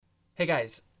Hey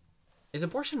guys, is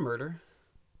abortion murder?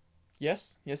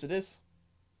 Yes, it is.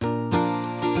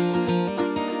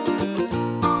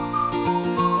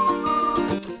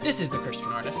 This is The Christian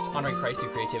Artist, honoring Christ through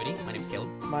creativity. My name is Caleb.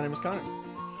 My name is Connor.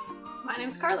 My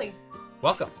name's Carly.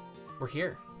 Welcome. We're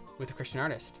here with The Christian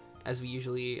Artist, as we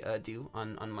usually do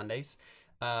on Mondays.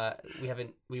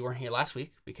 We weren't here last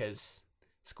week because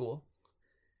school.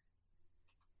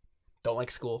 Don't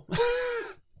like school.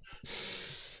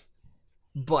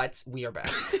 But we are back.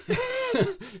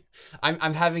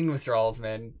 I'm having withdrawals,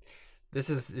 man. This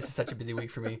is such a busy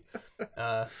week for me,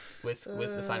 with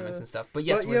assignments and stuff. But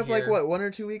yes, you have here. 1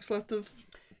 or 2 weeks left of.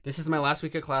 This is my last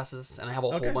week of classes, and I have a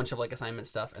whole bunch of assignment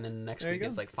stuff, and then next week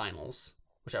is finals,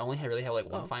 which I only really have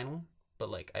one final,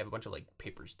 but I have a bunch of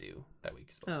papers due that week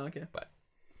as well. Oh, okay. But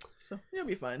so you'll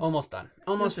be fine. Almost done.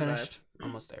 Almost finished.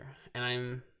 Almost there.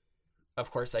 And of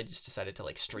course, I just decided to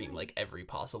stream every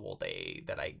possible day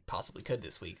that I possibly could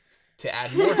this week to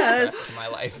add more stress to my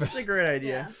life. That's a great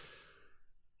idea. Yeah.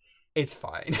 It's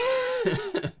fine.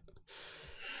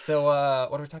 So,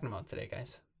 what are we talking about today,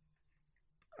 guys?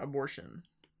 Abortion.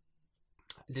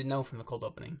 I didn't know from the cold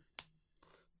opening.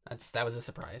 That was a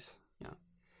surprise. Yeah.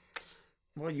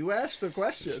 Well, you asked the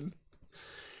question.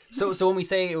 So when we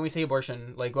say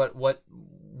abortion, what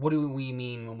do we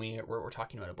mean when we're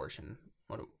talking about abortion?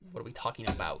 What are we talking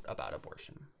about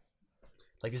abortion?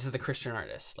 This is The Christian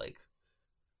Artist.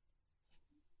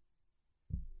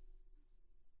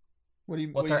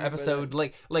 What's our episode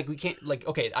like? We can't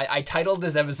okay. I titled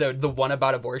this episode "The One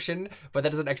About Abortion," but that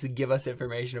doesn't actually give us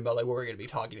information about what we're going to be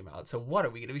talking about. So what are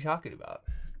we going to be talking about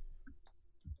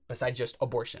besides just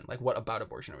abortion? What about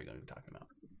abortion are we going to be talking about?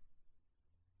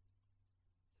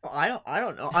 I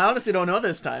don't know. I honestly don't know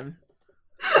this time.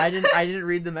 I didn't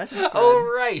read the message thread.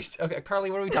 Oh right. Okay, Carly,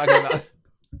 what are we talking about?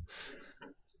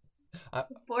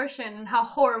 Abortion and how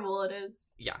horrible it is.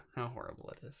 Yeah, how horrible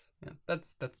it is. Yeah,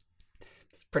 that's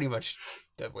pretty much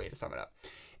the way to sum it up.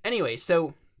 Anyway,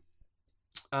 so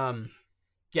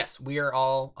yes, we are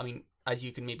all, as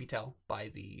you can maybe tell by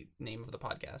the name of the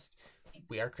podcast,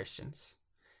 we are Christians.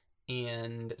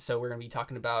 And so we're going to be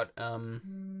talking about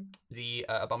the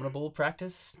abominable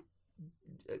practice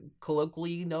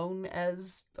colloquially known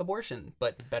as abortion,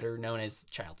 but better known as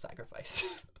child sacrifice.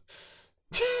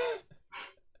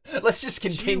 Let's just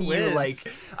continue when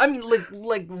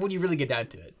you really get down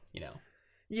to it,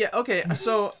 Yeah, okay.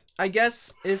 So I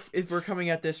guess if we're coming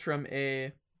at this from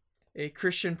a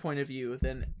Christian point of view,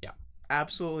 then yeah,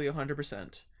 absolutely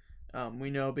 100%. We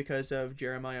know because of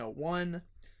Jeremiah 1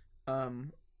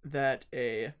 that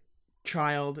a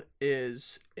child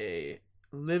is a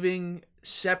living,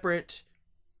 separate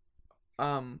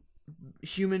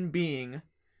human being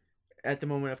at the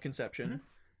moment of conception.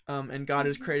 And God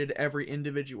has created every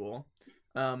individual.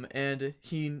 And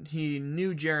he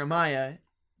knew Jeremiah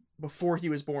before he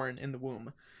was born in the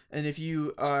womb. And if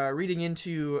you are reading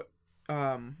into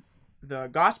the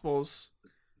Gospels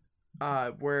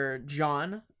where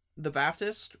John the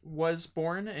Baptist was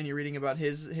born, and you're reading about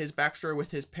his backstory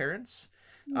with his parents,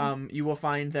 you will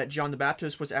find that John the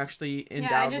Baptist was actually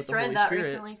endowed with the Holy Spirit.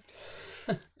 Recently.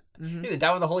 He was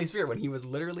endowed with the Holy Spirit when he was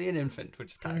literally an infant,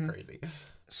 which is kind of crazy.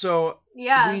 So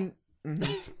yeah.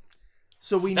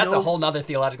 So we That's know a whole nother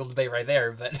theological debate right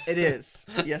there, but it is.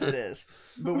 Yes, it is.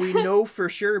 But we know for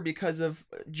sure because of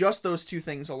just those two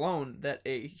things alone that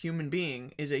a human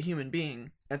being is a human being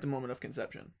at the moment of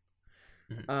conception.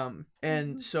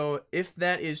 And so if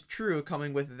that is true,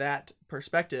 coming with that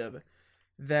perspective,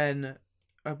 then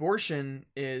abortion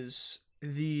is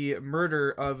the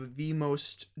murder of the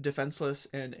most defenseless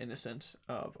and innocent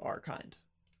of our kind.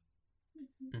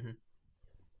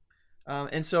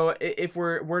 And so if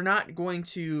we're not going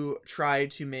to try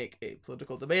to make a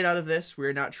political debate out of this,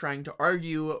 we're not trying to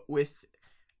argue with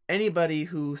anybody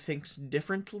who thinks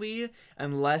differently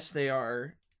unless they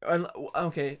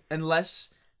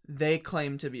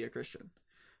claim to be a Christian.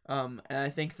 And I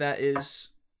think that is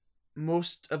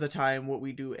most of the time what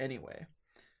we do anyway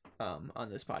on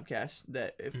this podcast,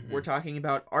 that if we're talking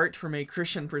about art from a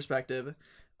Christian perspective,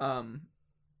 and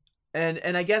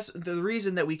I guess the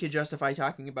reason that we could justify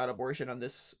talking about abortion on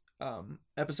this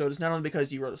episode is not only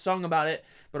because you wrote a song about it,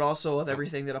 but also of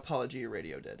everything that Apologia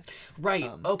Radio did.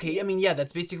 Right. Okay.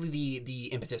 That's basically the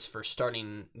impetus for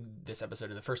starting this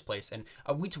episode in the first place. And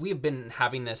we have been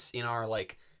having this in our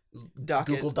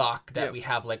Google Doc that we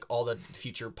have all the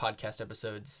future podcast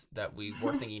episodes that we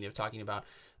were thinking of talking about.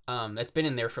 That's been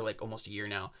in there for almost a year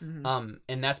now.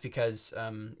 And that's because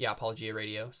Apologia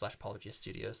Radio / Apologia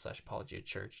Studios / Apologia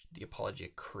Church, the Apologia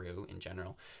crew in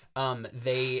general,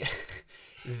 they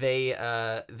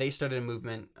started a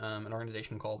movement, an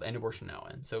organization called End Abortion Now.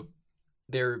 And so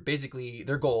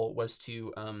their goal was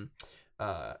to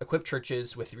equip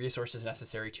churches with the resources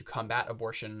necessary to combat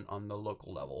abortion on the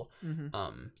local level,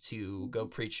 to go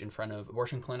preach in front of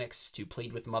abortion clinics, to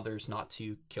plead with mothers not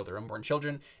to kill their unborn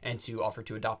children, and to offer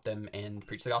to adopt them and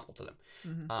preach the gospel to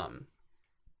them.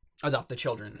 Adopt the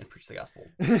children and preach the gospel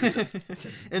to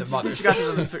the mothers.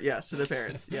 To the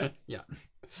parents. Yeah. Yeah.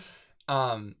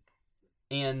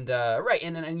 Right,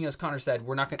 and as Connor said,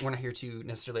 we're not here to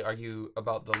necessarily argue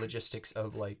about the logistics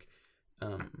of like,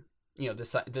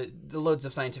 the loads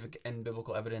of scientific and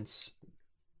biblical evidence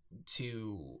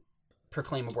to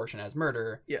proclaim abortion as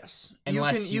murder. Yes,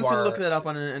 unless you can look that up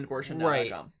on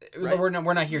abortion.com. Right. We're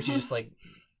not here to just like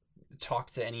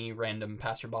talk to any random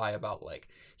passerby about like,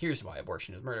 here's why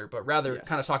abortion is murder, but rather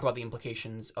kind of talk about the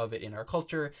implications of it in our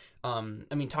culture.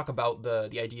 Talk about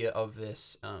the idea of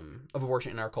this of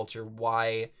abortion in our culture,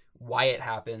 why it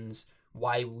happens,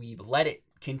 why we let it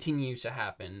continue to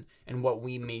happen, and what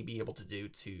we may be able to do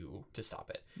to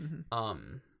stop it.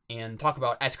 And talk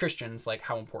about, as Christians, like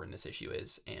how important this issue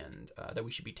is, and that we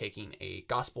should be taking a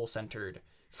gospel-centered,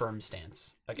 firm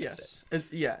stance against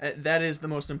it. That is the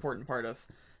most important part of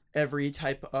every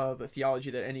type of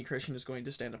theology that any Christian is going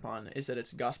to stand upon, is that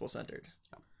it's gospel-centered.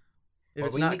 If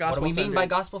it's not gospel-centered... What do we mean by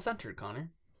gospel-centered, Connor?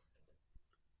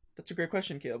 That's a great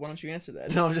question, Caleb. Why don't you answer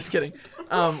that? No, I'm just kidding.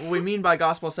 What we mean by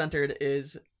gospel-centered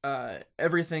is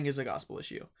everything is a gospel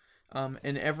issue.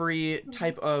 And every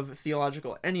type of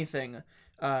theological anything,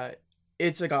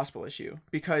 it's a gospel issue.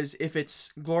 Because if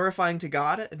it's glorifying to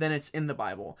God, then it's in the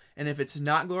Bible. And if it's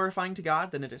not glorifying to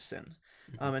God, then it is sin.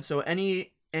 And so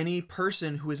any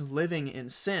person who is living in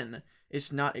sin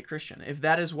is not a Christian. If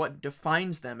that is what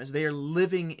defines them, is they are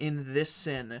living in this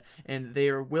sin, and they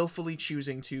are willfully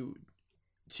choosing to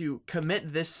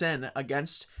commit this sin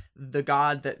against the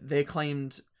God that they claim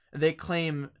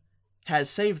has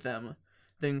saved them,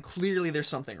 then clearly there's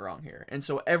something wrong here. And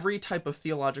so every type of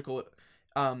theological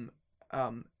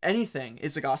anything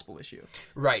is a gospel issue.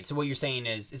 Right. So what you're saying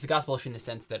is it's a gospel issue in the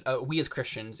sense that we as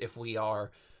Christians, if we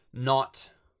are not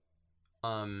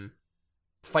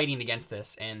fighting against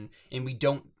this and we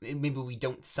don't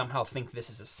somehow think this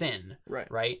is a sin,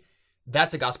 right?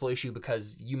 That's a gospel issue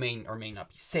because you may or may not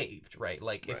be saved, right?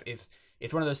 Like if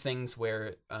it's one of those things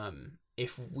where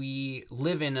if we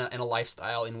live in a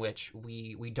lifestyle in which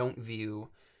we don't view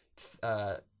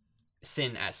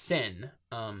sin as sin,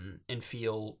 and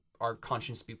feel our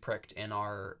conscience be pricked and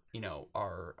our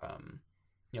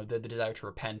the desire to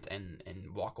repent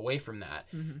and walk away from that,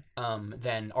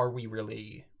 then are we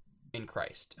really in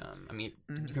Christ? You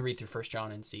can read through 1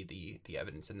 John and see the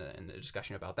evidence in the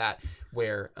discussion about that,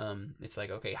 where it's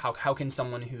like, okay, how can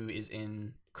someone who is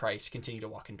in Christ continue to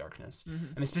walk in darkness?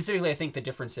 Specifically, I think the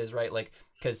difference is, right, like,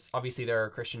 because obviously there are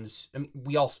Christians,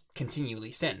 we all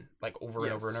continually sin, like over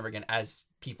and over and over again as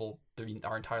people through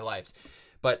our entire lives.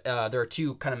 But there are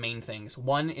two kind of main things.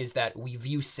 One is that we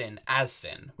view sin as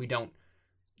sin. We don't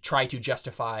try to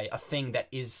justify a thing that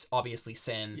is obviously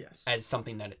sin as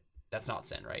something that's not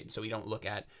sin, right? So we don't look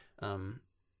at,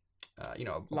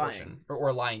 abortion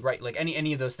or lying, right? Like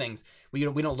any of those things, we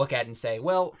don't look at and say,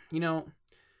 well,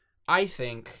 I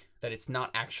think that it's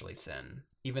not actually sin,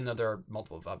 even though there are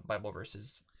multiple Bible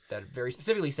verses that very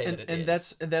specifically say that it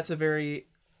is. And that's a very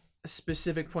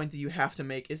specific point that you have to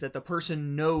make, is that the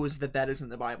person knows that is in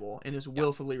the Bible and is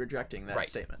willfully rejecting that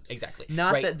statement. Exactly.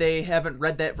 Not that they haven't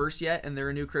read that verse yet and they're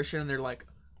a new Christian and they're like,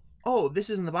 oh, this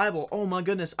is in the Bible. Oh my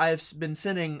goodness, I've been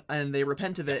sinning, and they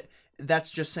repent of it. That's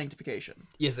just sanctification.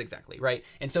 Yes, exactly. Right.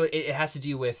 And so it has to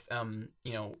do with,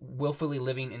 willfully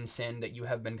living in sin that you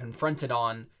have been confronted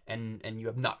on and you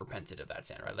have not repented of that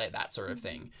sin, right? Like that sort of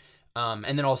thing.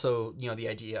 And then also, the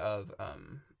idea of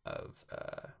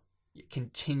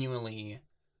continually,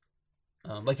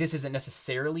 like this isn't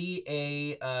necessarily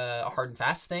a hard and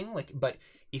fast thing, like, but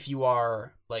if you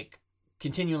are like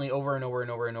continually over and over and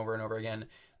over and over and over again,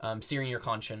 searing your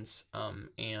conscience,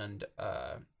 and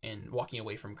walking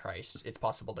away from Christ, it's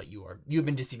possible that you've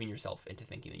been deceiving yourself into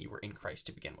thinking that you were in Christ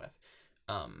to begin with.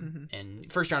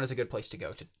 And 1 John is a good place to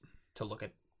go to look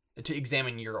at, to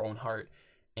examine your own heart.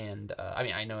 And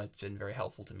I know it's been very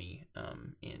helpful to me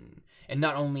and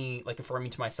not only like affirming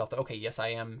to myself that, okay, yes, I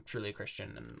am truly a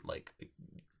Christian, and like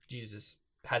Jesus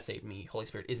has saved me, Holy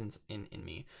Spirit isn't in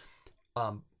me,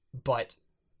 but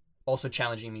also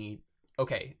challenging me,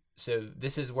 okay, so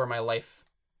this is where my life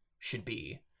should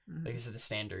be. Like this is the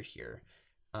standard here.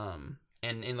 And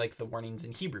in like the warnings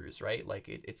in Hebrews, right? Like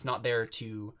it's not there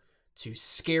to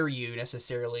scare you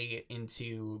necessarily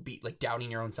into like doubting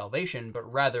your own salvation,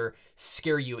 but rather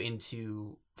scare you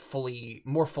into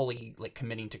more fully like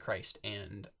committing to Christ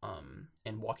and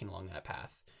walking along that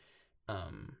path.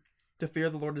 The fear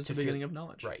of the Lord is the beginning of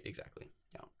knowledge. Right, exactly.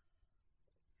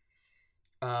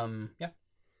 Yeah.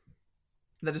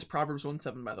 That is Proverbs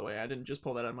 1:7, by the way. I didn't just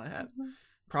pull that out of my hat.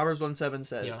 Proverbs 1:7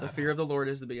 says, the fear of the Lord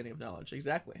is the beginning of knowledge.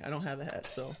 Exactly. I don't have a hat,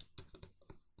 so.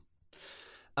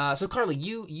 So Carly,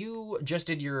 you just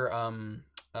did your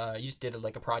you just did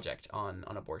like a project on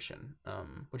abortion.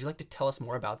 Would you like to tell us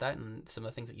more about that and some of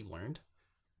the things that you've learned?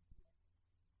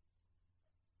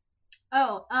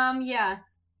 Oh, yeah.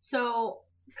 So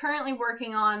currently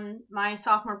working on my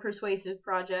sophomore persuasive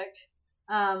project,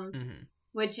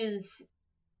 which is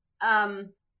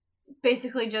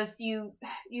basically just you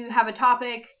have a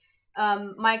topic.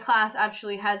 My class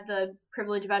actually had the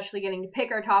privilege of actually getting to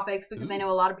pick our topics because I know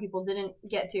a lot of people didn't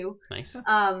get to. Nice.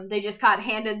 They just got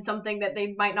handed something that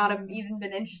they might not have even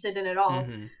been interested in at all.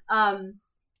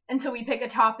 And so we pick a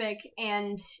topic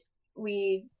and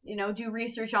we, do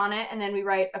research on it, and then we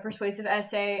write a persuasive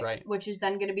essay, which is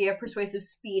then going to be a persuasive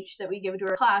speech that we give to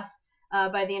our class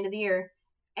by the end of the year.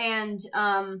 And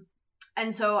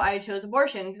so I chose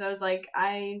abortion because I was like,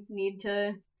 I need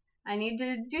to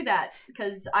do that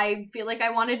because I feel like I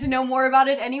wanted to know more about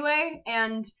it anyway,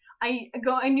 and I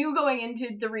knew going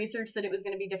into the research that it was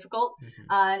going to be difficult,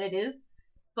 and it is,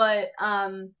 but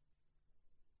I've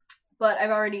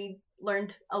already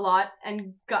learned a lot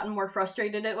and gotten more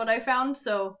frustrated at what I found,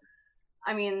 so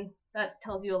I mean that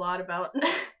tells you a lot about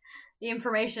the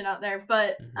information out there,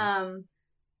 but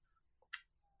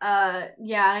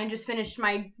yeah, and I just finished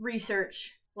my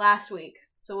research last week.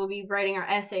 So we'll be writing our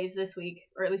essays this week,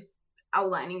 or at least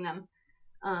outlining them.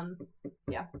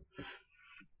 Yeah.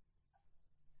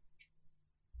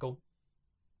 Cool.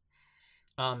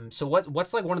 So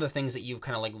what's like one of the things that you've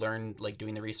kind of like learned like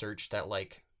doing the research that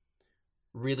like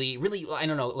really I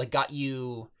don't know like got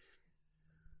you?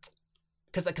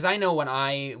 Because I know when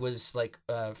I was like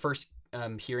first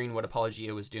hearing what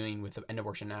Apologia was doing with End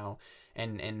Abortion Now.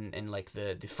 And like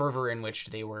the fervor in which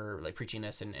they were like preaching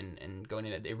this and going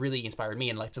in it really inspired me,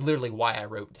 and like it's literally why I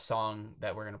wrote the song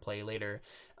that we're gonna play later,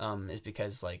 is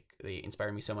because like they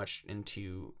inspired me so much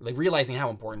into like realizing how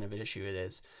important of an issue it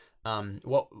is.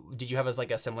 What did you have as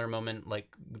like a similar moment like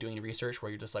doing the research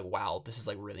where you're just like, wow, this is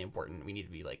like really important, we need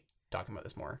to be like talking about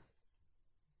this more?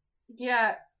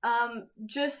 Yeah,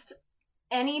 just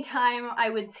anytime I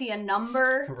would see a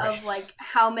number of like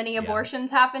how many abortions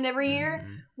happened every year,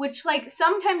 which like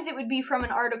sometimes it would be from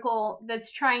an article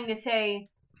that's trying to say,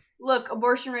 look,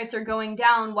 abortion rates are going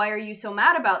down, why are you so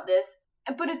mad about this?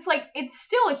 But it's like, it's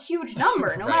still a huge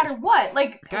number no matter what.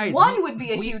 Like, guys, one would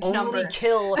be a huge number. We only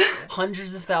kill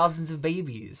hundreds of thousands of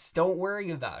babies. Don't worry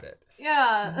about it.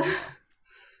 Yeah.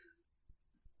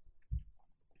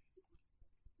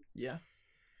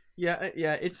 Yeah,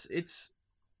 it's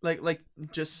like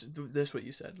just this what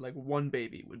you said, like one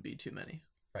baby would be too many,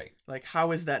 right? Like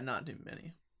how is that not too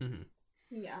many?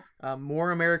 Yeah. More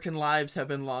American lives have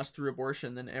been lost through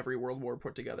abortion than every world war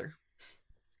put together.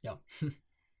 Yeah.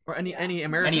 Or any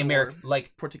American war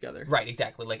like put together. Right,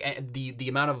 exactly. Like the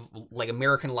amount of like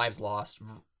American lives lost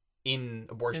in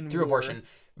abortion through war. Abortion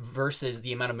versus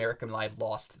the amount of American lives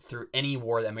lost through any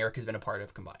war that America's been a part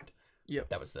of combined. Yep.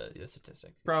 That was the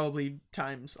statistic. Probably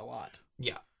times a lot.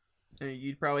 Yeah.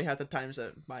 You'd probably have to times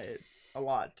that by a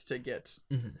lot to get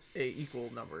a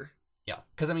equal number. Yeah,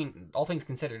 because I mean, all things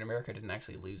considered, America didn't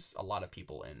actually lose a lot of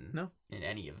people in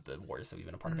any of the wars that we've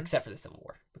been a part of, except for the Civil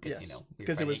War, because we were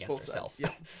fighting against ourselves.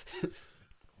 Yep.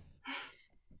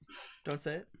 Don't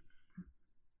say it.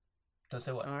 Don't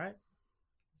say what? All right.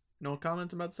 No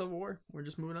comments about the Civil War. We're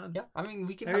just moving on. Yeah, I mean,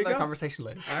 we can have that conversation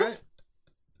later. All right.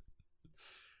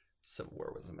 Civil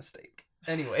War was a mistake.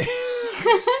 Anyway,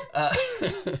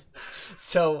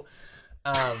 so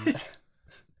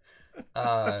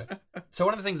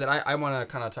one of the things that I want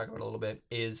to kind of talk about a little bit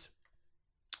is,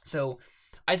 so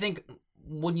I think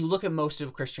when you look at most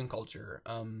of Christian culture,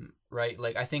 right,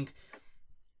 like I think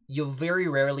you'll very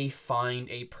rarely find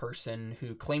a person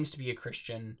who claims to be a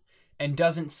Christian and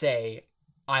doesn't say,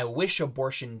 I wish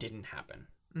abortion didn't happen,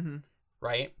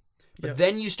 right? But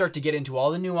then you start to get into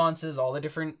all the nuances, all the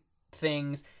different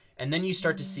things, and then you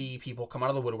start to see people come out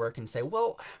of the woodwork and say,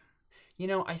 well,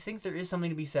 I think there is something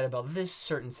to be said about this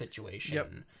certain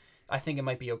situation. I think it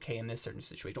might be okay in this certain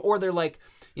situation. Or they're like,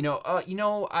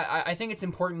 I think it's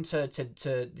important to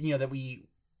that we,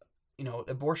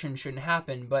 abortion shouldn't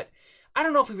happen, but I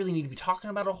don't know if we really need to be talking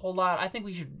about it a whole lot. I think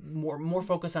we should more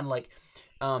focus on like,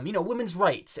 women's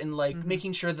rights and like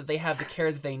making sure that they have the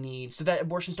care that they need so that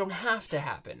abortions don't have to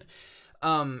happen.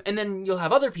 And then you'll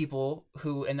have other people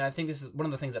who, and I think this is one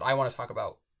of the things that I want to talk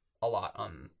about a lot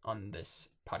on this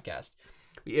podcast.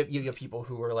 You have people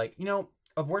who are like,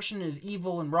 abortion is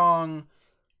evil and wrong,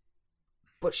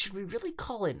 but should we really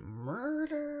call it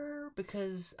murder?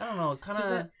 Because I don't know, kind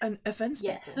of an offense.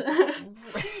 Yes.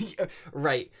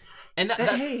 Right. And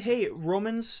hey,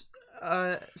 Romans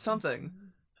something.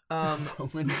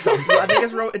 Romans something. I think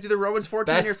it's either Romans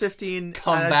 14 or 15.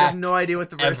 I have no idea what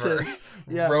the verse is.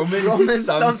 Yeah, Romans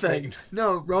something.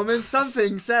 No, Romans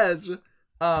something says, if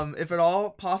at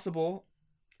all possible.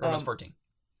 Romans 14.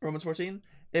 Romans 14.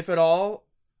 If at all,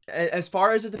 as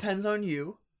far as it depends on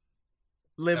you,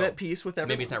 live at peace with everyone.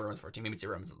 Maybe it's not Romans 14. Maybe it's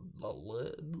Romans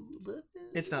 11.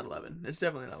 It's not 11. It's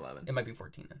definitely not 11. It might be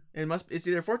 14 then. It's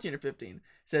either 14 or 15. It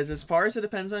says, as far as it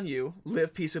depends on you,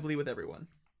 live peaceably with everyone.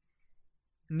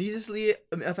 Needlessly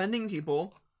offending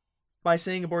people by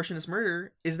saying abortion is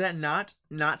murder, is that not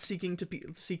seeking to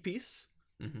seek peace?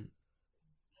 Mm-hmm.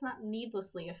 It's not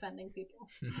needlessly offending people.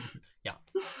 Yeah.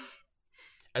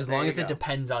 As long as it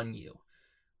depends on you,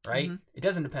 right? Mm-hmm. It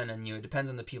doesn't depend on you. It depends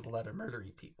on the people that are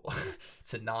murdering people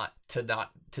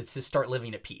to start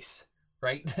living at peace,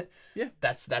 right? Yeah.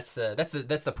 That's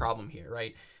the problem here,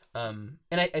 right? And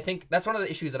I think that's one of the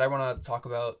issues that I want to talk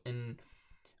about. And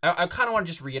I kind of want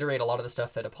to just reiterate a lot of the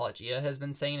stuff that Apologia has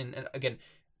been saying. And again,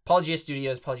 Apologia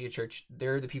Studios, Apologia Church,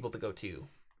 they're the people to go to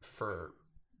for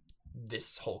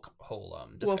this whole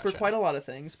discussion. Well, for quite a lot of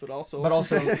things, but also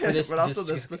for this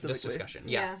this discussion,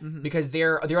 yeah. Mm-hmm. Because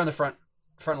they're on the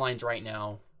front lines right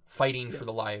now, fighting for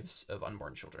the lives of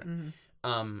unborn children.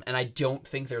 Mm-hmm. And I don't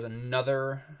think there's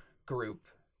another group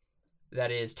that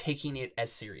is taking it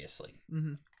as seriously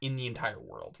in the entire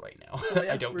world right now. Well,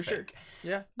 yeah, I don't think.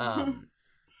 Sure. Yeah.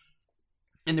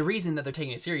 And the reason that they're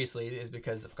taking it seriously is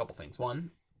because of a couple things. One,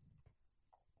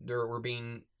 we're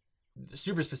being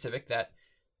super specific that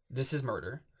this is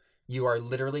murder. You are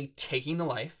literally taking the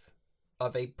life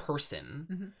of a person.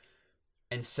 Mm-hmm.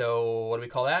 And so what do we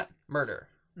call that? Murder.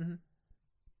 Mm-hmm.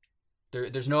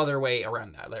 There's no other way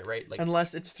around that, right? Like,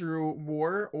 unless it's through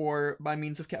war or by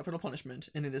means of capital punishment,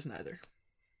 and it is neither.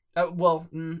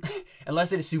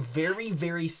 Unless it is through very,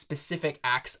 very specific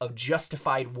acts of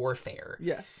justified warfare.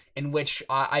 Yes. In which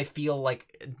I feel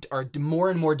like are more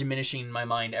and more diminishing in my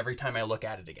mind every time I look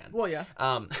at it again. Well, yeah.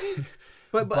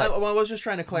 But I was just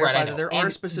trying to clarify that there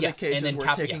are specific cases and then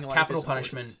where taking life capital is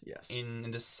punishment. Yes. In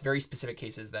this very specific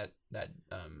cases that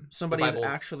somebody the Bible, is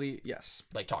actually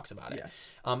like talks about it. Yes.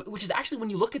 Which is actually, when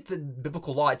you look at the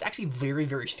biblical law, it's actually very,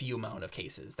 very few amount of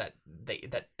cases that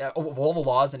of all the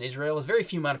laws in Israel, is very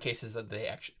few amount of cases that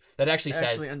actually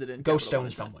says go stone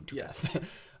someone to death.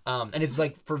 And it's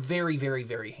like for very, very,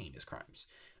 very heinous crimes.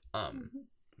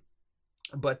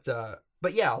 But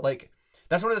yeah, like.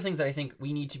 That's one of the things that I think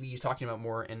we need to be talking about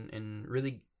more and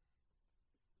really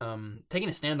taking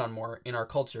a stand on more in our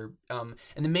culture. And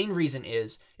the main reason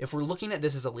is, if we're looking at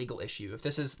this as a legal issue, if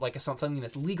this is like something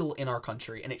that's legal in our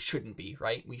country, and it shouldn't be,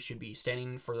 right? We should be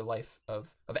standing for the life of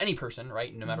any person,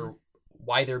 right? No matter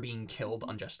why they're being killed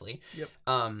unjustly. Yep.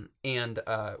 And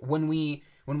when we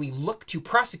look to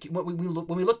prosecute, when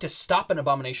we look to stop an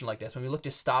abomination like this, when we look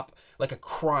to stop like a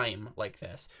crime like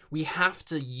this, we have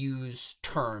to use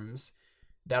terms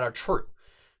that are true.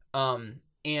 And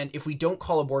if we don't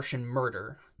call abortion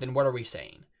murder, then what are we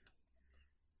saying?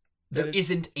 There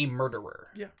isn't a murderer.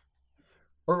 Yeah.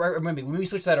 Or maybe when we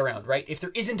switch that around, right? If there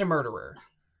isn't a murderer,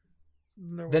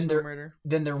 then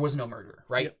there was no murder,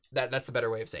 right? Yep. That's a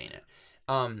better way of saying it.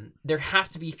 There have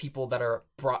to be people that are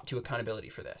brought to accountability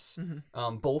for this.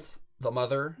 Mm-hmm. Both the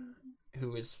mother,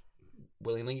 who is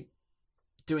willingly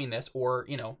doing this, or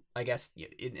I guess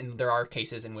there are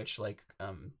cases in which like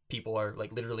people are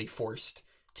like literally forced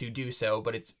to do so,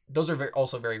 but those are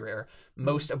also very rare.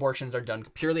 Most abortions are done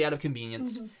purely out of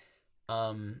convenience,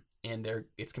 and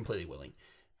it's completely willing,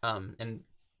 and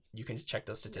you can just check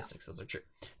those statistics. Those are true.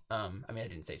 I mean, I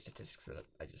didn't say statistics, but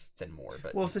I just said more.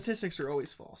 But statistics are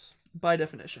always false by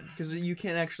definition, because you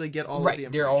can't actually get all of the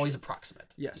information. They're always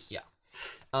approximate. Yes. Yeah.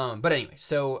 But anyway,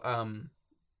 so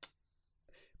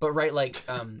but right, like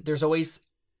there's always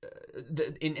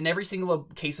in every single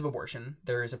case of abortion,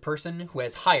 there is a person who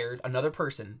has hired another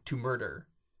person to murder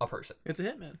a person. It's a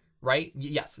hitman, right?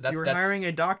 Yes, you're hiring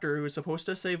a doctor who is supposed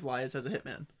to save lives as a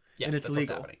hitman. Yes, and it's that's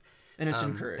legal, what's happening. And it's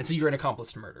encouraged. And so you're an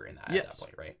accomplice to murder in that at that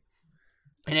point, right?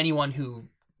 And anyone who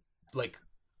like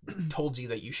told you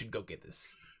that you should go get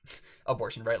this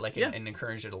abortion, right? Like and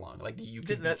encourage it along, like you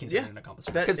could be considered an accomplice,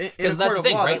 because that's the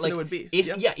thing, right? Like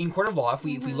in court of law, if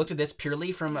we looked at this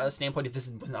purely from a standpoint, if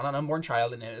this was not an unborn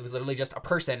child and it was literally just a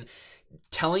person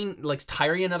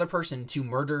hiring another person to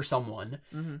murder someone,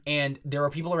 and there are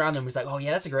people around them who's like, oh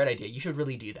yeah, that's a great idea, you should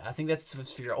really do that, I think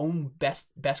that's for your own best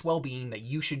well-being, that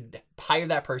you should hire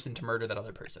that person to murder that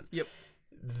other person. Yep.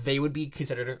 They would be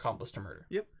considered an accomplice to murder.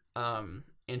 Yep.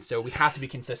 And so we have to be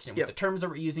consistent with the terms that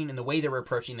we're using and the way that we're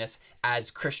approaching this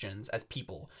as Christians, as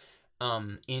people,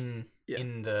 in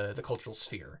the cultural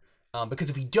sphere. Because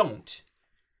if we don't,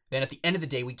 then at the end of the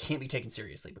day, we can't be taken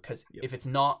seriously. Because if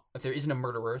there isn't a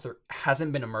murderer, there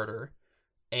hasn't been a murder,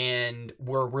 and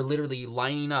we're literally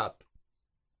lining up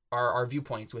our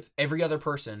viewpoints with every other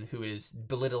person who is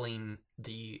belittling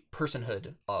the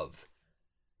personhood of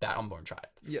that unborn child.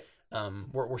 Yeah.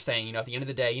 We're saying, at the end of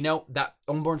the day, that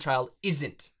unborn child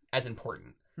isn't as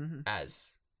important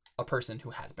as a person who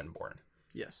has been born.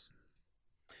 Yes.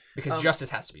 Because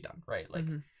justice has to be done, right? Like,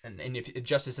 and if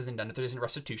justice isn't done, if there isn't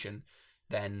restitution,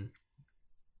 then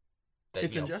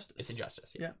it's injustice. It's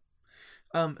injustice. Yeah.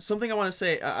 Something I want to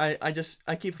say,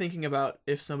 I keep thinking about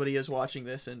if somebody is watching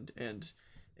this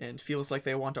and feels like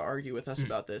they want to argue with us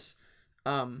about this.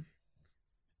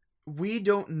 We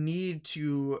don't need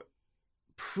to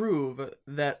prove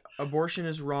that abortion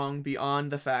is wrong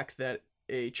beyond the fact that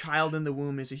a child in the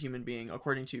womb is a human being,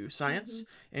 according to science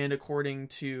and according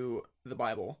to the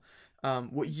Bible.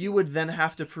 What you would then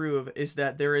have to prove is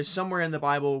that there is somewhere in the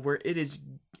Bible where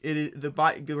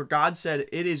where God said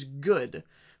it is good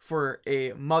for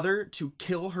a mother to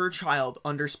kill her child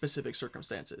under specific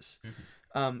circumstances.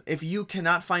 If you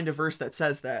cannot find a verse that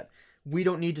says that, we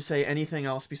don't need to say anything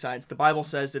else besides the Bible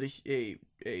says that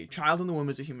a child in the womb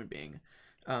is a human being.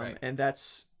 Right. And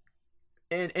that's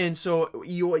and so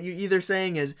what you either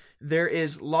saying is there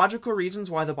is logical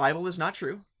reasons why the Bible is not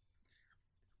true,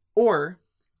 or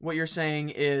what you're saying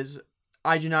is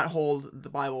I do not hold the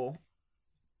Bible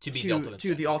to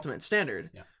the ultimate standard.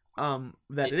 Yeah.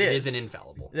 That it isn't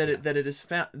infallible. That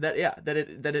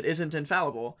it isn't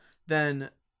infallible. Then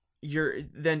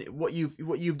what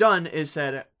you've done is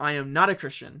said, I am not a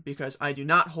Christian because I do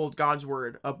not hold God's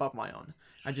word above my own.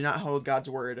 I do not hold God's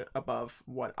word above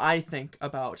what I think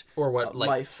about or what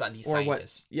life, or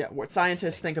what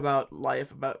scientists think about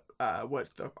life, about what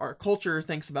our culture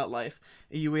thinks about life.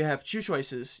 We have two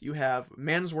choices. You have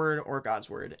man's word or God's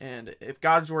word. And if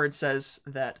God's word says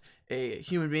that a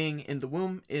human being in the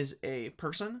womb is a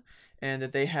person and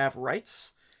that they have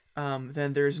rights,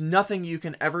 then there's nothing you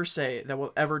can ever say that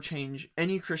will ever change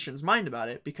any Christian's mind about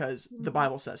it because the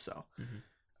Bible says so.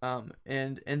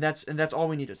 And that's all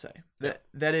we need to say.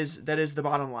 That is the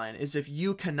bottom line. Is if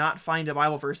you cannot find a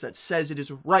Bible verse that says it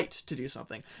is right to do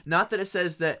something, not that it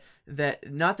says that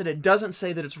not that it doesn't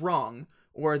say that it's wrong,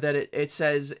 or that it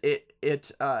says it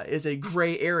is a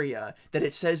gray area, that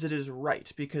it says it is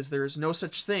right, because there is no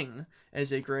such thing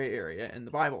as a gray area in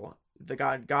the Bible.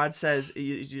 God says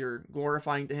you're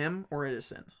glorifying to him or it is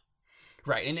sin.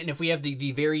 Right, and if we have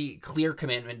the very clear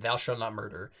commandment, thou shalt not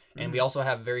murder, and we also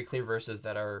have very clear verses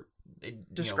that are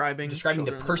describing the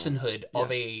personhood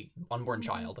of a unborn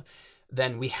child,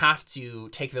 then we have to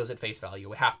take those at face value.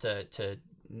 We have to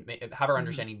have our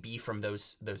understanding be from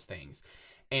those things,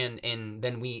 and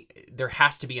then there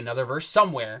has to be another verse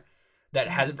somewhere that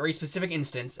has a very specific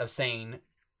instance of saying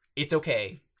it's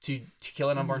okay to kill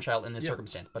an unborn child in this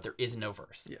circumstance, but there is no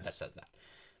verse that says that.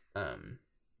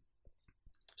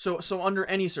 So under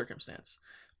any circumstance,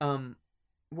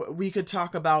 we could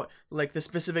talk about like the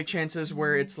specific chances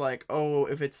where it's like, oh,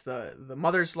 if it's the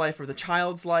mother's life or the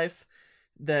child's life,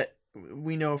 that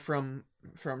we know from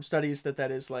studies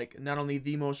that is like not only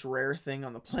the most rare thing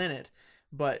on the planet,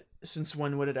 but since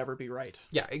when would it ever be right?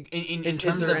 Yeah, in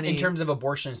terms of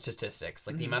abortion statistics,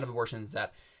 like the amount of abortions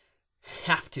that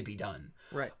have to be done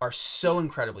are so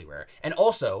incredibly rare. And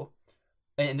also,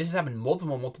 and this has happened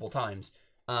multiple times,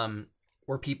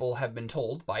 where people have been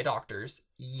told by doctors,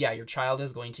 yeah, your child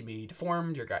is going to be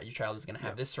deformed, your child is going to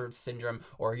have this sort of syndrome,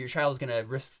 or your child is going to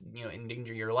risk,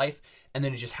 endanger your life, and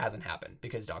then it just hasn't happened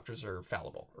because doctors are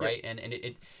fallible, right? And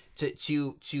it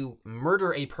to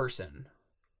murder a person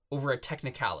over a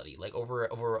technicality, like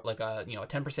over like a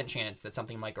 10% chance that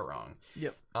something might go wrong,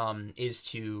 is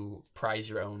to prize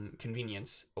your own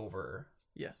convenience over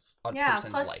a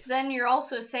person's plus life. Then you're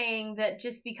also saying that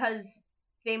just because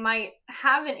they might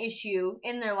have an issue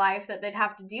in their life that they'd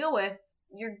have to deal with,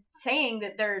 you're saying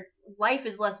that their life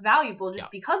is less valuable just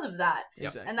because of that.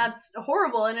 Exactly. And that's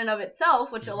horrible in and of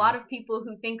itself, which a lot of people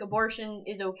who think abortion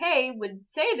is okay would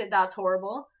say that that's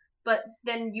horrible. But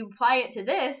then you apply it to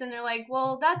this, and they're like,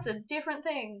 well, that's a different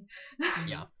thing.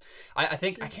 Yeah. I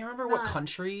think, I can't remember what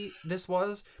country this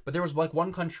was, but there was like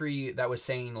one country that was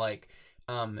saying like,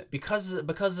 because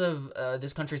of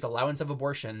this country's allowance of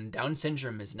abortion, Down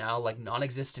syndrome is now like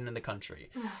non-existent in the country.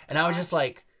 And I was just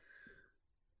like,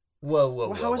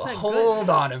 whoa, how is that hold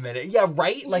on a minute. Yeah,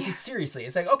 right? Like, seriously.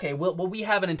 It's like, okay, well, we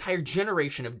have an entire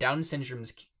generation of Down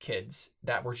syndrome's kids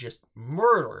that were just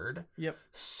murdered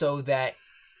so that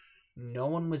no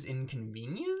one was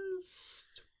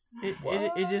inconvenienced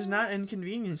It does not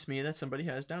inconvenience me that somebody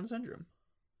has Down syndrome.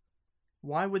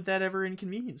 Why would that ever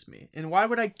inconvenience me? And why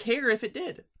would I care if it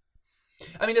did?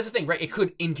 I mean, that's the thing, right? It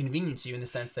could inconvenience you in the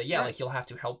sense that, Right. like, you'll have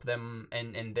to help them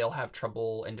and they'll have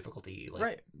trouble and difficulty, like,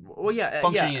 Right. Well, yeah.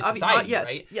 functioning in society, yes,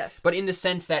 right? Yes. But in the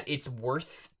sense that it's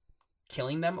worth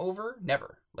killing them over,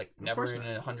 never. Like, Of never course in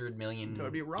not. 100 million That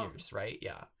would be wrong. years, right?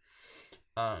 Yeah.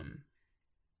 And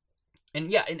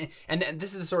yeah, and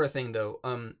this is the sort of thing, though,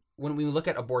 when we look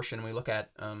at abortion, we look at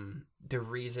the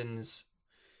reasons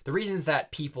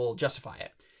that people justify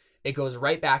it. It goes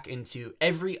right back into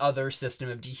every other system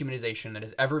of dehumanization that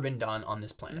has ever been done on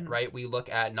this planet, right? We look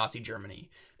at Nazi Germany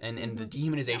and the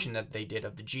dehumanization that they did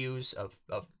of the Jews, of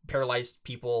paralyzed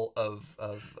people, of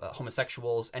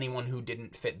homosexuals, anyone who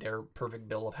didn't fit their perfect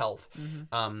bill of health.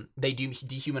 They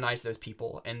dehumanized those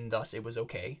people, and thus it was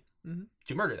okay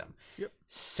to murder them. Yep.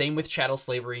 Same with chattel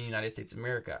slavery in the United States of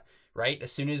America. Right?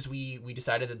 As soon as we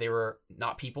decided that they were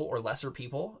not people or lesser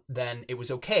people, then it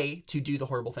was okay to do the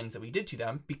horrible things that we did to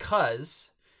them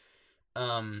because,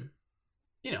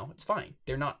 it's fine.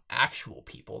 They're not actual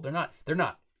people. They're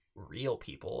not real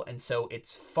people. And so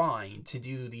it's fine to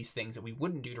do these things that we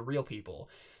wouldn't do to real people.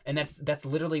 And that's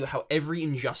literally how every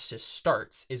injustice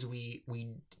starts, is we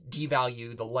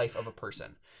devalue the life of a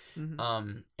person.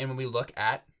 And when we look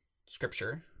at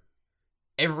scripture,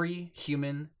 every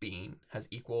human being has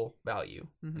equal value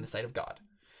in the sight of God.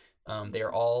 They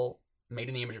are all made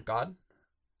in the image of God,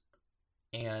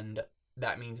 and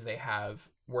that means they have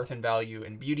worth and value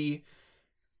and beauty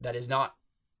that is not,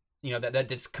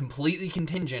 that is completely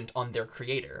contingent on their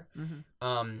creator.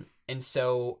 And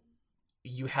so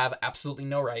you have absolutely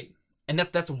no right, and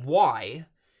that's why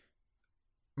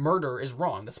murder is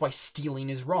wrong. That's why stealing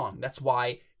is wrong. That's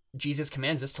why Jesus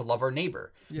commands us to love our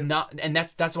neighbor. And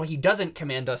that's why he doesn't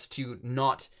command us to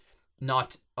not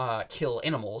kill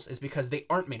animals, is because they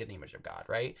aren't made in the image of God,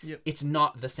 right? It's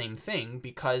not the same thing,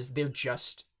 because they're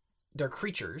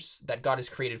creatures that God has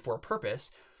created for a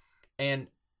purpose, and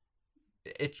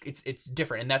it's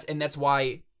different, and that's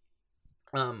why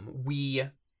we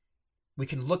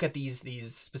can look at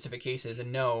these specific cases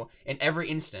and know in every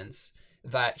instance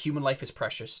that human life is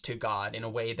precious to God in a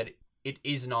way that it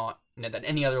is not, that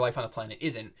any other life on the planet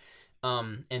isn't.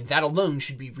 And that alone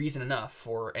should be reason enough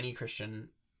for any Christian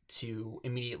to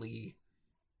immediately,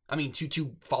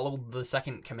 to follow the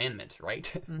second commandment,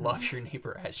 right? Love your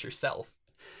neighbor as yourself.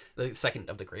 The second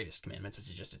of the greatest commandments, which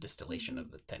is just a distillation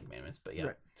of the 10 commandments, but yeah.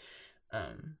 Right.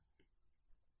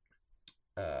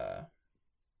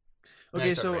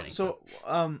 Okay, so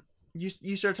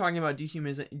you start talking about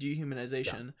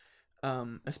dehumanization.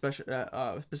 Especially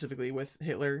specifically with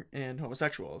Hitler and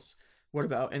homosexuals. What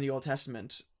about in the Old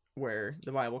Testament, where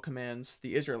the Bible commands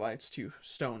the Israelites to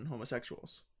stone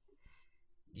homosexuals?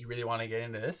 You really want to get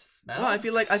into this now? Well, I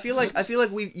feel like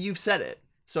you've said it,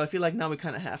 so I feel like now we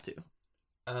kind of have to.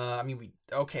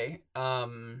 Okay.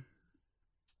 Well,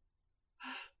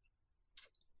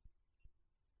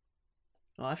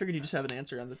 I figured you just have an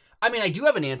answer on the. I do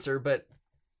have an answer, but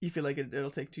you feel like it'll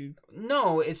take too.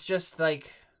 No, it's just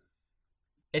like.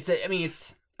 It's I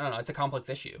don't know, it's a complex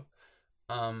issue.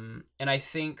 And I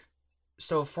think,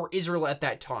 so for Israel at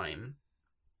that time,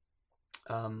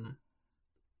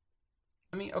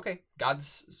 okay,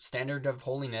 God's standard of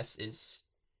holiness is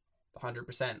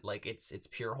 100%, like it's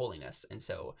pure holiness. And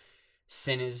so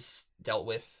sin is dealt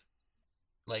with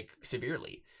like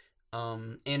severely.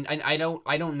 And I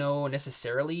don't know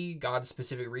necessarily God's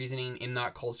specific reasoning in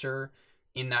that culture,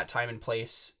 in that time and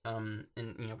place, and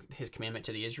his commandment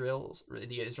to the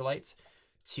Israelites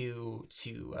to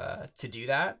do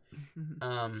that.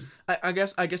 I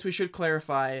guess we should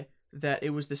clarify that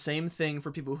it was the same thing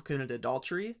for people who committed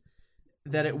adultery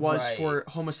that it was for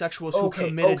homosexuals who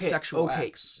committed sexual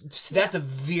acts. So that's a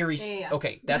very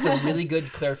that's a really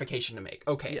good clarification to make.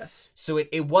 Okay. Yes. So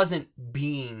it wasn't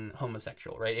being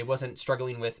homosexual, right? It wasn't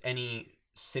struggling with any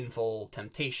sinful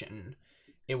temptation.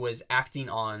 It was acting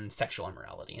on sexual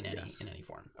immorality in any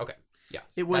form. Okay. Yeah.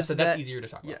 It was that's easier to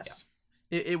talk about. Yes.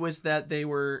 Yeah. It was that they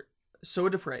were so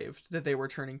depraved that they were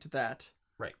turning to that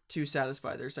to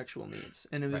satisfy their sexual needs.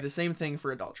 And it was the same thing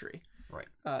for adultery. Right.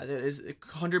 That is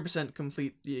 100%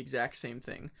 complete the exact same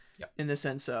thing in the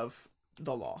sense of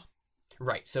the law.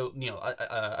 Right. So,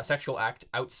 a sexual act,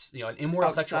 an immoral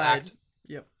sexual act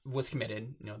was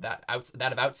committed,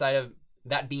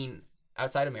 that being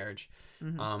outside of marriage,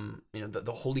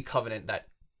 the holy covenant that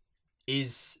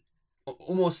is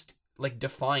almost like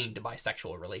defined by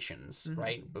sexual relations,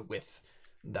 right? But with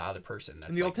the other person.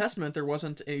 That's in the Old Testament, there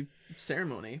wasn't a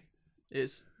ceremony.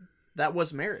 That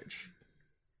was marriage.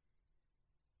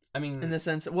 I mean, in the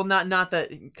sense, well, not that,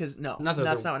 because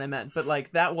that's not what I meant, but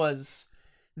like that was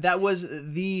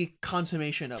the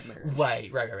consummation of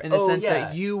marriage, right. In the sense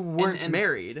that you weren't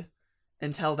married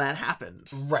until that happened,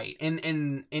 right? And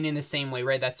in the same way,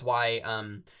 right? That's why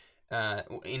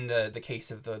in the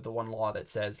case of the one law that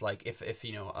says like if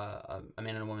you know a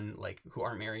man and a woman like who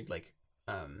aren't married like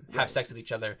have sex with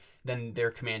each other, then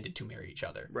they're commanded to marry each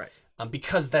other, right?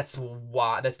 Because that's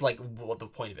like what the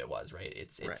point of it was, right?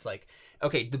 It's like,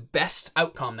 okay, the best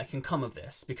outcome that can come of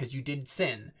this because you did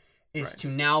sin is to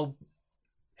now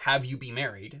have you be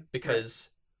married because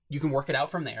you can work it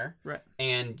out from there, right?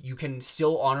 And you can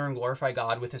still honor and glorify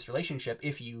God with this relationship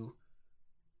if you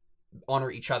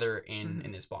honor each other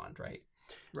in this bond, right?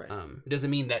 Right. It doesn't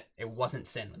mean that it wasn't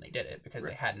sin when they did it because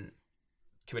they hadn't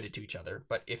committed to each other,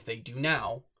 but if they do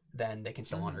now, then they can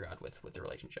still honor God with the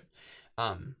relationship.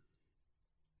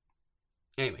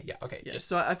 Anyway, yeah, okay. Yeah,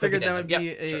 so I figured that would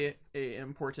be a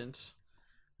important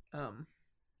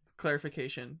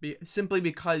clarification, simply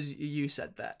because you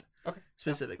said that. Okay.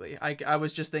 Specifically, I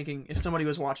was just thinking if somebody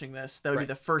was watching this, that would be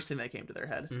the first thing that came to their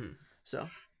head. Mm-hmm. So.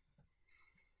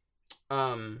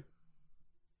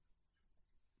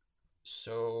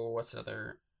 So what's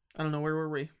another? I don't know. Where were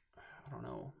we? I don't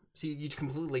know. See, you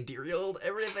completely derailed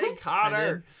everything,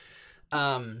 Connor.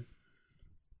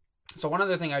 So one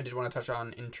other thing I did want to touch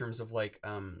on in terms of like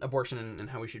abortion and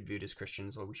how we should view it as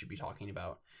Christians, what we should be talking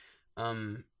about,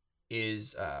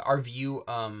 is our view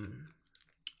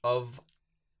of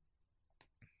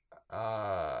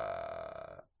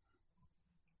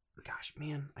gosh,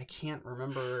 man, I can't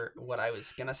remember what I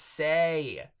was gonna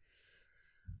say.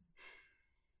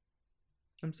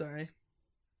 I'm sorry.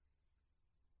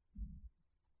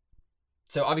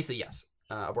 So obviously, yes,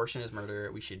 abortion is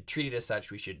murder. We should treat it as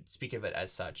such. We should speak of it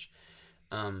as such.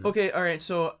 Okay, all right.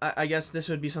 So I guess this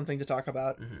would be something to talk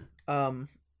about. Mm-hmm.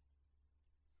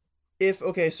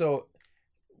 So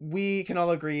we can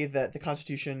all agree that the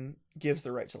Constitution gives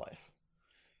the right to life.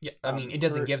 Yeah, I mean, it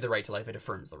doesn't give the right to life; it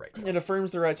affirms the right to life. It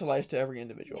affirms the right to life to every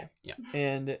individual. Yeah.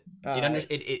 And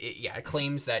it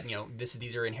claims that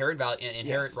these are inherent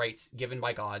rights given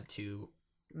by God to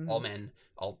all men,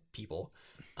 all people,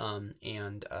 and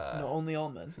no, only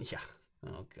all men. Yeah.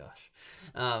 Oh gosh.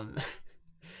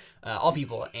 All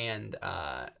people, and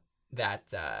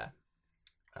that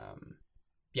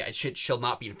it shall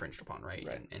not be infringed upon, right?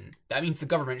 And that means the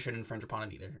government shouldn't infringe upon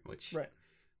it either, which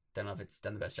don't know if it's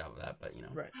done the best job of that, but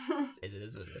it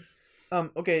is what it is.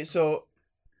 Okay, so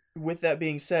with that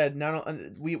being said,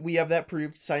 we have that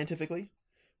proved scientifically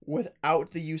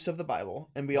without the use of the Bible,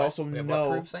 and we also know what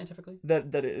proved scientifically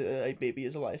that a baby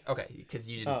is alive. Okay, because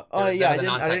you didn't. I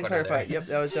didn't clarify. Yep,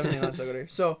 that was definitely a non sequitur.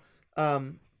 So,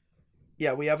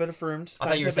 we have it affirmed scientifically. I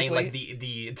thought you were saying like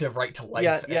the right to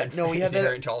life. No, we have that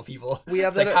inherent to all people. We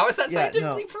have that. Like, how is that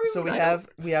scientifically proven? So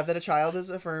we have that a child is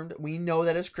affirmed. We know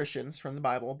that as Christians from the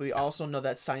Bible, but we also know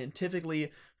that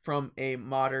scientifically from a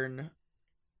modern,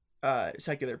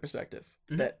 secular perspective,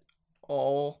 that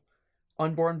all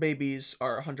unborn babies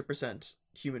are 100%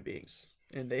 human beings,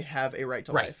 and they have a right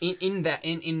to life. In that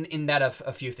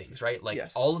a few things, right? Like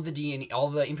all of the DNA, all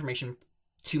the information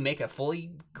to make a fully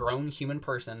grown human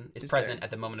person is present there at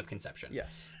the moment of conception.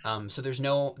 Yes. So there's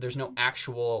no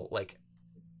actual like,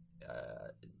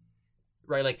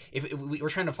 right? Like if we're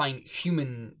trying to find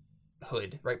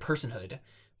humanhood, right? Personhood,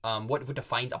 what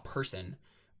defines a person,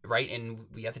 right? And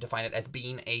we have to define it as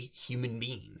being a human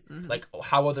being. Mm-hmm. Like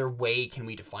how other way can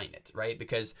we define it, right?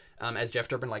 Because as Jeff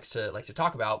Durbin likes to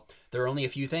talk about, there are only a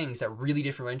few things that really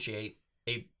differentiate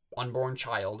a unborn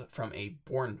child from a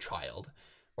born child,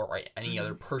 or any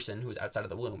other person who's outside of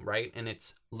the womb, right? And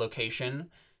it's location,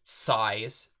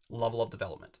 size, level of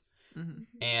development. Mm-hmm.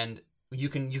 And you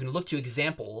can look to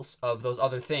examples of those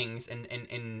other things and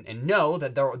know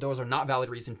that those are not valid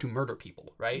reason to murder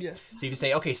people, right? Yes. So you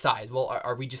say, okay, size. Well,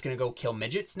 are we just going to go kill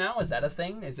midgets now? Is that a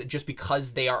thing? Is it just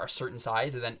because they are a certain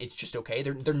size and then it's just okay?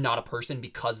 They're not a person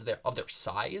because of their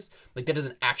size? Like that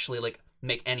doesn't actually like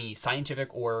make any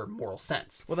scientific or moral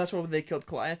sense. Well, that's why they killed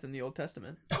Goliath in the Old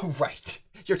Testament. Oh, right.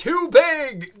 You're too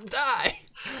big! Die!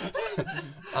 You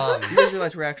guys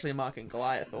realize we're actually mocking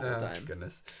Goliath the whole time.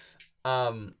 Goodness.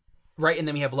 Right, and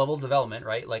then we have level of development,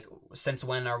 right? Like, since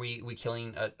when are we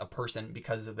killing a person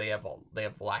because they have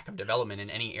lack of development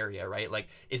in any area, right? Like,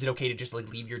 is it okay to just like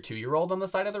leave your 2-year-old on the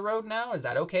side of the road now? Is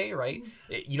that okay, right?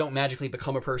 You don't magically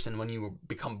become a person when you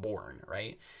become born,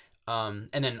 right? And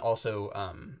then also,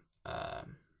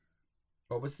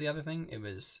 what was the other thing? It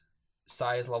was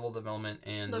size, level of development,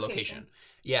 and location.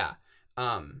 Yeah.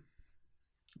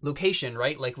 location,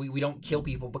 right? Like we don't kill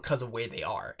people because of where they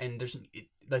are, and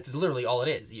that's literally all it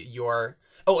is. You're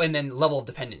and then level of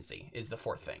dependency is the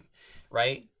fourth thing,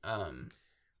 right?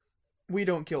 We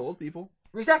don't kill old people.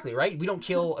 Exactly, right? We don't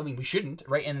kill, I mean, we shouldn't,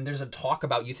 right? And there's a talk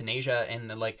about euthanasia and,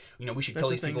 like, we should kill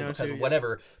these people because of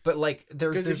whatever. But, like,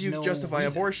 there's because if you no justify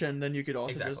reason. abortion, then you could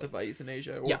also justify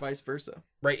euthanasia or vice versa.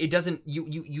 Right? It doesn't,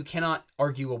 you cannot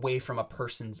argue away from a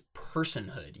person's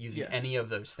personhood using any of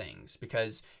those things.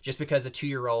 Because just because a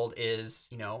 2-year-old is,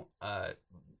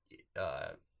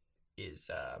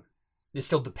 is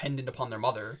still dependent upon their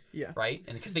mother, right?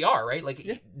 And because they are, right?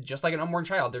 Like, just like an unborn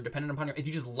child, they're dependent upon if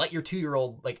you just let your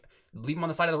 2-year-old, like, leave them on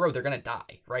the side of the road, they're gonna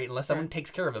die, right? Unless someone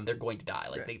takes care of them, they're going to die.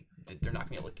 Like, they're not gonna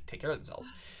be able to take care of themselves.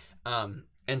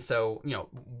 And so,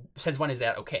 since when is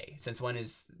that okay? Since when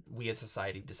is we as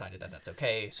society decided that that's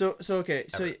okay? So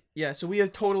we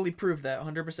have totally proved that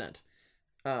 100%.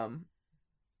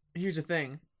 Here's the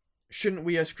thing: shouldn't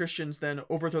we as Christians then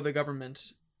overthrow the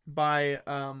government by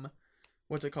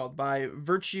by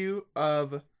virtue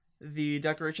of the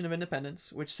Declaration of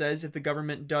Independence, which says if the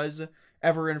government does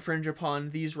ever infringe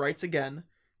upon these rights again,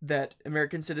 that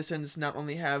American citizens not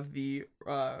only have the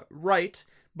right,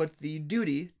 but the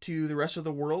duty to the rest of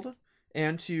the world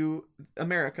and to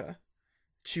America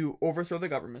to overthrow the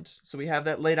government. So we have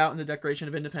that laid out in the Declaration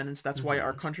of Independence. That's why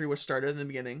our country was started in the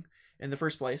beginning, in the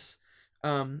first place.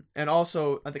 And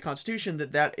also the Constitution,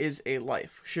 that is a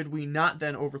life. Should we not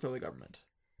then overthrow the government?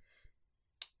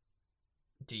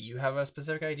 Do you have a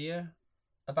specific idea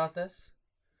about this?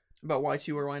 About why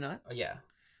to or why not? Yeah.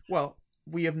 Well,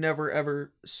 we have never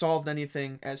ever solved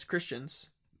anything as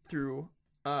Christians through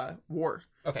war.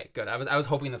 Okay, good. I was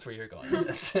hoping that's where you're going with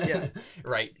this. Yeah.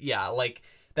 Right. Yeah. Like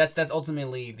that's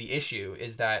ultimately the issue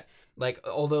is that, like,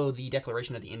 although the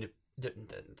Declaration of the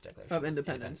Declaration of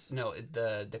Independence. No,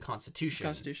 the Constitution.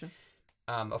 Constitution.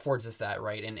 Affords us that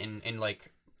right, and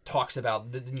like talks about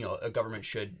a government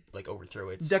should like overthrow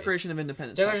its Declaration of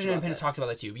Independence. Declaration of Independence talks about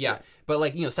that too. Yeah. But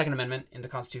like Second Amendment in the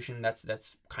Constitution, that's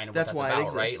kind of what that's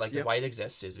about, right? Like why it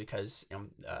exists is because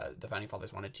the founding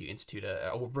fathers wanted to institute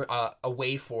a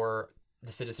way for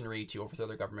the citizenry to overthrow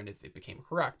their government if it became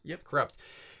corrupt.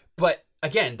 But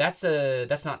again, that's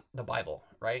not the Bible,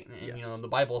 right? And, the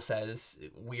Bible says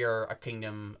we are a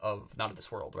kingdom of not of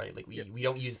this world, right? Like we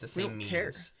don't use the same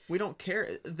means. We don't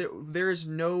care. There is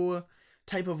no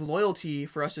type of loyalty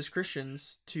for us as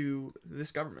Christians to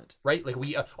this government, right? Like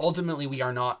we ultimately we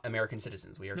are not American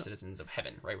citizens. We are citizens of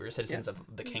heaven, right? We are citizens of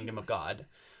the kingdom of God.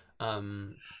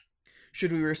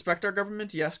 Should we respect our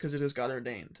government? Yes, because it is God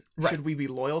ordained. Right. Should we be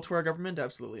loyal to our government?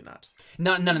 Absolutely not.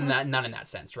 Not in that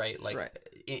sense, right? Like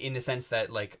in the sense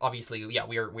that, like, obviously, we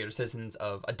are citizens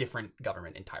of a different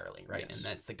government entirely, right? Yes. And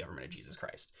that's the government of Jesus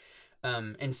Christ.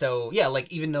 And so,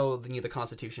 like, even though the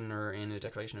Constitution or in the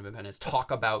Declaration of Independence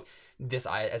talk about this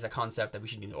as a concept that we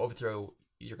should overthrow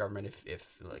your government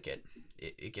if like it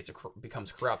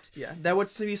becomes corrupt. Yeah, that would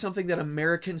be something that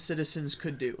American citizens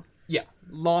could do. Yeah,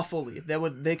 lawfully.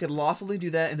 They could lawfully do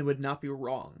that, and it would not be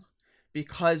wrong,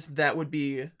 because that would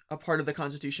be a part of the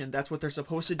Constitution. That's what they're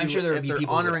supposed to do. I'm sure there would be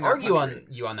people who would argue on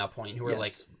you on that point, who are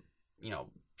like,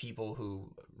 people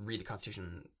who read the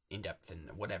Constitution in depth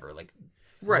and whatever, like.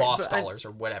 Law scholars or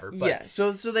whatever. But,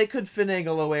 so they could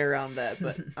finagle a way around that,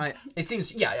 but it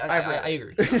seems I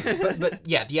agree. but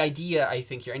the idea I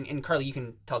think here, and Carly, you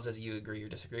can tell us if you agree or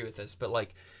disagree with this, but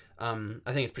like I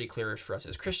think it's pretty clear for us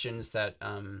as Christians that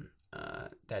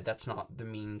that's not the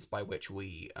means by which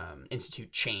we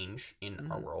institute change in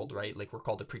our world, right? Like we're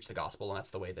called to preach the gospel, and that's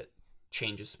the way that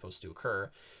change is supposed to occur.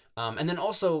 And then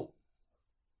also,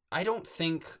 I don't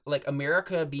think like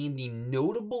America being the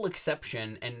notable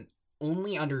exception and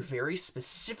only under very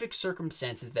specific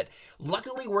circumstances that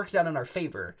luckily worked out in our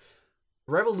favor,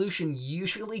 revolution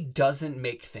usually doesn't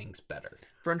make things better.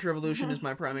 French Revolution is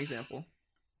my prime example.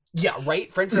 Yeah,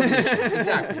 right? French Revolution,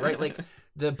 exactly, right? Like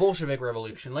the Bolshevik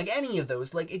Revolution, like any of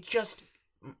those, like it just...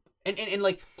 And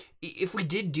like, if we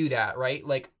did do that, right?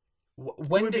 Like,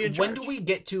 when do we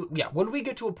get to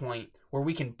a point where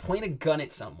we can point a gun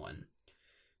at someone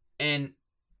and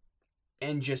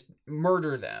just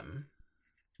murder them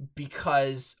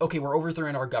because, okay, we're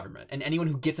overthrowing our government, and anyone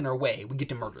who gets in our way, we get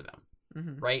to murder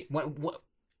them, right?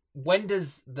 When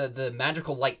does the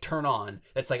magical light turn on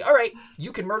that's like, all right,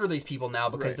 you can murder these people now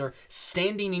because they're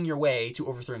standing in your way to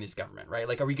overthrowing this government, right?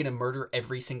 Like, are we going to murder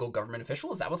every single government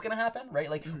official? Is that what's going to happen,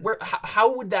 right? Like,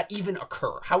 how would that even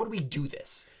occur? How would we do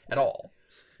this at all?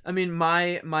 I mean,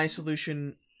 my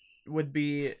solution would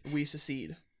be we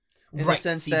secede. In the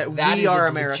sense that we are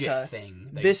America.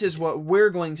 This is what we're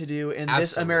going to do, and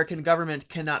this American government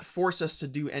cannot force us to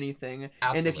do anything.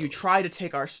 Absolutely. And if you try to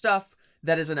take our stuff,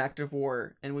 that is an act of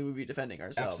war, and we would be defending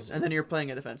ourselves. Absolutely. And then you're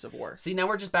playing a defensive war. See, now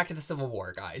we're just back to the Civil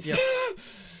War, guys. Yep.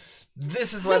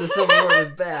 This is why the Civil War was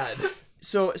bad.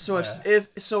 So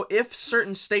if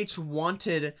certain states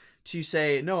wanted to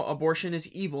say, no, abortion is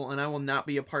evil and I will not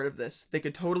be a part of this, they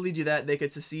could totally do that. They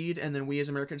could secede, and then we as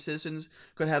American citizens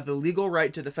could have the legal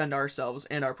right to defend ourselves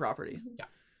and our property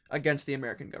against the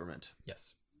American government.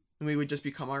 Yes. And we would just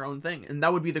become our own thing. And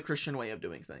that would be the Christian way of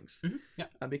doing things. Mm-hmm.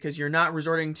 Yeah. Because you're not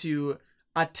resorting to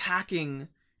attacking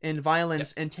and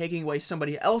violence and taking away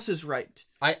somebody else's right.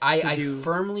 I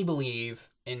firmly believe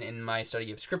in my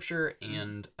study of scripture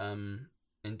and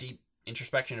in deep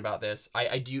introspection about this,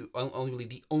 I do only believe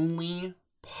the only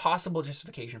possible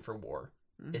justification for war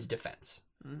is defense.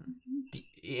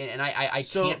 And I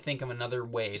can't think of another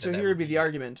way. So here would be the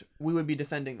argument: we would be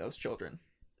defending those children.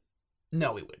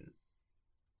 No, we wouldn't.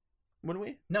 Wouldn't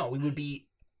we? No, we would be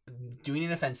doing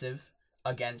an offensive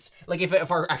against, like,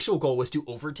 if our actual goal was to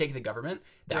overtake the government,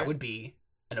 that would be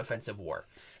an offensive war.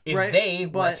 If they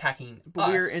were attacking us,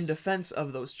 we're in defense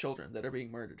of those children that are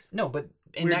being murdered. No, but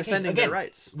in we're that defending case, again, their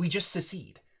rights. We just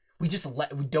secede. We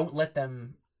don't let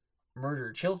them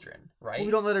murder children, right? Well,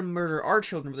 we don't let them murder our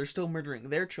children, but they're still murdering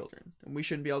their children, and we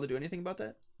shouldn't be able to do anything about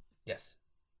that. Yes.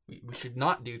 We should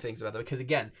not do things about that, because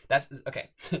again, that's okay.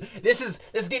 This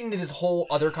is getting into this whole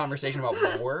other conversation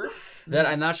about war that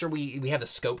I'm not sure we have the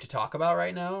scope to talk about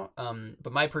right now.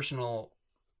 But my personal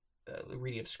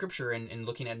reading of scripture and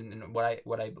looking at it and what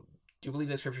I do believe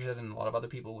that scripture says, and a lot of other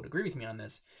people would agree with me on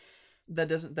this.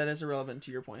 That is irrelevant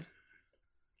to your point.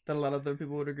 That a lot of other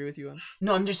people would agree with you on.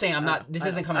 No, I'm just saying this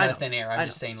isn't coming out of thin air. I'm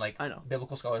just saying, like, I know.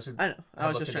 Biblical scholars would I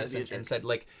was just trying this to be and said,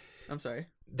 like, I'm sorry,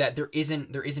 that there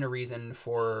isn't a reason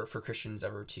for Christians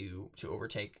ever to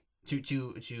overtake to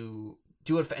do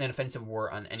an offensive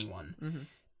war on anyone.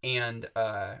 And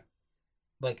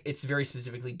like, it's very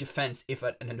specifically defense if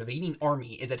an invading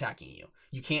army is attacking you.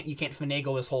 You can't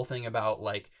finagle this whole thing about,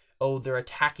 like, oh, they're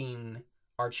attacking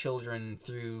our children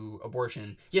through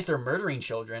abortion. Yes, they're murdering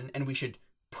children, and we should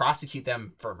prosecute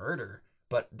them for murder,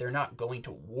 but they're not going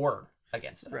to war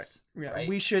against us. Right.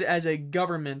 We should, as a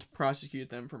government, prosecute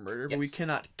them for murder, but we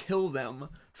cannot kill them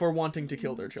for wanting to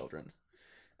kill their children.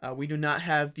 We do not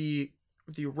have the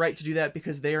right to do that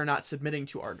because they are not submitting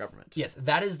to our government. Yes,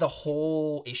 that is the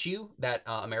whole issue that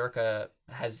America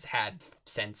has had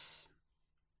since,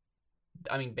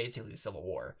 basically the Civil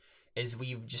War, is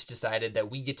we've just decided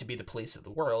that we get to be the police of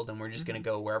the world, and we're just going to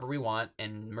go wherever we want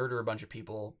and murder a bunch of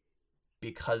people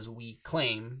because we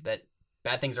claim that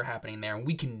bad things are happening there and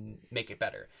we can make it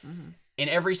better. In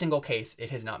every single case, it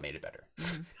has not made it better.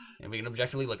 And we can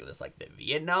objectively look at this, like the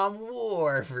Vietnam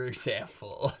War, for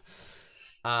example.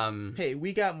 Hey,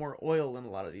 we got more oil in a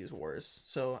lot of these wars,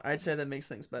 so I'd say that makes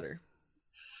things better.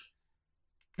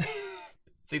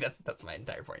 See, that's my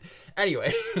entire point.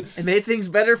 Anyway, it made things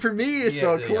better for me,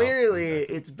 so clearly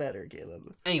it's better,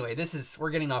 Caleb. Anyway, we're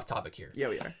getting off topic here. Yeah,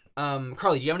 we are.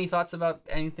 Carly, do you have any thoughts about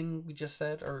anything we just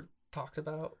said or talked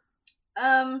about?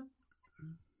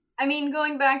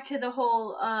 Going back to the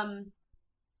whole,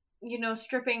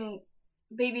 stripping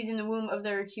babies in the womb of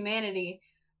their humanity.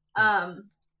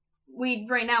 We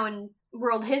right now in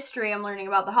world history, I'm learning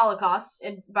about the Holocaust,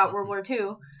 about World War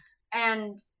II,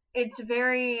 and it's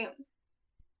very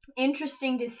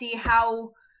interesting to see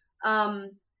how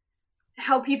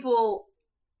people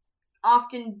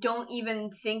often don't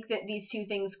even think that these two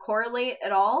things correlate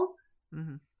at all.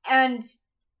 And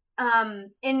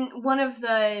in one of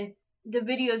the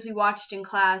videos we watched in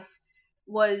class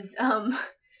was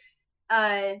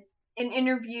an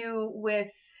interview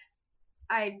with,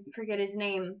 I forget his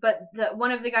name, but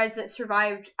one of the guys that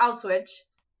survived Auschwitz.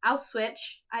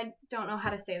 I don't know how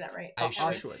to say that right.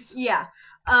 Auschwitz. Yeah.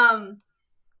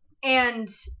 And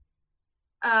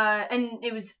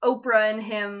it was Oprah and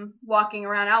him walking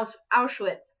around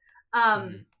Auschwitz.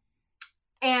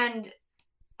 And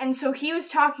so he was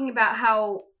talking about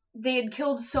how they had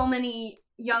killed so many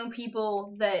young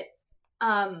people that,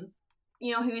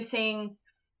 he was saying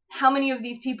how many of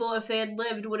these people, if they had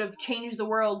lived, would have changed the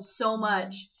world so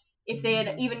much if they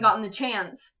had even gotten the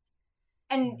chance.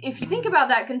 And if you think about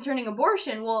that concerning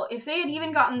abortion, well, if they had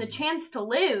even gotten the chance to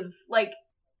live, like,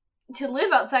 to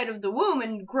live outside of the womb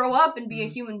and grow up and be a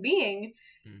human being,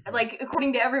 like,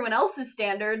 according to everyone else's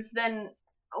standards, then,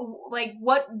 like,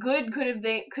 what good could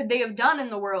they have done in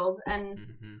the world? And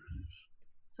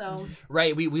so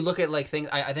right, we look at, like, things.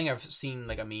 I think I've seen,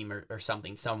 like, a meme or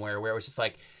something somewhere where it was just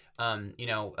like,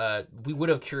 we would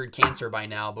have cured cancer by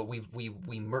now, but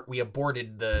we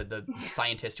aborted the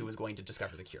scientist who was going to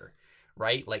discover the cure,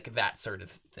 right? Like, that sort of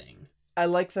thing. I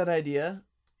like that idea,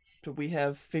 we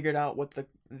have figured out what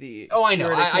the Oh, I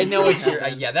know. I know what you're.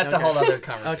 Yeah, that's okay. a whole other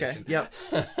conversation. Okay. Yep.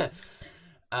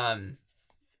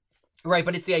 Right,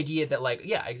 but it's the idea that, like,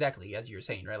 yeah, exactly, as you were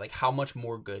saying, right? Like, how much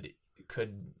more good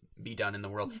could be done in the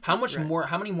world? How much more?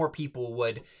 How many more people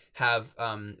would have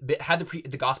had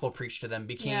the gospel preached to them,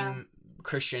 became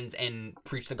Christians, and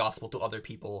preached the gospel to other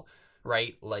people,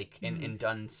 right? Like, and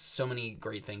done so many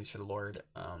great things for the Lord,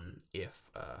 if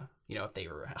if they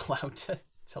were allowed to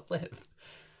live,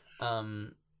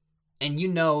 and you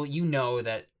know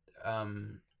that,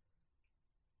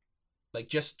 like,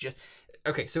 just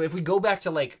okay. So if we go back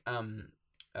to, like,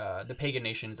 the pagan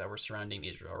nations that were surrounding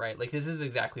Israel, right? Like, this is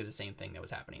exactly the same thing that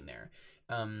was happening there.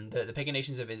 The pagan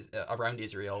nations around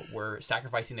Israel were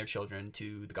sacrificing their children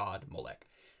to the god Molech.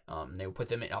 They would put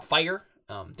them in a fire.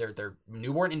 They're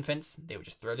newborn infants. They would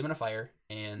just throw them in a fire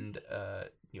and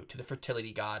to the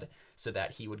fertility god, so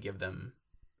that he would give them,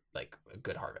 like, a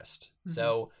good harvest. Mm-hmm.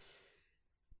 So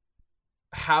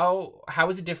how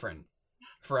is it different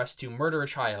for us to murder a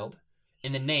child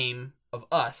in the name of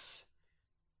us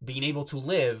being able to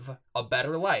live a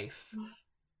better life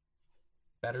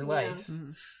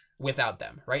without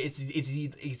them, right? It's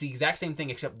the exact same thing,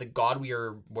 except the God we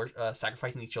are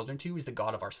sacrificing these children to is the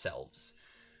God of ourselves,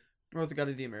 or the God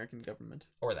of the American government,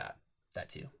 or that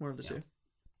too, one of the two,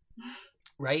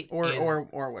 right? Or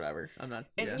whatever. I'm not.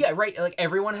 And right. Like,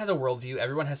 everyone has a worldview.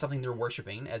 Everyone has something they're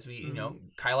worshiping, as we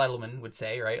Kyle Edelman would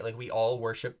say, right? Like, we all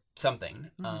worship something,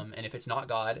 and if it's not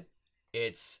God,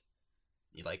 it's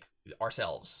like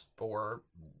ourselves, or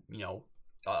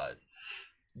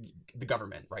the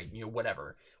government, right?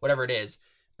 Whatever it is,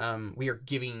 we are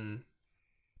giving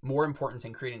more importance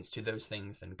and credence to those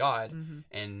things than God.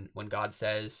 And when God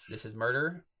says this is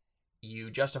murder, you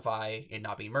justify it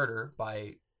not being murder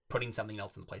by putting something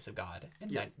else in the place of God,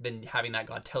 and then having that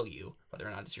God tell you, whether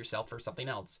or not it's yourself or something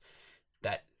else,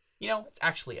 that it's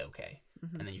actually okay,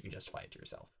 and then you can justify it to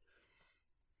yourself.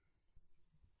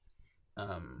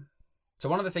 So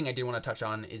one other thing I do want to touch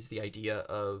on is the idea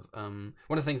of one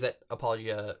of the things that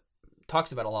Apologia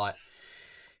talks about a lot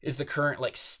is the current,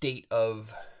 like, state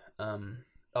of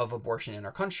abortion in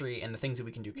our country, and the things that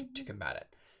we can do to combat it.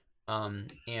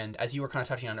 And as you were kind of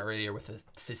touching on earlier with the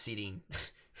seceding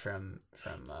from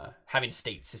having a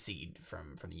state secede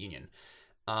from the union,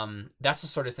 that's the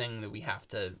sort of thing that we have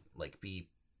to, like, be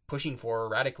pushing for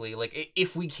radically. Like,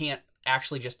 if we can't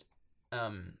actually just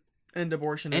end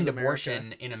abortion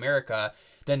in America,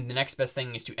 then the next best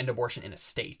thing is to end abortion in a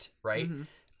state, right?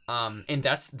 And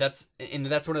that's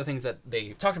one of the things that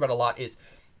they've talked about a lot is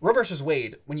Roe versus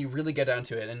Wade. When you really get down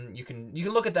to it, and you can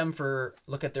look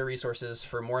at their resources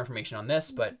for more information on this,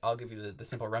 but I'll give you the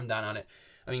simple rundown on it.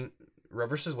 I mean, Roe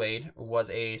versus Wade was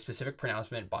a specific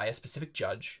pronouncement by a specific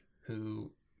judge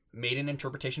who made an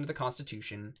interpretation of the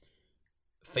Constitution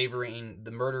favoring the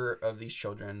murder of these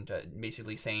children,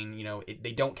 basically saying,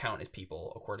 they don't count as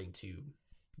people according to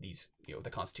these, the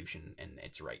Constitution and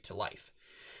its right to life.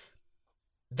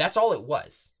 That's all it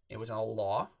was. It was not a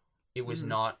law. It was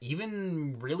not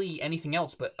even really anything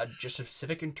else, but just a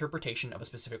specific interpretation of a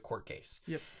specific court case.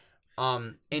 Yep.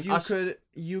 And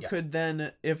you could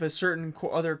then, if a certain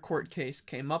other court case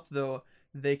came up, though,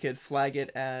 they could flag it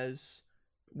as,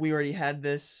 we already had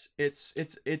this.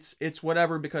 It's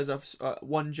whatever, because of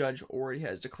one judge already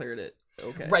has declared it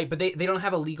okay. Right, but they don't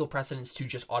have a legal precedence to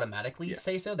just automatically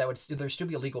say so. There'd still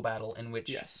be a legal battle in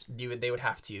which they would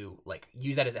have to, like,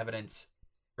 use that as evidence,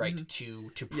 right,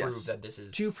 to prove that this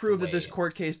is that this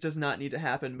court case does not need to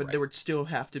happen, but there would still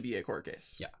have to be a court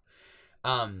case. Yeah.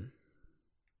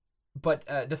 But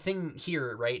the thing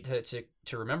here, right,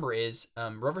 to remember is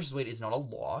Roe versus Wade is not a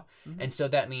law, and so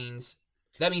that means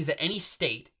that any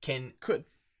state could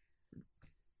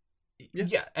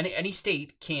any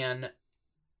state can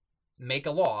make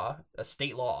a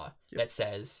state law that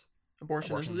says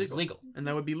abortion is legal, and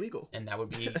that would be legal, and that would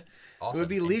be awesome. It would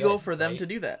be legal for them to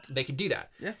do that. They could do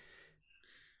that. Yeah.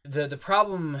 The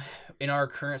problem in our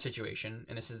current situation,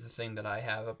 and this is the thing that I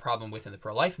have a problem with in the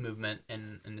pro-life movement,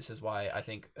 and this is why I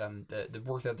think the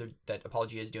work that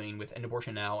Apologia is doing with End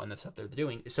Abortion Now and the stuff they're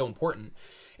doing is so important,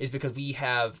 is because we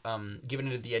have given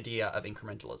into the idea of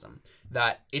incrementalism,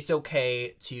 that it's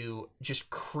okay to just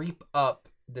creep up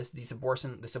this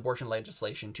abortion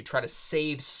legislation to try to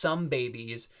save some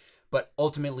babies, but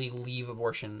ultimately leave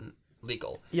abortion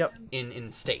legal in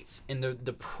states. And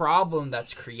the problem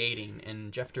that's creating,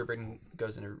 and Jeff Durbin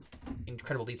goes into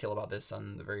incredible detail about this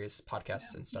on the various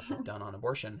podcasts and stuff they've done on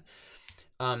abortion.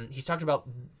 He's talked about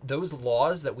those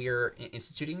laws that we are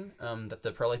instituting, that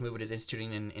the pro-life movement is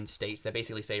instituting in states that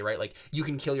basically say, right, like, you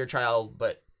can kill your child,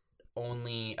 but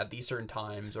only at these certain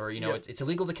times, or you know, Yep. it's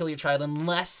illegal to kill your child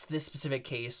unless this specific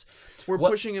case. We're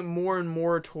pushing it more and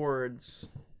more towards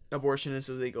abortion is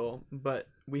illegal, but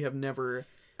we have never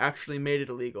actually made it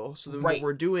illegal. So then what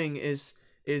we're doing is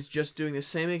just doing the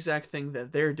same exact thing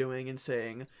that they're doing and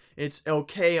saying it's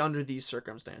okay under these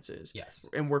circumstances. Yes.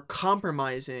 And we're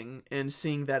compromising and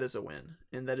seeing that as a win,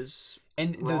 and that is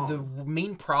the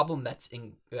main problem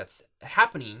that's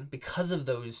happening because of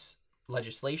those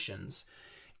legislations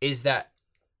is that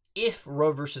if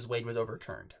Roe versus Wade was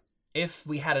overturned, if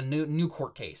we had a new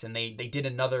court case and they did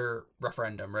another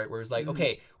referendum, right, where it was like,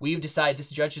 okay, we've decided,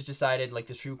 this judge has decided, like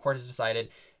the Supreme Court has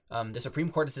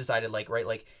decided, like, right,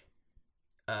 like,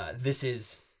 this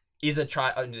is a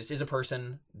child, this is a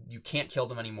person, you can't kill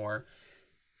them anymore.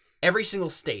 Every single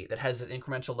state that has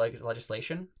incremental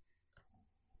legislation,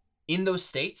 in those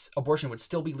states, abortion would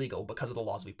still be legal because of the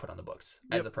laws we put on the books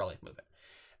as the pro-life movement.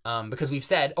 Because we've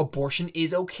said abortion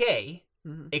is okay,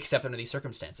 except under these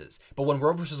circumstances. But when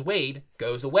Roe versus Wade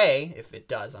goes away, if it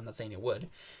does, I'm not saying it would,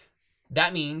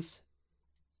 that means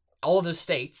all of those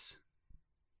states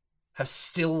have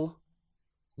still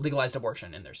legalized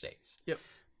abortion in their states. Yep.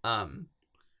 And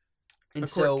a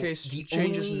so court case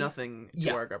changes nothing to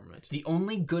our government. The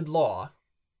only good law,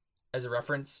 as a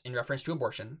reference to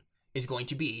abortion, is going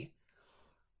to be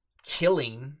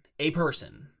killing a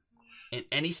person in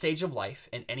any stage of life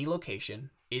in any location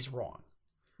is wrong.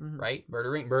 Right?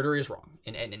 Murder is wrong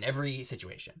in every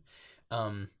situation.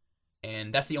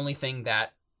 And that's the only thing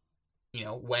that, you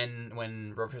know,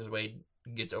 when Roe versus Wade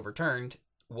gets overturned,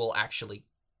 will actually,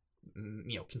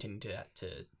 you know, continue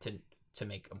to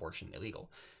make abortion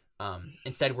illegal.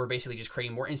 Instead, we're basically just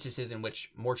creating more instances in which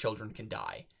more children can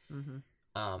die in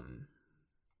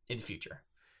the future.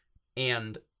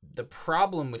 And the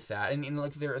problem with that, and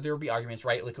like there will be arguments,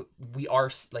 right? Like we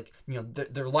are, like, you know,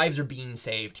 their lives are being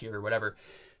saved here or whatever.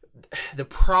 The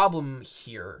problem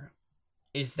here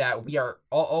is that we are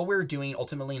all we're doing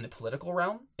ultimately in the political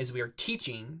realm is we are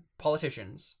teaching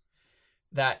politicians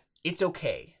that it's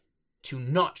okay to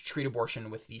not treat abortion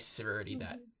with the severity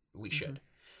that we should.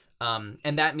 And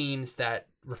that means that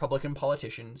Republican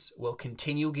politicians will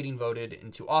continue getting voted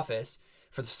into office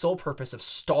for the sole purpose of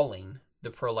stalling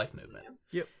the pro-life movement.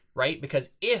 Yep. Right? Because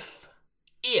if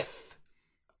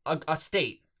a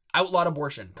state outlawed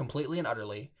abortion completely and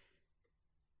utterly,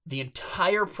 the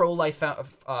entire pro-life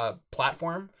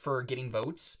platform for getting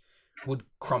votes would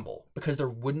crumble because there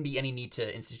wouldn't be any need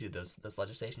to institute those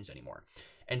legislations anymore.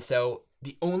 And so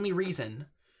the only reason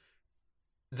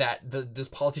that those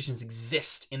politicians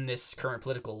exist in this current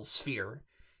political sphere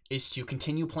is to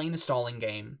continue playing the stalling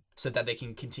game so that they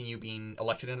can continue being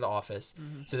elected into office,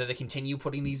 so that they continue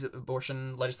putting these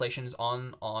abortion legislations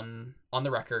on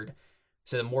the record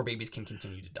so that more babies can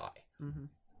continue to die.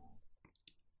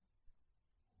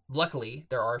 Luckily,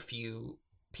 there are a few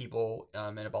people,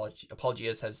 and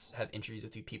Apologias have interviews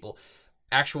with a few people,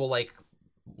 actual like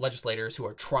legislators who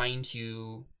are trying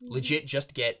to legit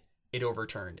just get it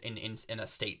overturned in a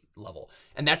state level,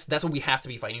 and that's what we have to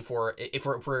be fighting for. If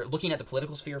we're looking at the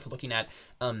political sphere, if we're looking at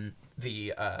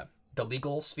the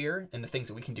legal sphere and the things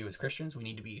that we can do as Christians, we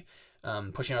need to be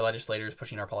pushing our legislators,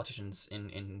 pushing our politicians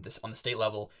in this on the state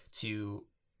level to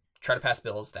try to pass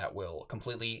bills that will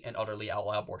completely and utterly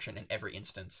outlaw abortion in every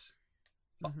instance.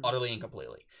 Utterly and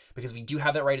completely. Because we do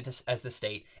have that right as the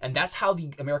state, and that's how the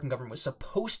American government was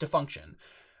supposed to function.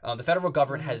 The federal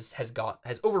government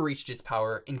has overreached its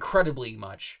power incredibly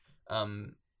much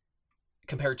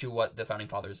compared to what the Founding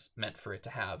Fathers meant for it to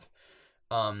have.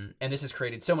 And this has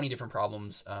created so many different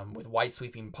problems with wide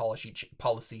sweeping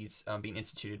policies being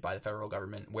instituted by the federal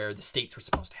government where the states were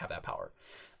supposed to have that power.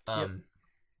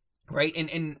 Right,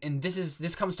 and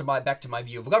this comes to back to my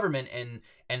view of government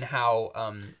and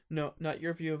how no, not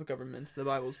your view of government, the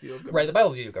Bible's view of government. Right, the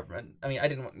Bible's view of government. I mean, I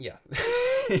didn't want,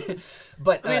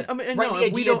 but right, no, the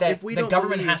idea that the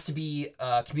government believe... has to be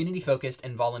community focused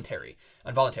and voluntary,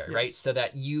 yes. Right, so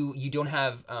that you don't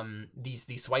have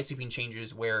these wide sweeping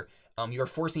changes where you are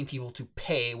forcing people to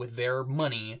pay with their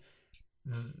money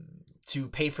to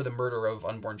pay for the murder of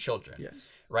unborn children. Yes.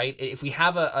 Right? If we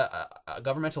have a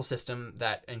governmental system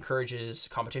that encourages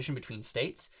competition between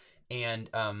states and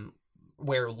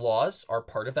where laws are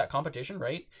part of that competition,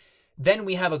 right? Then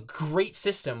we have a great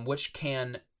system which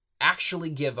can actually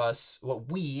give us what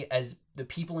we as the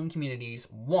people in communities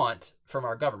want from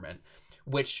our government,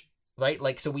 which, right?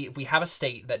 Like, so if we have a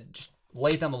state that just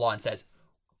lays down the law and says,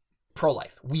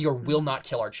 pro-life, we will not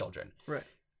kill our children. Right.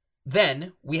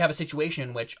 Then we have a situation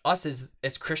in which us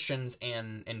as Christians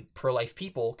and pro-life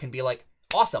people can be like,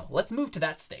 awesome, let's move to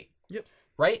that state. Yep.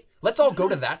 right? Let's all go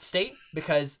to that state,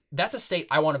 because that's a state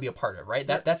I want to be a part of, right?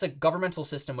 That's a governmental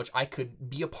system which I could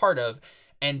be a part of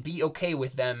and be okay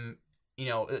with them,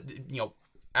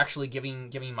 actually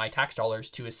giving my tax dollars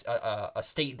to a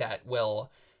state that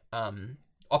will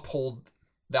uphold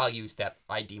values that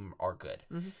I deem are good.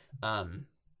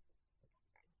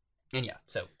 And yeah,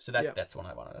 so that's one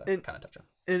I wanted to kind of touch on.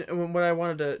 And what I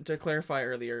wanted to clarify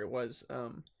earlier was,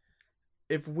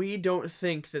 if we don't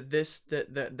think that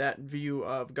that view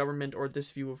of government or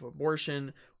this view of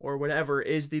abortion or whatever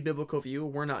is the biblical view,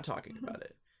 we're not talking about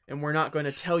it, and we're not going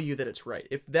to tell you that it's right.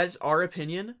 If that's our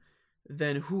opinion,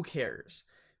 then who cares?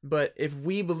 But if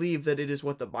we believe that it is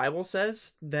what the Bible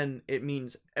says, then it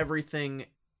means everything.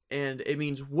 And it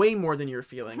means way more than your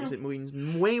feelings. It means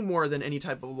way more than any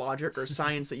type of logic or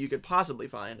science that you could possibly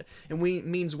find. And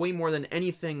means way more than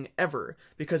anything ever,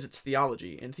 because it's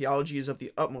theology. And theology is of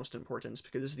the utmost importance,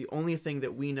 because it's the only thing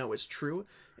that we know is true,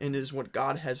 and is what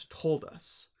God has told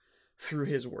us through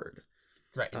his word.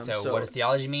 Right. And so what does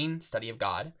theology mean? Study of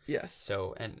God. Yes.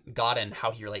 So, and God and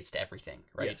how he relates to everything,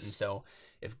 right? Yes. And so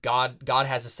if God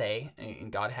has a say,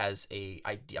 and God has a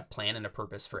plan and a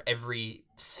purpose for every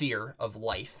sphere of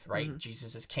life, right?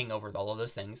 Jesus is king over all of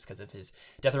those things because of his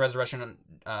death and resurrection,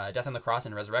 death on the cross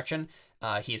and resurrection.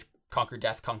 He has conquered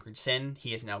death, conquered sin.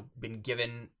 He has now been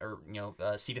given,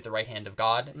 a seat at the right hand of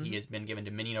God. He has been given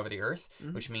dominion over the earth,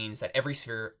 which means that every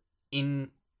sphere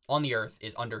on the earth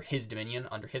is under his dominion,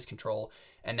 under his control.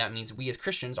 And that means we as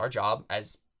Christians, our job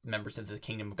as members of the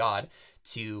kingdom of God,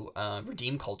 to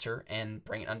redeem culture and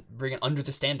bring it under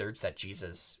the standards that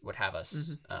Jesus would have us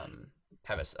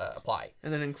apply.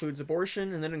 And that includes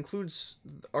abortion, and that includes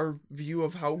our view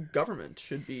of how government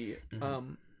should be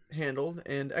handled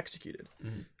and executed.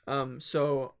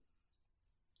 So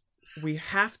we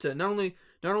have to not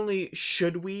only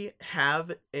should we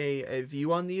have a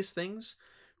view on these things,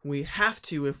 we have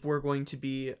to, if we're going to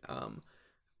be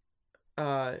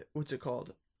what's it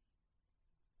called?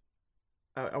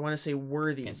 I want to say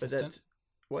worthy, consistent? But that's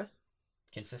what?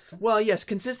 Consistent? Well, yes,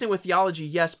 consistent with theology,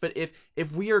 yes, but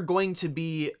if we are going to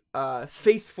be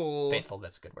faithful,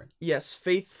 that's a good word. Yes,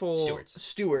 faithful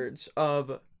stewards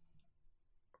of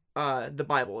the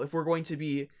Bible. If we're going to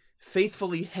be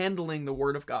faithfully handling the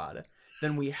Word of God,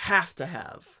 then we have to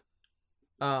have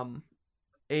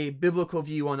a biblical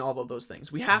view on all of those things.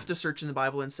 We have to search in the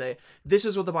Bible and say, this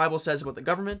is what the Bible says about the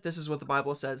government, this is what the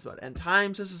Bible says about end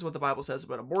times, this is what the Bible says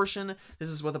about abortion, this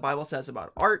is what the Bible says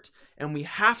about art, and we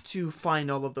have to find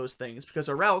all of those things, because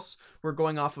or else we're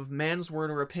going off of man's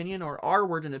word or opinion, or our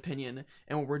word and opinion,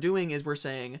 and what we're doing is we're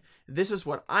saying, this is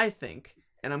what I think,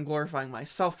 and I'm glorifying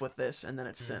myself with this, and then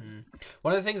it's sin.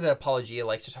 One of the things that Apologia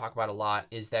likes to talk about a lot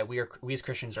is that we as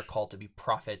Christians are called to be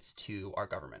prophets to our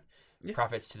government.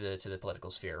 Prophets to the political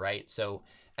sphere, right? So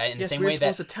in the same way that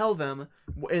we're supposed to tell them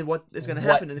what is going to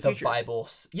happen in the future.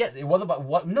 What's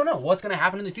going to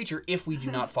happen in the future if we do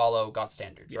not follow God's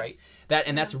standards, right?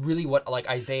 That's really what like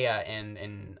Isaiah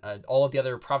and all of the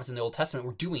other prophets in the Old Testament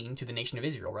were doing to the nation of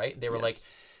Israel, right? They were like,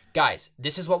 guys,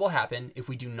 this is what will happen if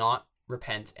we do not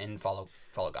repent and follow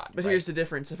God. But here's the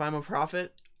difference: if I'm a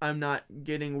prophet, I'm not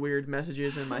getting weird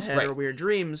messages in my head or weird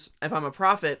dreams. If I'm a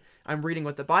prophet, I'm reading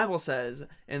what the Bible says,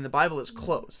 and the Bible is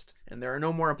closed, and there are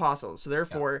no more apostles. So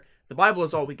therefore, the Bible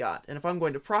is all we got. And if I'm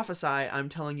going to prophesy, I'm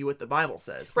telling you what the Bible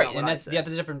says. Right, and that's the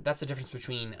difference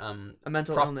between a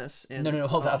mental illness and no.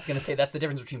 I was going to say that's the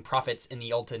difference between prophets in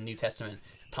the Old and New Testament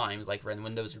times, like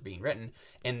when those were being written,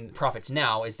 and prophets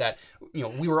now, is that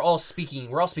we're all speaking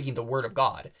the word of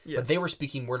God, but they were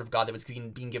speaking word of God that was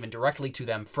being given directly to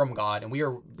them from God, and we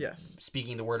are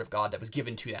speaking the word of God that was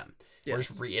given to them. We're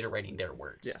just reiterating their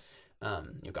words,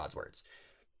 God's words.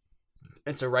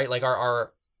 And so like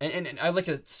our and I'd like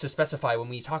to specify when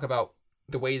we talk about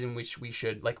the ways in which we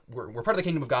should, like, we're part of the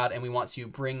kingdom of God and we want to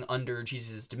bring under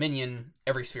Jesus' dominion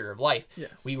every sphere of life.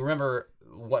 We remember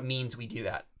what means we do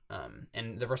that.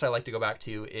 And the verse I like to go back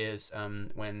to is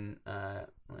when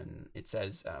it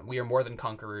says we are more than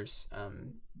conquerors.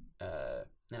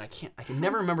 And I can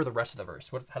never remember the rest of the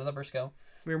verse. How does the verse go?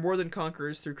 We are more than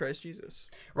conquerors through Christ Jesus.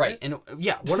 Right. And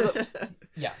one of the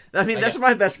I mean, that's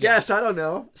my best guess. I don't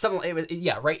know. Something.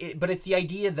 Right. But it's the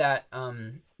idea that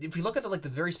if you look at the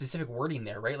very specific wording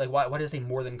there, right? Like why does it say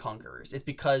more than conquerors? It's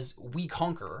because we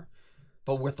conquer,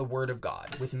 but with the word of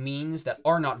God, with means that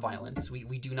are not violence.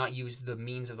 We do not use the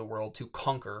means of the world to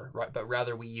conquer, right? But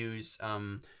rather we use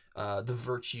the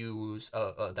virtues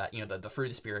that the fruit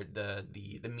of the Spirit,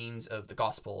 the means of the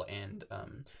gospel, and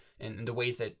the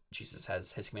ways that Jesus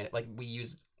has commanded. Like we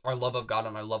use our love of God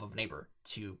and our love of neighbor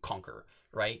to conquer,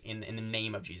 right? In the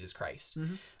name of Jesus Christ.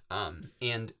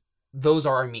 And those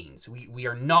are our means. We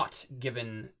are not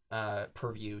given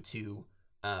purview to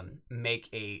make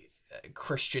a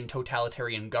Christian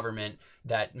totalitarian government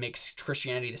that makes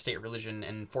Christianity the state religion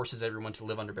and forces everyone to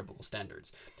live under biblical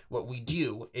standards. What we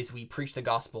do is we preach the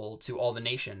gospel to all the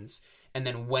nations, and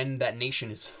then when that nation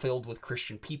is filled with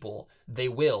Christian people, they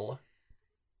will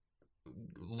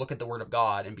look at the word of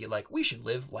God and be like, we should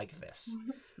live like this,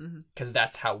 because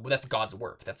that's God's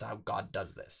work. That's how God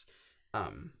does this.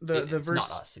 It's verse,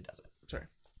 not us who does it. Sorry.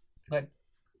 Go ahead.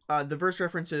 The verse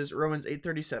references Romans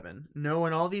 8:37. No,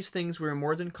 in all these things we are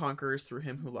more than conquerors through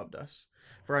him who loved us.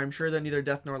 For I am sure that neither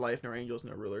death nor life, nor angels,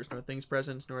 nor rulers, nor things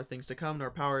present, nor things to come,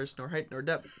 nor powers, nor height, nor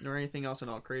depth, nor anything else in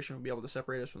all creation will be able to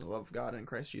separate us from the love of God in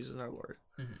Christ Jesus our Lord.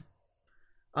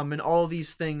 And all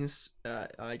these things,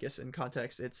 I guess in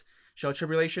context, it's shall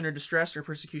tribulation or distress or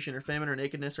persecution or famine or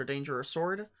nakedness or danger or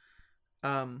sword,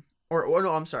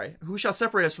 who shall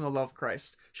separate us from the love of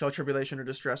Christ? Shall tribulation or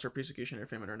distress or persecution or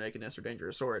famine or nakedness or danger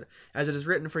or sword? As it is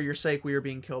written, for your sake we are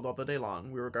being killed all the day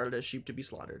long. We are regarded as sheep to be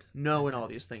slaughtered. No, in all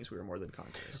these things we are more than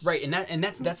conquerors. Right, and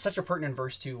that's such a pertinent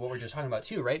verse to what we're just talking about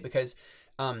too, right? Because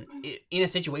in a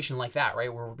situation like that,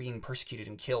 right, where we're being persecuted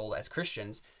and killed as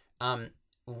Christians,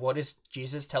 what does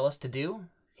Jesus tell us to do?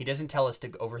 He doesn't tell us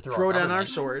to overthrow Throw our down government. our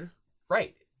sword.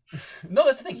 Right. No,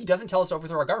 that's the thing. He doesn't tell us to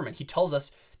overthrow our government. He tells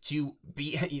us to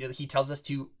be. He tells us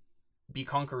to be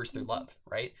conquerors through love.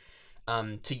 Right.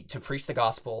 To preach the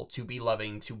gospel, to be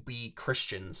loving, to be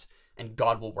Christians, and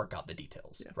God will work out the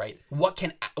details. Yeah. Right. What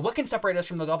can separate us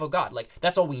from the love of God? Like,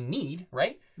 that's all we need.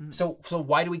 Right. Mm-hmm. So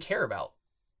why do we care about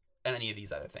any of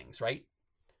these other things? Right.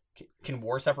 Can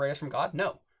war separate us from God?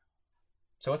 No.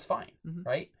 So it's fine. Mm-hmm.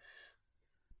 Right.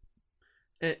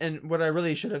 And what I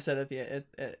really should have said at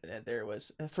there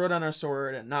was throw down our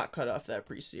sword and not cut off that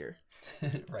priest's ear.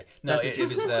 Right. No, it was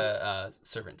the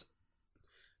servant.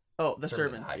 Oh, the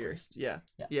servant's ear. Yeah.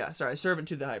 Sorry, servant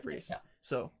to the high priest. Yeah.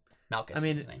 So Malchus. I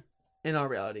mean, his name. In all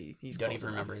reality, he's. Don't even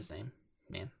remember his name,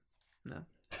 man. No.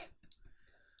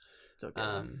 It's okay.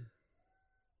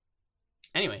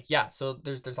 Anyway, yeah. So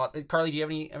there's a lot. Carly, do you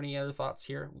have any other thoughts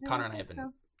here? Connor and I have been.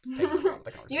 So.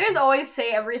 You guys always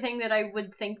say everything that I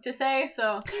would think to say,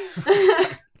 so.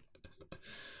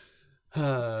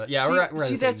 Yeah,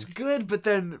 see, that's good, but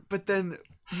then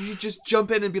you just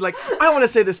jump in and be like, I want to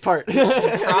say this part.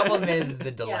 The problem is the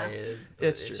delay is the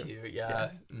it's issue. True. Yeah.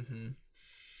 Mm-hmm.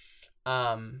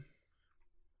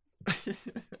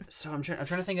 So I'm trying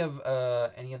to think of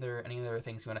any other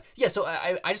things we want to. Yeah. So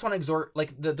I just want to exhort,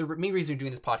 like, the main reason we're doing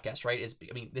this podcast, right? Is,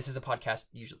 I mean, this is a podcast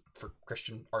usually for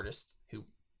Christian artists who.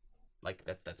 Like,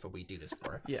 that's what we do this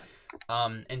for. Yeah.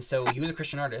 And so he was a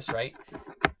Christian artist, right?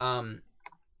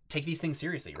 Take these things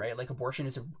seriously, right? Like, abortion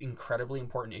is an incredibly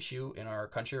important issue in our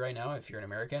country right now. If you're an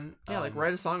American, yeah, like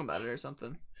write a song about it or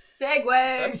something.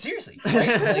 Segue. I mean, seriously,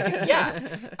 right? Like,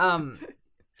 yeah.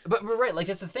 But right, like,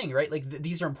 that's the thing, right? Like,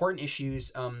 these are important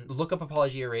issues. Look up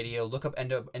Apologia Radio. Look up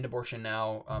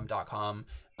endabortionnow.com.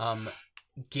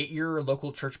 Get your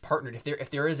local church partnered. If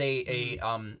there is a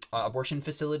abortion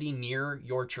facility near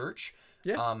your church,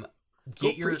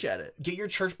 get your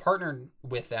church partnered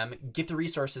with them. Get the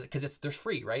resources, because they're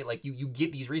free, right? Like, you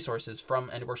get these resources from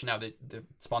End Abortion Now. They're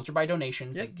sponsored by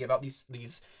donations. They give out these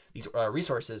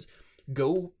resources.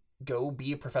 Go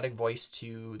be a prophetic voice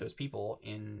to those people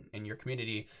in your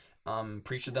community.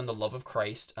 Preach to them the love of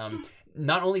Christ.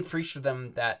 Not only preach to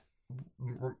them that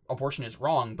abortion is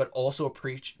wrong, but also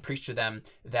preach to them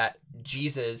that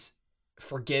Jesus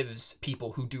forgives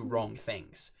people who do wrong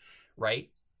things, right?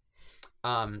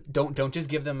 Don't just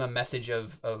give them a message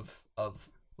of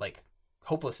like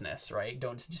hopelessness, right?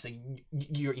 Don't just say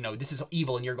this is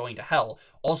evil and you're going to hell.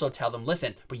 Also tell them,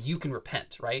 listen, but you can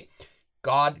repent, right?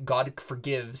 God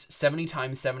forgives 70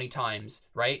 times,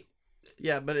 right?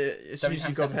 Yeah, but as soon as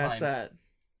you go past that.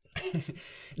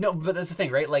 No, but that's the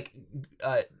thing, right? Like,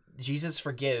 Jesus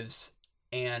forgives,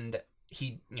 and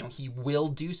he will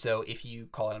do so if you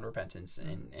call out in repentance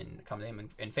and come to him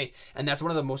in faith. And that's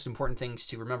one of the most important things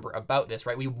to remember about this,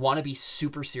 right? We want to be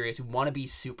super serious. We want to be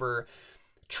super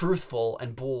truthful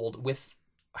and bold with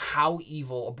how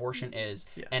evil abortion is,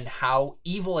 and how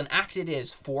evil an act it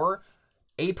is for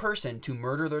a person to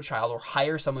murder their child or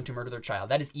hire someone to murder their child.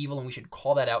 That is evil, and we should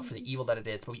call that out for the evil that it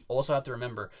is. But we also have to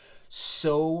remember,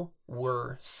 so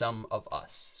were some of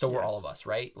us. So were all of us,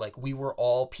 right? Like, we were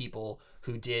all people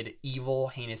who did evil,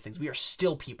 heinous things. We are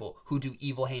still people who do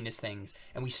evil, heinous things,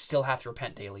 and we still have to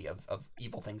repent daily of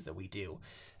evil things that we do.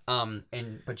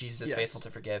 But Jesus is faithful to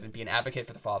forgive and be an advocate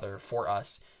for the Father for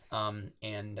us,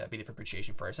 and be the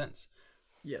propitiation for our sins.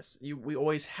 Yes, we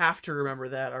always have to remember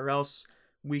that, or else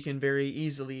we can very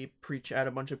easily preach at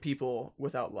a bunch of people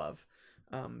without love.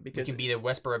 Because you can be the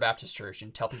Westboro Baptist Church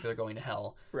and tell people they're going to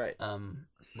hell, right?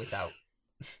 Without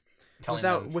telling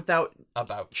them without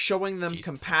about showing them Jesus.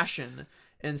 compassion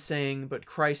and saying, "But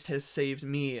Christ has saved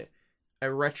me,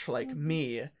 a wretch like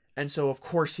me, and so of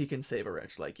course He can save a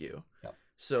wretch like you." Yep.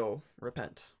 So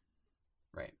repent.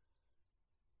 Right.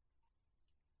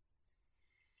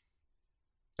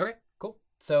 Okay. Cool.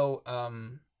 So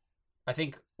I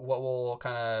think what we'll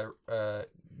kind of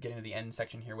get into the end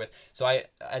section here with. So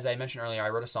as I mentioned earlier, I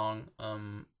wrote a song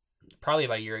probably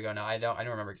about a year ago now. I don't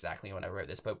remember exactly when I wrote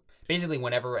this, but basically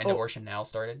whenever End Abortion Now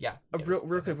started. Yeah. Real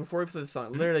quick before we play the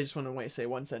song, literally I just want to say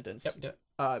one sentence. Yep. Do it.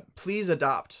 Please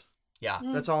adopt. Yeah.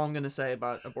 That's all I'm gonna say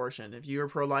about abortion. If you are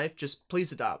pro-life, just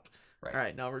please adopt. Right. All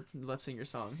right, now let's sing your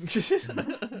song.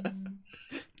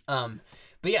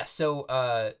 But yeah,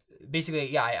 so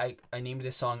basically, yeah, I named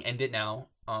this song "End It Now."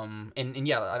 And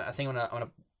yeah, I think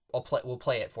we'll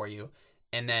play it for you,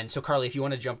 and then so Carly, if you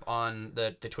want to jump on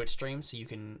the Twitch stream, so you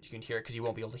can hear it because you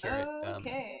won't be able to hear it.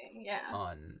 Okay. Yeah.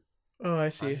 On. Oh, I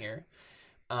see. On here.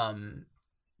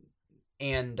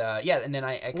 And yeah, and then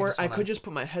I could just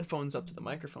put my headphones up to the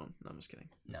microphone. No, I'm just kidding.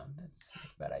 No, that's a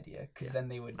bad idea because then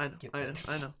they would. I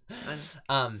know.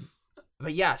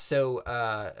 But yeah, so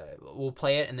we'll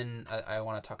play it, and then I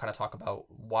want to kind of talk about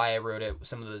why I wrote it,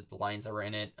 some of the lines that were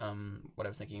in it, what I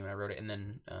was thinking when I wrote it, and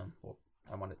then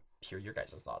I want to hear your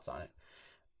guys' thoughts on it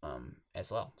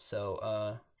as well. So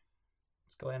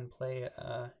let's go ahead and play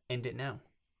 "End It Now."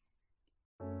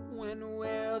 When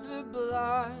will the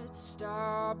blood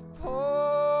stop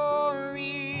pouring?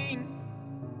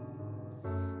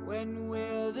 When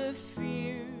will the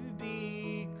fear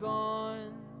be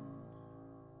gone?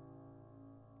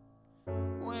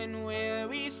 When will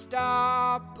we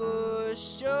stop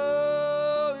assuring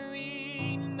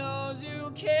those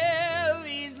who kill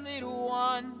these little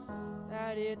ones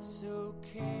that it's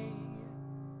okay?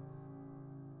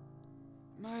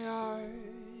 My heart,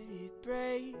 it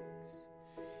breaks.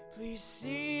 Please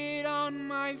see it on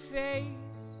my face.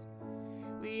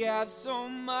 We have so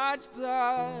much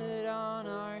blood on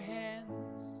our hands.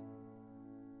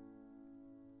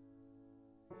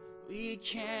 We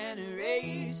can't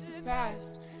erase the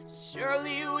past.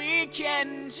 Surely we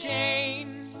can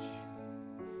change.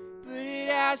 But it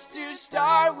has to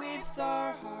start with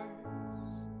our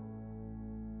hearts.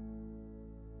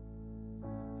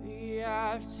 We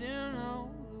have to know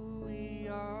who we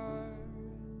are.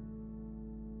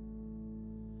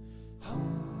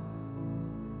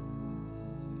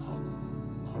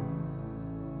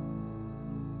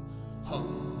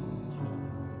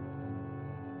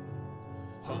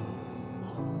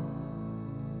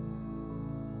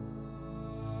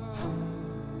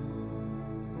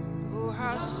 Oh,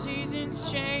 how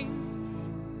seasons change.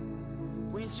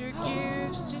 Winter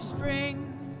gives to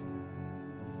spring,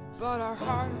 but our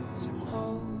hearts are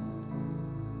cold.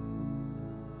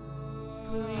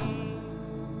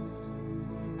 Please,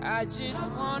 I just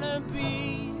wanna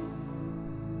be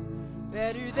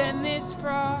better than this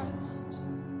frost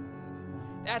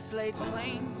that's laid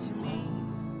claim to me.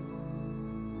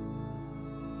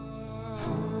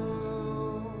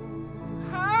 Oh,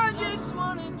 I just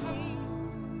wanna be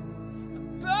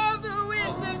above the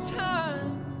winds of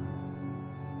time,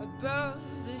 above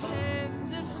the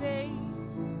hands of fate.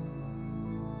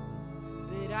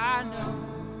 But I know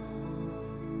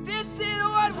this is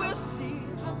what we'll see,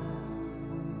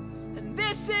 and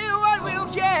this is what we'll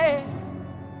get.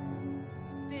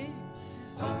 This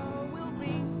is all we'll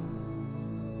be.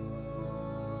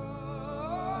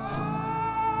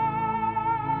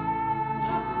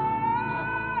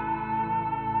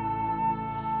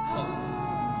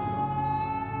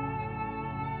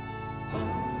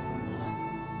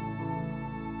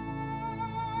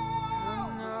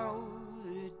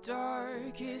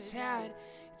 Has had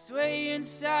its way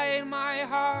inside my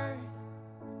heart.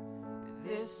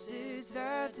 This is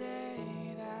the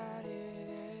day that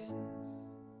it ends.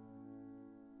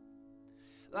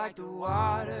 Like the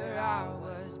water I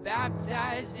was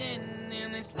baptized in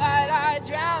this light I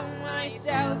drown my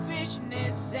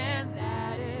selfishness, and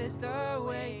that is the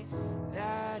way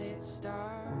that it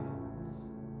starts,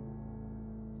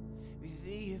 with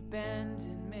the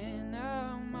abandonment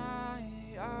of my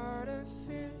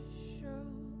artificial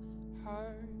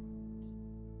heart.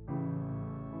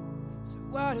 So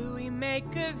what do we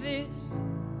make of this?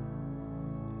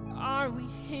 Are we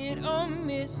hit or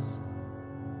miss?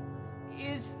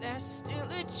 Is there still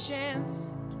a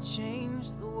chance to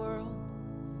change the world?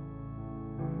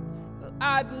 Well,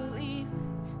 I believe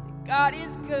that God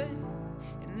is good,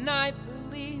 and I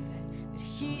believe that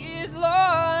He is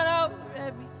Lord over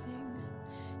everything,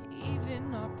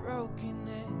 even our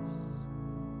brokenness.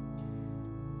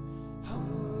 Oh,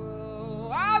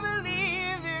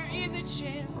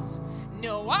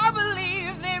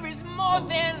 more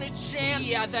than a chance.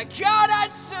 Yeah, the God I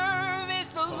serve is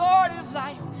the Lord of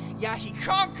life. Yeah, he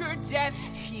conquered death,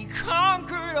 he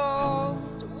conquered all.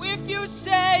 So if you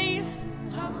say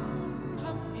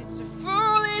it's a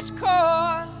foolish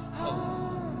cause,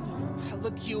 I'll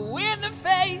look you in the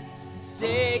face and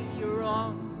say you're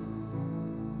wrong.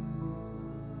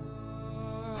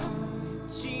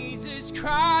 Jesus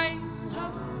Christ,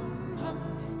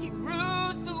 he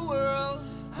rules the world.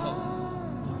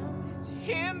 To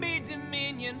him be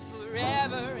dominion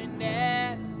forever and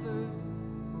ever.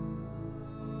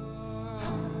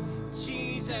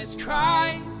 Jesus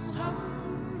Christ,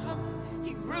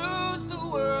 he rules the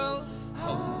world.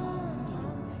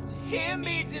 To him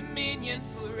be dominion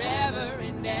forever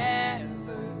and ever.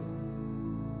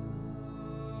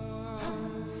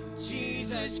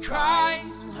 Jesus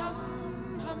Christ,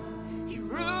 he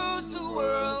rules the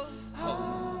world.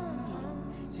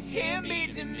 To him be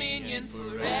dominion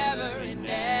forever and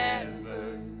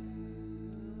ever.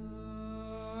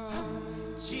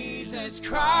 Jesus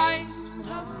Christ,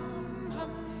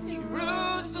 he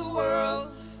rules the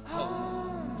world.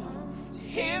 To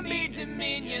him be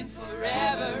dominion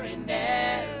forever and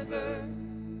ever.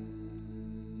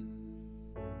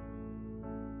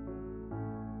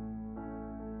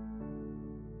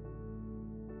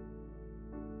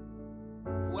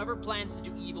 Whoever plans to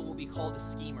do evil will be called a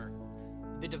schemer.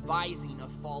 The devising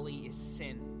of folly is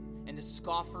sin, and the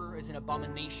scoffer is an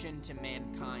abomination to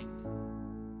mankind.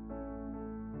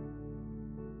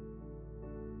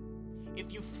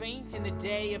 If you faint in the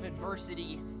day of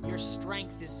adversity, your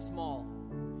strength is small.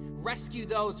 Rescue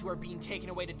those who are being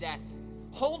taken away to death.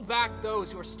 Hold back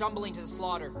those who are stumbling to the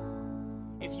slaughter.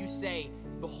 If you say,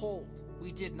 "Behold,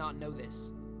 we did not know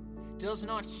this," does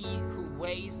not he who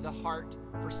weighs the heart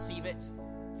perceive it?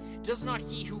 Does not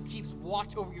he who keeps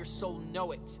watch over your soul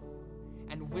know it?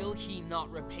 And will he not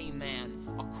repay man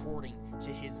according to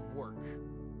his work?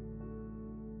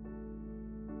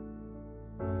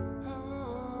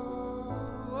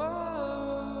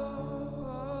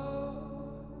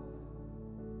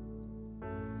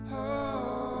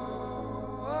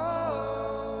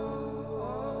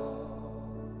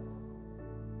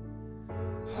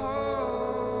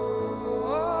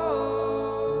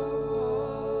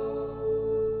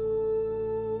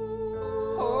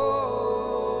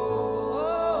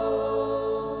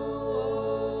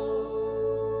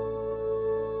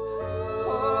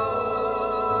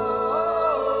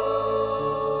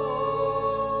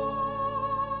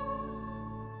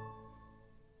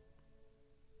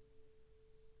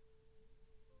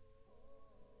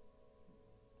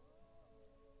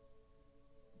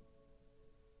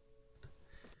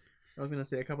 I was gonna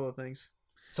say a couple of things.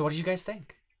 So what did you guys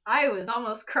think? I was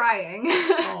almost crying.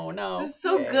 Oh no. It was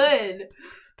so good.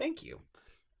 Thank you.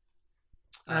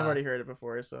 I've already heard it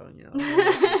before, so you know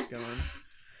it's going.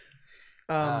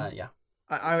 Yeah.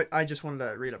 I just wanted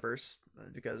to read a verse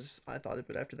because I thought of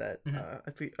it after that.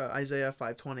 Isaiah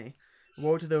 5:20.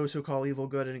 Woe to those who call evil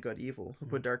good and good evil, who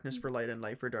put darkness for light and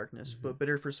light for darkness, but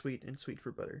bitter for sweet and sweet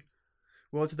for bitter.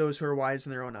 Woe to those who are wise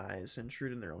in their own eyes and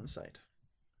shrewd in their own sight.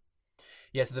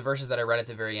 Yeah, so the verses that I read at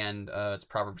the very end, it's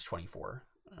Proverbs 24.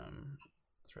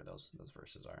 That's where those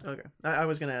verses are. Okay. I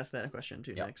was going to ask that question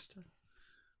too next.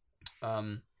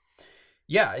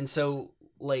 Yeah, and so,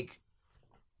 like,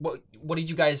 what did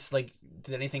you guys, like,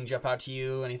 did anything jump out to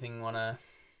you? Anything you want to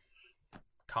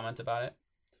comment about it?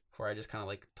 Before I just kind of,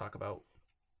 like, talk about...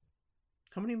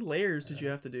 How many layers did you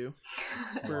have to do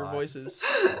for voices?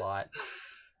 A lot.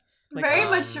 Like, Very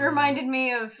much reminded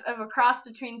me of a cross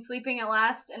between Sleeping at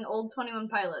Last and Old 21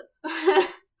 Pilots.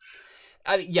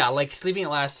 Yeah, like Sleeping at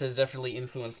Last has definitely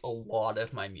influenced a lot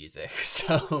of my music,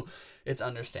 so it's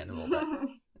understandable that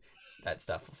that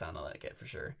stuff will sound like it for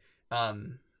sure.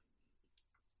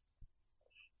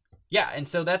 Yeah, and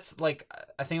so that's like,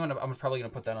 I think I'm probably gonna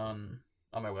put that on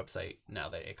my website now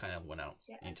that it kind of went out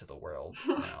into the world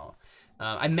now.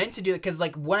 I meant to do it because,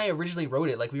 like, when I originally wrote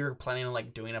it, like, we were planning on,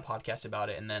 like, doing a podcast about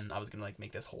it, and then I was gonna, like,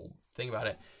 make this whole thing about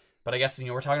it. But I guess, you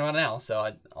know, we're talking about it now,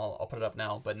 so I'll put it up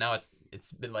now. But now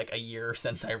it's been, like, a year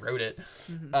since I wrote it.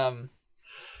 Mm-hmm.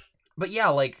 But yeah,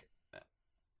 like,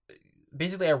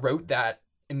 basically I wrote that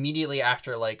immediately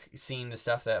after, like, seeing the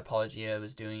stuff that Apologia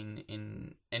was doing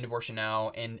in End Abortion Now,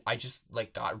 and I just,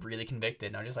 like, got really convicted,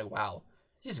 and I was just like, wow,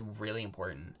 this is really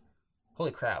important.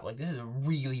 Holy crap, like, this is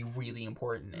really, really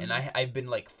important. Mm-hmm. And I've been,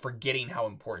 like, forgetting how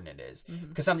important it is.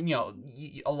 Because, something, you know,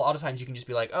 a lot of times you can just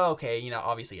be like, oh, okay, you know,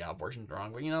 obviously, yeah, abortion's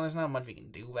wrong, but, you know, there's not much we can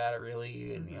do about it,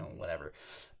 really, and, you know, whatever.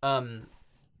 And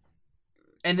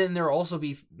then there will also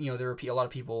be, you know, there will be a lot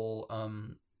of people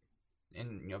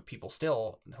and people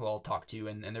still who I'll talk to,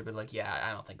 and they'll be like, yeah,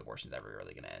 I don't think abortion's ever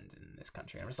really gonna end in this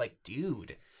country. And I'm just like,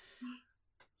 dude,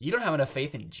 you don't have enough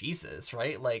faith in Jesus,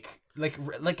 right? What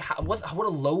a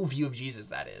low view of Jesus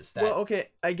that is. Well, okay,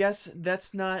 I guess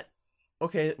that's not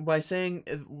okay. By saying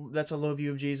that's a low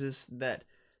view of Jesus, that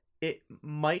it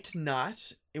might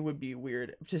not. It would be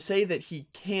weird to say that he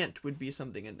can't. Would be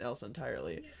something else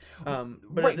entirely. But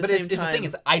right, at the same time, the thing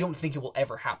is, I don't think it will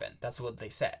ever happen. That's what they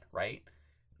said, right?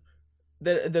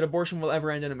 That abortion will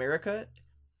ever end in America.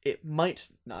 It might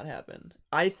not happen.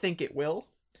 I think it will.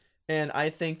 And I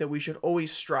think that we should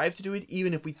always strive to do it,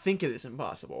 even if we think it is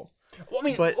impossible. Well, I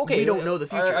mean, but okay, we don't know the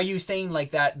future. Are you saying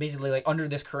like that, basically, like under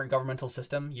this current governmental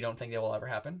system, you don't think that will ever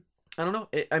happen? I don't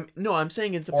know. I'm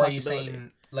saying it's a or possibility. Are you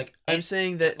saying like I'm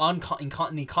saying that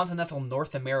in the continental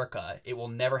North America, it will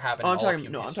never happen. I'm talking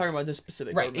about this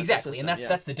specific right, exactly, system, and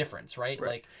that's the difference, right?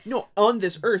 Like no, on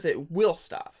this earth, it will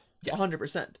stop. Yes.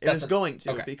 100%. It is going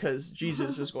to because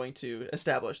Jesus is going to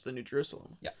establish the New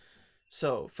Jerusalem. Yeah.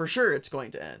 So for sure, it's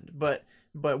going to end, but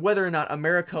whether or not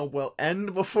America will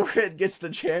end before it gets the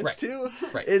chance to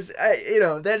is,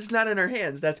 that's not in our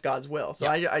hands. That's God's will. So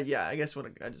I guess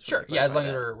I just sure. Yeah, as long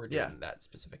as we're doing that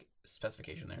specific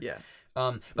specification there. Yeah.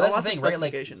 But that's the thing, right?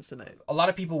 Like tonight. A lot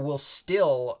of people will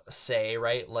still say,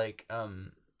 right, like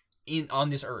on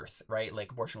this earth, right,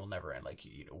 like abortion will never end, like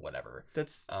whatever.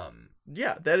 That's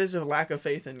that is a lack of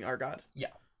faith in our God. Yeah,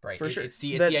 right. For sure. It's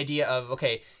the idea of,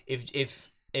 okay,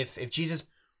 if Jesus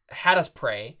had us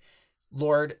pray,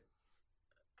 Lord,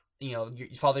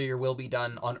 Father, your will be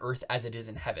done on earth as it is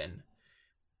in heaven.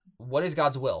 What is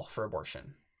God's will for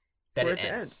abortion? That it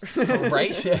ends,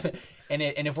 right? and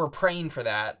if we're praying for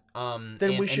that,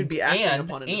 then we should be acting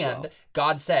upon it as well. And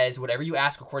God says, whatever you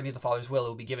ask according to the Father's will, it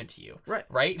will be given to you.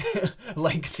 Right?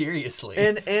 Like, seriously.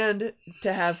 And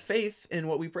to have faith in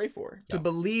what we pray for, to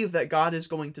believe that God is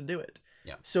going to do it.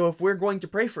 Yeah. So if we're going to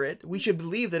pray for it, we should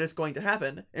believe that it's going to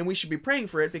happen, and we should be praying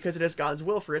for it because it is God's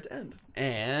will for it to end.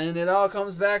 And it all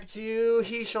comes back to,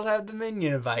 he shall have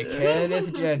dominion by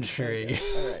Kenneth Gentry.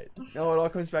 All right. No, it all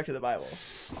comes back to the Bible.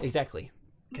 Exactly.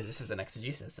 Because this is an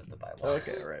exegesis of the Bible.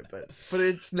 Okay, right, but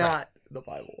it's not the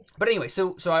Bible. But anyway,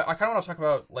 so I kind of want to talk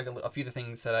about like a few of the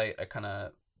things that I kind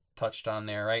of touched on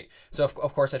there, right? So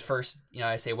of course, at first,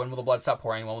 I say, when will the blood stop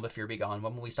pouring? When will the fear be gone?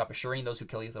 When will we stop assuring those who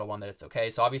kill his little one that it's okay?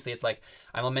 So obviously, it's like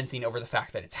I'm lamenting over the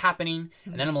fact that it's happening,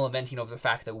 and then I'm lamenting over the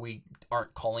fact that we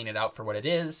aren't calling it out for what it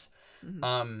is.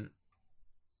 My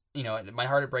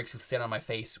heart, it breaks with sin on my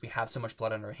face. We have so much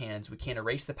blood on our hands. We can't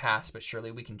erase the past, but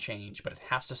surely we can change. But it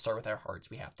has to start with our hearts.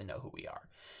 We have to know who we are.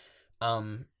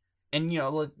 And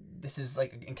this is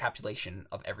like an encapsulation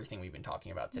of everything we've been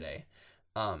talking about today.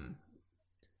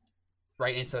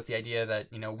 Right, and so it's the idea that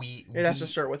it has to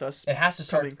start with us. It has to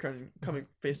start coming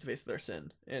face to face with our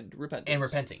sin and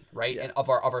repenting. Right, and of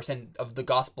our sin, of the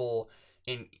gospel,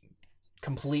 in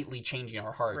completely changing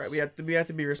our hearts. Right, we have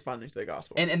to be responding to the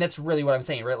gospel. And that's really what I'm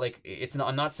saying, right? Like,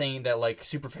 I'm not saying that like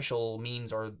superficial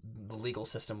means or the legal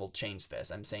system will change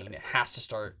this. I'm saying it has to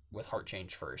start with heart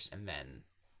change first, and then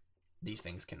these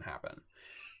things can happen.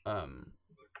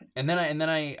 And then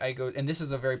I go, and this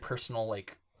is a very personal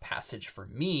like passage for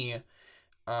me.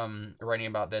 Writing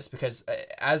about this, because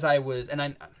as I was,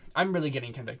 and I'm really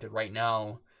getting convicted right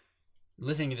now,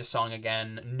 listening to this song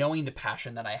again, knowing the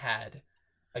passion that I had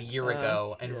a year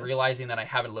ago, and realizing that I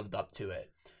haven't lived up to it.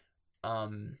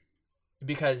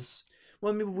 Because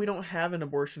we don't have an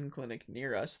abortion clinic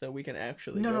near us that we can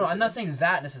actually. No, I'm not saying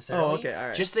that necessarily. Oh, okay, all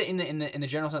right. Just in the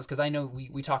general sense, because I know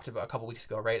we talked about a couple weeks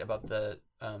ago, right, about the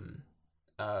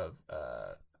I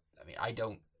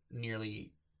don't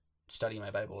nearly study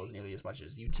my Bible nearly as much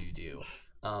as you two do,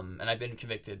 and I've been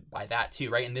convicted by that too,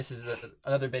 right? And this is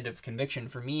another bit of conviction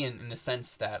for me in the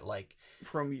sense that, like,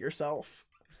 from yourself,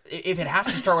 if it has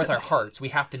to start with our hearts, we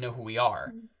have to know who we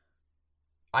are.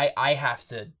 I have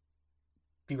to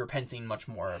be repenting much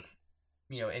more,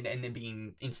 and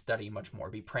being in study much more,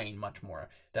 be praying much more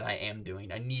than I am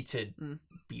doing. I need to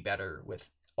be better with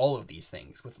all of these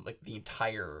things, with like the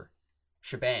entire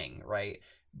shebang, right?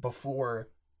 Before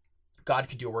God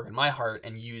could do a work in my heart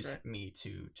and use me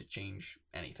to change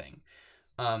anything.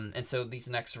 And so these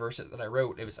next verses that I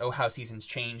wrote, it was, oh, how seasons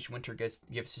change. Winter gives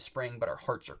to spring, but our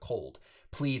hearts are cold.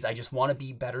 Please, I just want to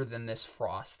be better than this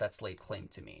frost that's laid claim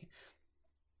to me.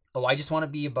 Oh, I just want to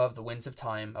be above the winds of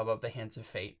time, above the hands of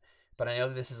fate. But I know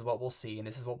that this is what we'll see, and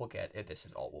this is what we'll get, if this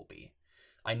is all we'll be.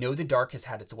 I know the dark has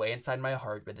had its way inside my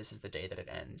heart, but this is the day that it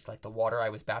ends. Like the water I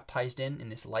was baptized in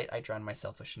this light I drown my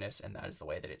selfishness, and that is the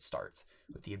way that it starts,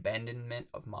 with the abandonment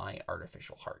of my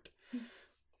artificial heart.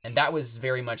 And that was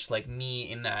very much like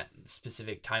me in that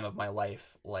specific time of my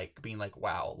life, like being like,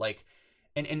 wow, like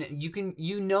and you can,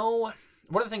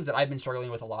 one of the things that I've been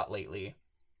struggling with a lot lately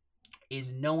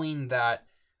is knowing that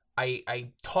I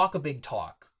talk a big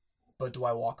talk, but do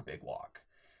I walk a big walk?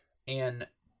 And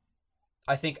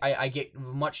I think I get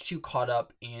much too caught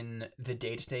up in the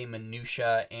day-to-day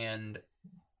minutia and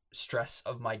stress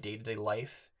of my day-to-day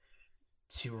life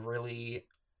to really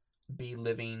be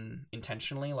living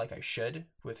intentionally like I should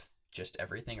with just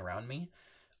everything around me.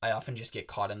 I often just get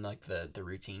caught in like the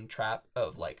routine trap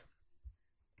of like,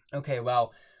 okay,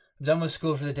 well, I'm done with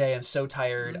school for the day. I'm so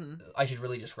tired. I should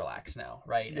really just relax now,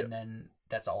 right? Yep. And then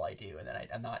that's all I do. And then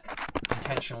I'm not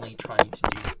intentionally trying to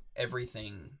do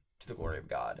everything to the glory of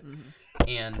God.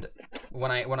 And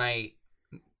when I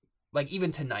like,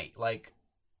 even tonight, like,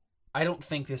 I don't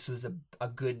think this was a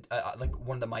good like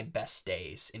one of my best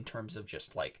days in terms of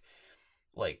just like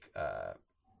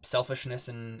selfishness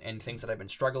and things that I've been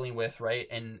struggling with, right?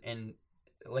 And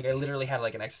like I literally had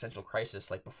like an existential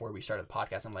crisis like before we started the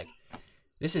podcast. I'm like,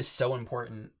 this is so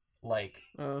important. Like,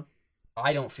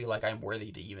 I don't feel like I'm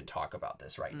worthy to even talk about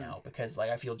this right now, because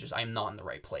like I feel just I'm not in the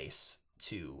right place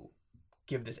to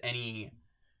give this any,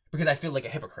 because I feel like a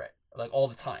hypocrite like all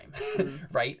the time,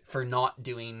 right? For not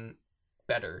doing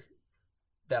better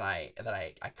than I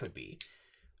could be.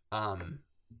 And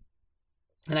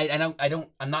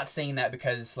I'm not saying that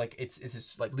because like it's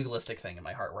this like legalistic thing in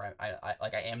my heart where I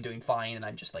am doing fine and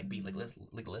I'm just like being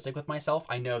legalistic with myself.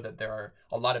 I know that there are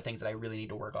a lot of things that I really need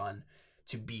to work on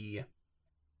to be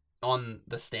on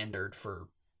the standard for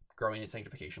growing in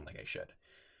sanctification like I should.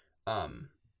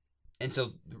 And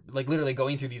so like literally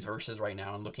going through these verses right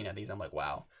now and looking at these, I'm like,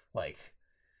 wow, like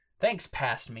thanks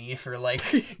past me for like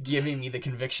giving me the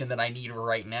conviction that I need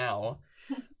right now.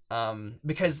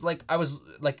 Because like I was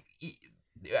like,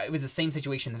 it was the same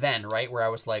situation then, right? Where I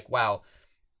was like, wow,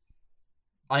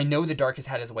 I know the dark has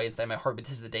had its way inside my heart, but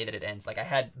this is the day that it ends. Like I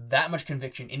had that much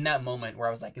conviction in that moment where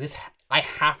I was like, I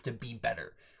have to be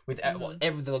better with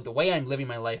the way I'm living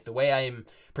my life, the way I'm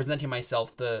presenting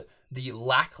myself, the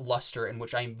lackluster in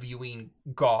which I'm viewing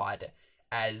God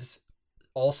as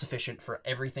all sufficient for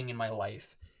everything in my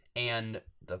life and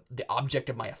the object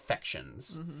of my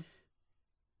affections.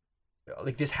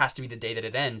 Like this has to be the day that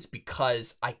it ends,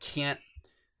 because I can't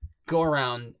go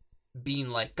around being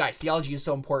like, guys, theology is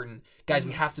so important, guys,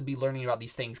 we have to be learning about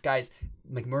these things, guys,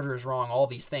 like murder is wrong, all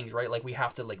these things, right? Like we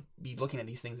have to like be looking at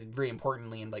these things very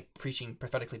importantly and like preaching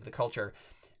prophetically to the culture,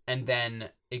 and then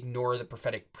ignore the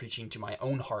prophetic preaching to my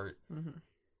own heart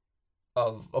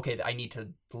of, okay, I need to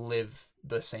live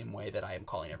the same way that I am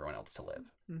calling everyone else to live.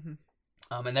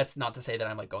 And that's not to say that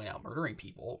I'm like going out murdering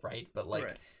people, right? But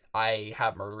like I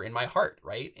have murder in my heart,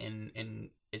 right? And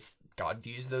it's, God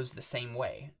views those the same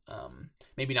way.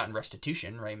 Maybe not in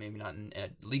restitution, right? Maybe not in a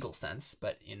legal sense,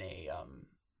 but in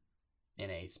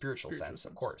a spiritual sense,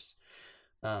 of course.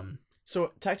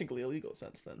 So technically a legal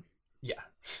sense then. Yeah,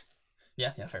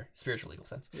 fair. Spiritual legal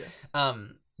sense.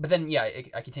 But then,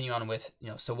 I continue on with,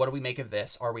 so what do we make of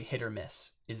this? Are we hit or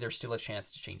miss? Is there still a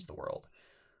chance to change the world?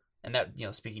 And that,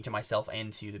 speaking to myself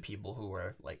and to the people who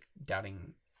are like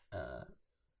doubting,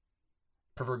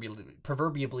 proverbially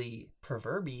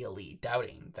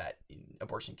doubting that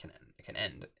abortion can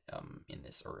end on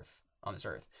this earth.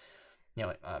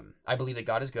 I believe that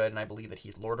God is good, and I believe that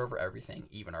He's Lord over everything,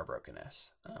 even our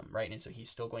brokenness, right? And so He's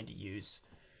still going to use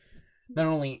not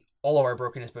only all of our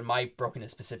brokenness, but my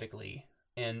brokenness specifically,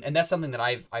 and that's something that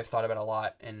I've thought about a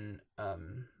lot, and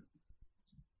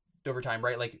over time,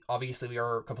 right? Like obviously we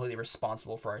are completely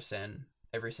responsible for our sin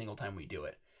every single time we do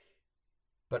it,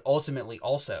 but ultimately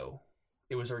also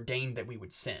it was ordained that we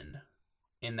would sin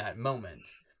in that moment,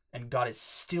 and God is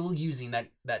still using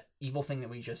that evil thing that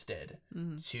we just did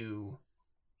to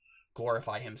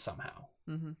glorify Him somehow,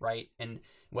 right? And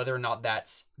whether or not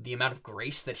that's the amount of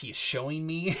grace that He is showing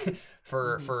me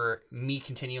for me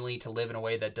continually to live in a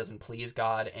way that doesn't please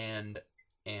God, and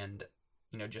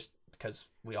just because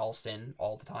we all sin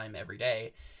all the time, every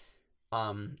day,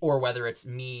 or whether it's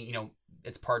me,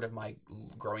 it's part of my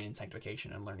growing in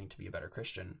sanctification and learning to be a better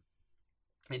Christian.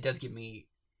 It does give me,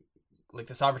 like,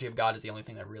 the sovereignty of God is the only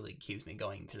thing that really keeps me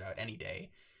going throughout any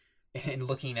day, and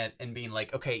looking at and being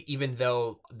like, okay, even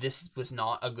though this was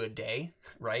not a good day,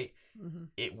 right?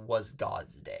 It was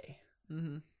God's day,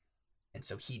 and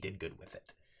so He did good with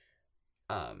it.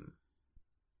 And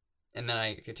then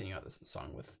I continue out this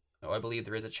song with, oh, I believe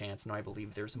there is a chance. No, I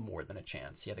believe there's more than a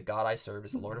chance. Yeah, the God I serve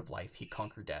is the Lord of life. He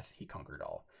conquered death. He conquered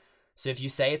all. So if you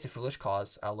say it's a foolish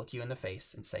cause, I'll look you in the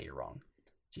face and say you're wrong.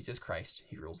 Jesus Christ,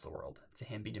 He rules the world. To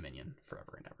Him be dominion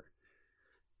forever and ever.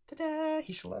 Ta-da!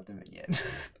 He shall have dominion.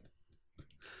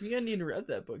 You hadn't even read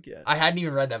that book yet. I hadn't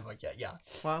even read that book yet, yeah.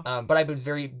 Wow. But I've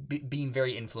been being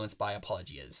very influenced by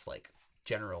Apologia's, like,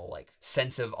 general like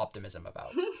sense of optimism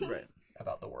about Right.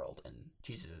 about the world and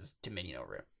Jesus' dominion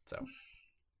over it. So,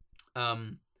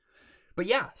 but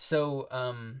yeah, so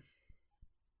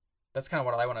that's kind of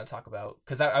what I want to talk about,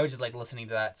 because I was just like listening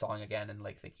to that song again and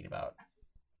like thinking about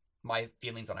my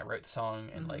feelings when I wrote the song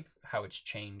and like how it's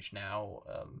changed now,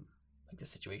 like the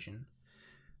situation.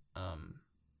 And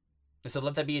so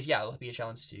let that be a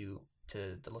challenge to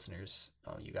the listeners,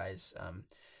 you guys.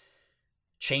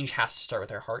 Change has to start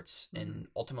with our hearts, and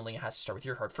ultimately it has to start with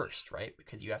your heart first, right?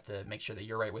 Because you have to make sure that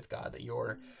you're right with God, that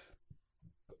you're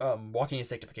walking in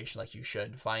sanctification like you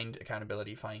should. Find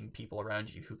accountability, find people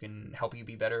around you who can help you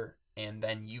be better, and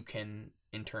then you can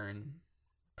in turn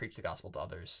preach the gospel to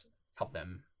others, help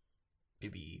them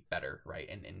to be better, right?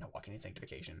 And walking in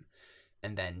sanctification,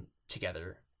 and then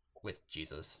together with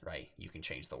Jesus, right, you can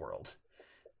change the world.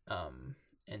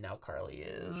 And now Carly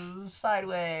is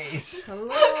sideways.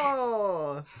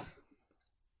 Hello.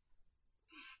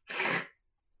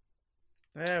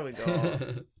 There we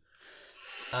go.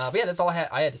 But yeah, that's all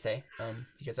I had to say.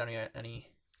 You guys have any?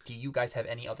 Do you guys have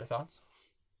any other thoughts?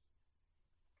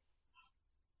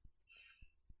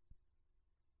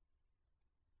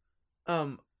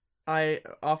 I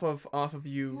off of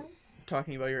you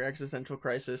talking about your existential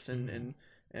crisis and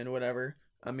whatever.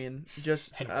 I mean,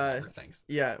 just thanks.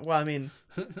 Yeah. Well, I mean,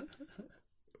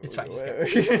 it's fine. Just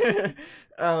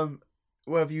go.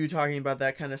 With you talking about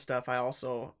that kind of stuff, I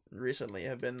also recently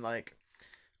have been like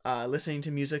listening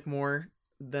to music more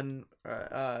than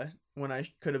when I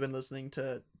could have been listening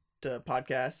to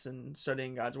podcasts and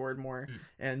studying God's word more.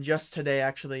 And just today,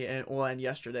 actually, and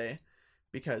yesterday,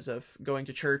 because of going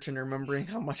to church and remembering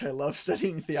how much I love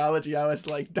studying theology, I was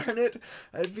like, darn it,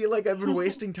 I feel like I've been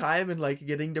wasting time and like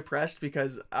getting depressed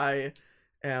because I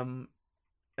am,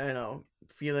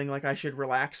 feeling like I should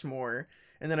relax more.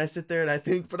 And then I sit there and I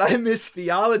think, but I miss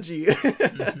theology.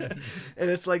 And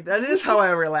it's like, that is how I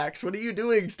relax. What are you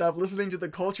doing? Stop listening to the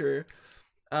culture.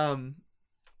 And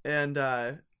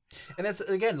that's,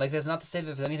 again, like, that's not to say that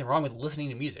there's anything wrong with listening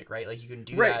to music, right? Like, you can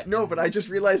do that. Right, no, but I just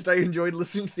realized I enjoyed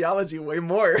listening to theology way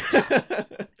more.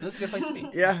 That's a good place to be.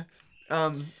 Yeah.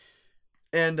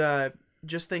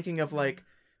 Just thinking of, like,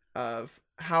 of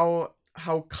how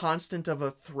constant of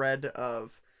a thread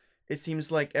of, it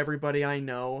seems like everybody I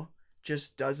know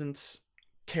just doesn't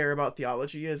care about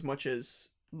theology as much as,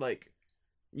 like,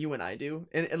 you and I do,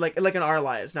 and like in our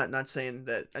lives. Not saying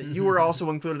that you were also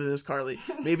included in this, Carly.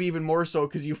 Maybe even more so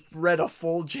because you've read a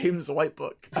full James White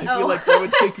book. I feel like that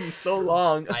would take me so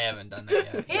long. I haven't done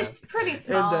that yet. It's pretty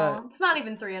small. And, it's not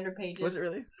even 300 pages. Was it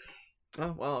really?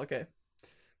 Oh well, okay.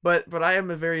 But I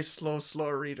am a very slow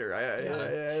reader.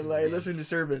 I listen to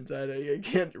sermons. I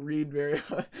can't read very.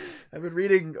 I've been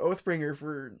reading Oathbringer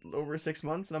for over 6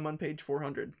 months, and I'm on page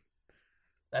 400.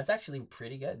 That's actually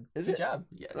pretty good. Good job.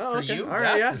 Yeah. Oh, for okay. you. All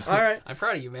right. Yeah. All right. I'm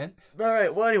proud of you, man. All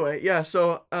right. Well, anyway, yeah.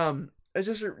 So, I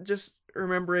just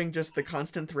remembering just the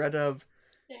constant thread of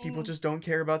people just don't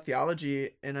care about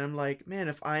theology, and I'm like, man,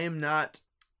 if I am not,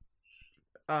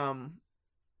 I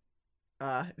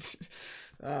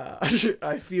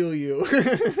feel you.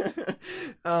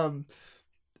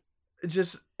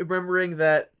 Just remembering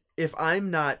that if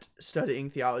I'm not studying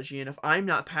theology and if I'm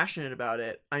not passionate about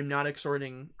it, I'm not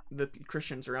exhorting the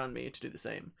Christians around me to do the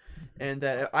same. And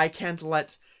that I can't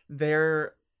let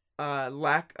their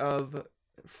lack of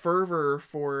fervor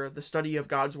for the study of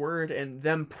God's word and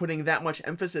them putting that much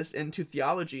emphasis into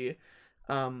theology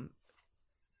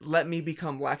let me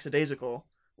become lackadaisical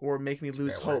or make me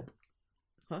lose hope.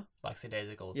 Huh?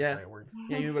 Lackadaisical is a great word.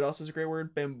 Yeah, you know what else is a great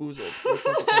word? Bamboozled. That's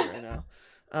not the point right now.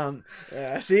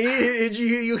 See,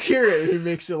 you hear it. It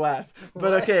makes you laugh.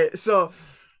 But okay, so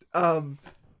I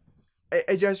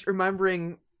just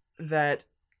remembering that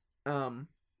I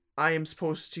am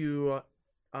supposed to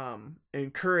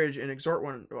encourage and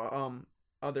exhort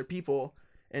other people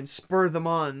and spur them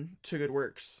on to good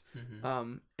works.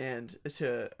 And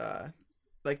to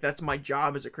like, that's my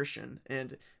job as a Christian.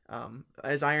 And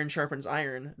as iron sharpens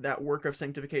iron, that work of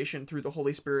sanctification through the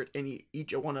Holy Spirit in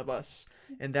each one of us.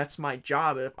 And that's my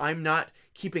job. If I'm not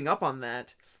keeping up on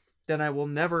that, then I will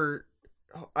never,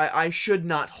 I should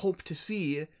not hope to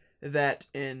see that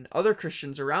in other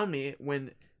Christians around me,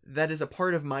 when that is a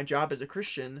part of my job as a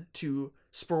Christian to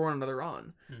spur one another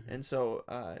on. And so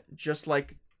just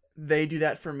like they do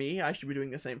that for me, I should be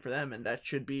doing the same for them. And that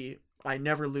should be, I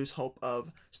never lose hope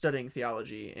of studying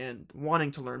theology and wanting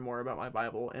to learn more about my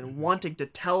Bible and wanting to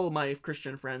tell my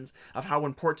Christian friends of how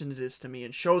important it is to me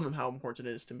and show them how important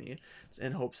it is to me,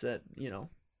 in hopes that,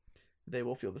 they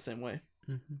will feel the same way.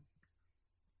 And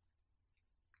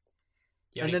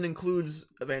then includes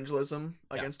evangelism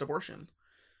against abortion.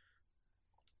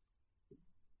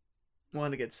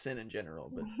 wanted to get sin in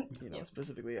general, but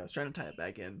specifically, I was trying to tie it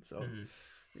back in. So,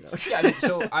 yeah. I mean,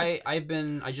 so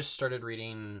I just started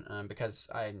reading because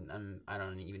I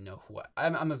don't even know who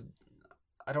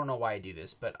I don't know why I do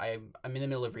this, but I'm in the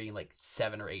middle of reading like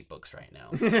 7 or 8 books right now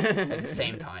at the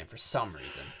same time for some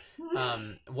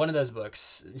reason. One of those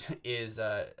books is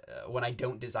When I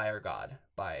Don't Desire God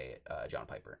by John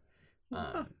Piper,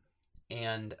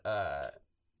 and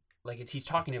like he's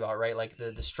talking about, right, like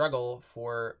the struggle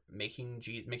for making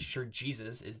sure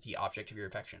Jesus is the object of your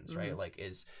affections, right, like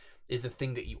is the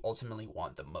thing that you ultimately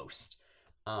want the most.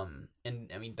 And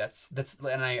I mean that's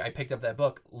and I picked up that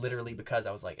book literally because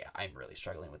I was like, I'm really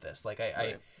struggling with this, like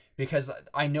because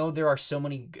I know there are so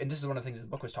many, and this is one of the things the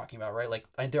book was talking about, right, like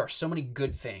there are so many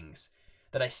good things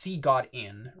that I see God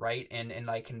in, right,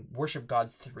 and I can worship God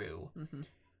through,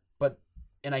 but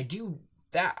and I do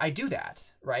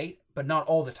that, right, but not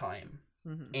all the time,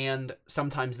 and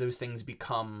sometimes those things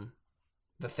become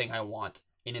the thing I want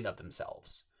in and of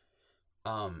themselves.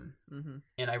 And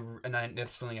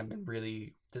that's something I've been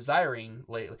really desiring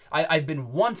lately. I've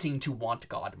been wanting to want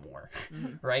God more,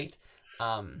 right?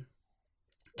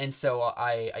 And so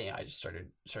I just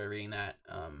started reading that.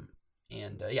 I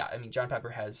mean, John Piper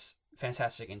has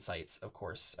fantastic insights, of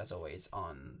course, as always,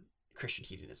 on Christian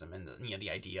hedonism and the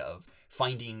idea of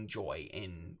finding joy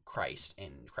in Christ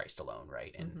and Christ alone,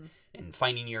 right? And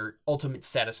finding your ultimate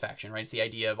satisfaction, right? It's the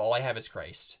idea of all I have is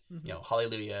Christ.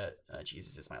 Hallelujah,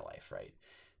 Jesus is my life, right?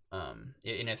 And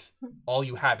if all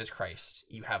you have is Christ,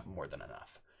 you have more than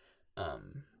enough.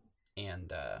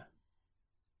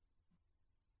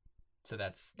 So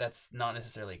that's not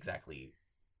necessarily exactly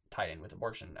tied in with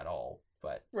abortion at all,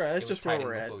 but right, that's just where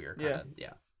we're at. What we were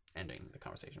ending the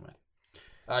conversation with.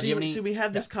 Do you have any... So we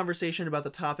had this conversation about the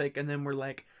topic, and then we're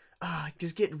like,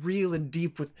 just get real and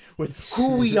deep with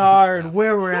who we are and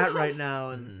where we're at right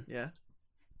now, and yeah.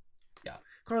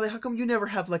 Carly, how come you never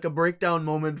have like a breakdown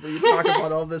moment where you talk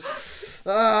about all this,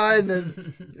 and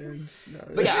then?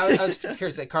 But yeah, I was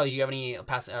curious, Carly, do you have any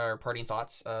parting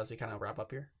thoughts as we kind of wrap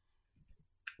up here?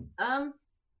 No,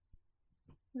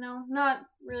 not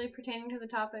really pertaining to the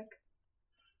topic.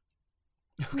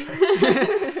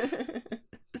 Okay.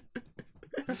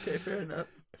 Okay, fair enough.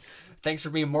 Thanks for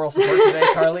being moral support today,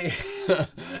 Carly.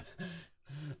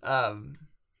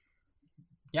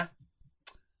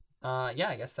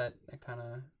 I guess that kind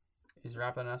of is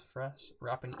wrapping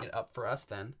it up for us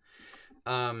then.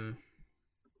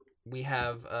 We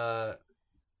have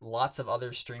lots of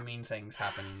other streaming things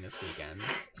happening this weekend,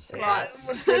 so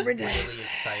that's really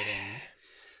exciting.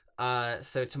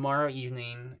 So tomorrow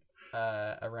evening,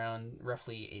 around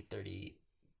roughly 8:30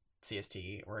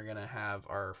 CST, we're gonna have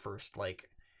our first like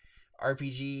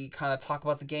RPG kind of talk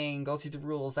about the game, go through the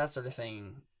rules, that sort of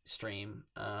thing stream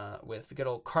with the good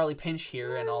old Carly Pinch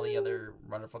here and all the other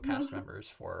wonderful cast members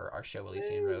for our show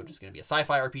Elysian Road. It's going to be a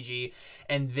sci-fi RPG,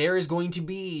 and there's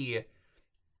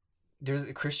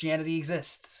Christianity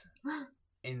exists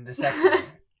in the sector.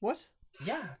 What?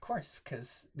 Yeah, of course,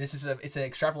 because it's an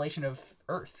extrapolation of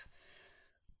Earth.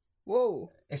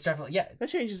 Whoa. Yeah. That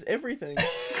changes everything.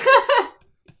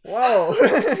 Whoa.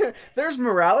 There's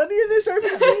morality in this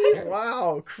RPG?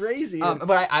 Wow, crazy.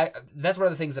 But I that's one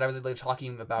of the things that I was like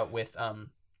talking about with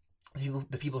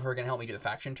the people who are going to help me do the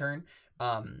faction turn.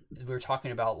 We were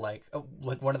talking about like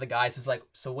one of the guys was like,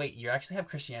 so wait, you actually have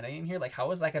Christianity in here? Like, how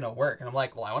is that going to work? And I'm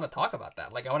like, well, I want to talk about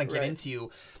that. Like, I want to get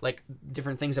into like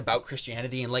different things about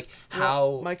Christianity and like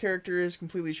how my character is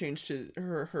completely changed to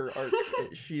her arc.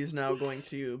 She's now going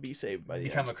to be saved by the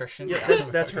become a Christian.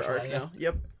 Yep, that's her arc now.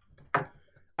 Yep.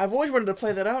 I've always wanted to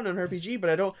play that out in an RPG,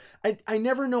 but I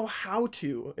never know how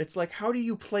to. It's like, how do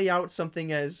you play out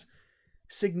something as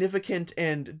significant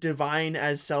and divine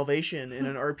as salvation in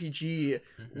an RPG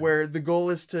where the goal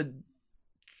is to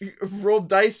roll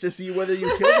dice to see whether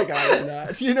you kill the guy or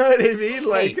not? You know what I mean?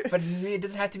 Like, hey, but it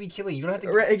doesn't have to be killing. You don't have to.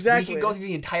 Right, exactly. You can go through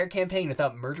the entire campaign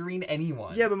without murdering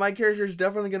anyone. Yeah, but my character is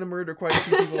definitely going to murder quite a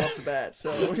few people off the bat.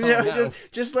 So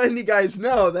just letting you guys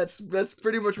know, that's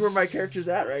pretty much where my character's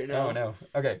at right now. Oh no.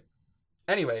 Okay.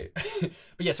 Anyway, but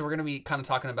yeah, so we're gonna be kind of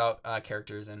talking about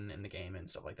characters in the game and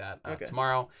stuff like that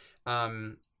tomorrow.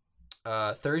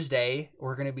 Thursday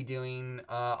we're gonna be doing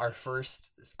our first.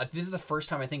 This is the first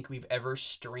time I think we've ever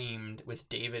streamed with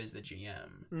David as the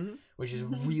GM, which is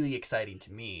really exciting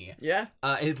to me. Yeah.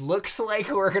 It looks like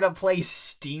we're gonna play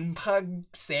Steampunk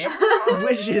Samurai,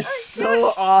 which is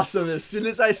so awesome. As soon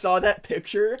as I saw that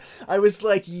picture, I was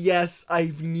like, yes,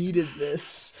 I've needed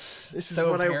this. This is what I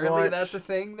want. So apparently that's a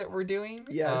thing that we're doing?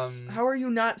 Yes. How are you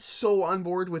not so on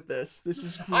board with this? This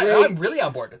is great. I'm really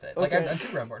on board with it. Okay. Like, I'm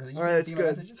super on board with it. All right, that's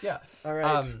good. Yeah. All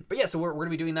right. But yeah, so we're going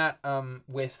to be doing that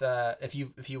with, if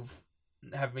you've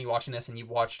have been watching this and you've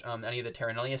watched any of the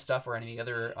Terraniglia stuff or any of the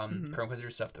other Crow Inquisitor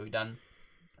stuff that we've done,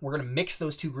 we're gonna mix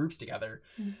those two groups together.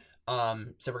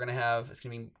 So we're gonna have, it's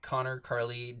gonna be Connor,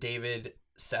 Carly, David,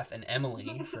 Seth, and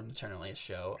Emily from the Terraniglia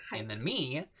show, and then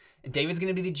me. And David's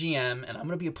gonna be the GM, and I'm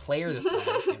gonna be a player this time.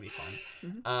 It's gonna be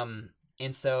fun.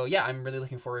 And so yeah, I'm really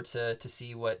looking forward to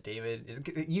see what David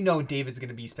is. You know, David's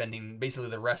gonna be spending basically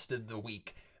the rest of the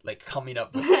week like coming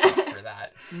up with stuff for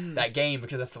that game,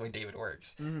 because that's the way David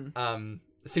works.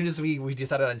 As soon as we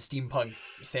decided on Steampunk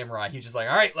Samurai, he was just like,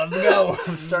 all right, let's go.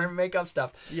 I'm starting to make up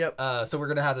stuff. So we're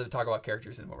gonna have to talk about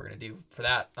characters and what we're gonna do for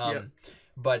that.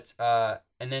 But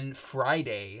and then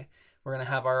Friday we're gonna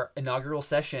have our inaugural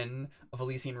session of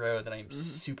Elysian Road, and I'm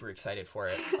super excited for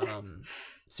it.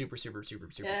 Super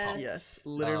pumped. Yes,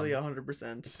 literally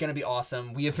 100%. It's gonna be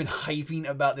awesome. We have been hyping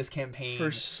about this campaign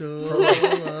for like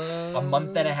a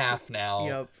month and a half now.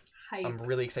 Yep. I'm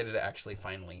really excited to actually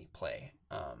finally play.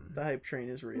 The hype train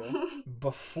is real.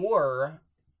 Before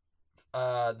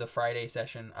the Friday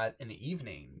session in the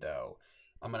evening, though,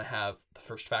 I'm gonna have the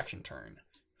first faction turn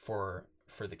for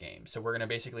the game. So we're gonna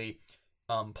basically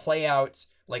play out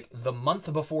like the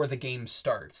month before the game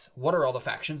starts. What are all the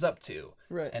factions up to?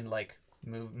 Right. And like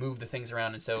move the things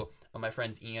around. And so my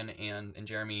friends Ian and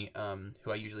Jeremy,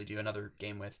 who I usually do another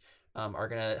game with, are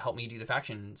gonna help me do the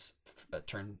factions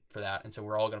turn for that. And so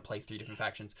we're all gonna play 3 different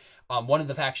factions. One of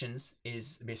the factions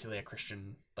is basically a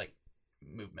Christian like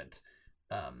movement.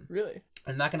 Really?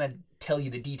 I'm not gonna tell you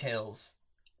the details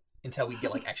until we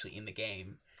get like actually in the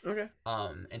game. Okay.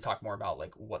 And talk more about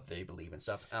like what they believe and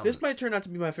stuff. This might turn out to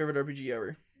be my favorite RPG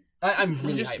ever. I'm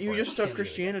really hyped for it. You just stuck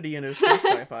Christianity into space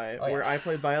sci-fi, where I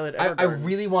played Violet Evergarden. I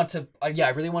really want to. I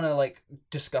really want to like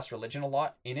discuss religion a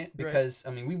lot in it, because I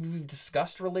mean we've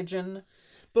discussed religion.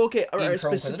 But okay, all right,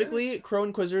 specifically Crow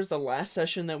Inquisitors, the last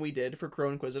session that we did for Crow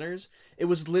Inquisitors, it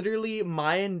was literally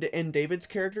my and David's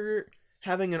character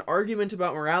having an argument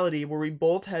about morality where we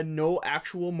both had no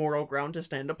actual moral ground to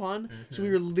stand upon. So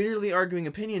we were literally arguing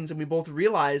opinions, and we both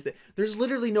realized that there's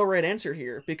literally no right answer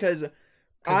here, because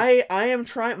I am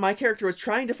trying. My character was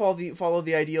trying to follow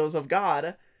the ideals of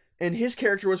God, and his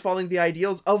character was following the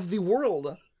ideals of the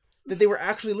world that they were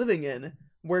actually living in,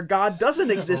 where God doesn't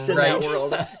exist in that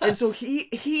world. And so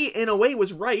he in a way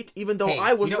was right, even though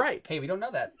I was right. Hey, we don't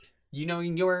know that. You know,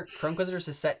 your Crow Inquisitors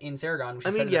is set in Saragon, which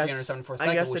is set in the 374th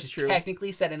cycle, which is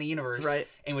technically set in a universe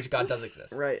in which God does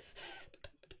exist. Right.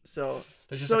 So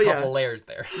there's just a couple of layers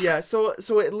there. Yeah. So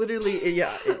it literally,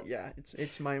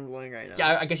 it's mind blowing right now.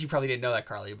 Yeah, I guess you probably didn't know that,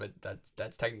 Carly, but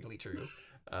that's technically true.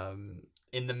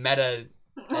 In the meta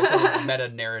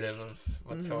narrative of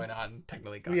what's going on,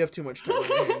 technically, God. We have too much time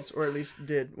on our hands, or at least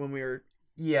did when we were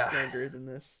younger than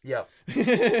this. Yep.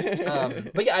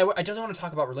 But yeah, I just want to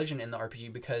talk about religion in the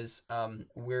RPG, because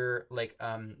we're like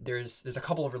there's a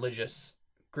couple of religious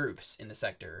groups in the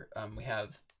sector. We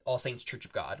have All Saints Church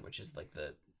of God, which is like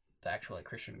the actual like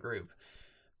Christian group.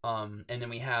 And then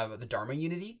we have the Dharma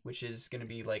Unity, which is going to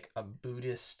be like a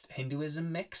Buddhist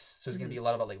Hinduism mix. So it's going to be a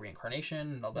lot about like reincarnation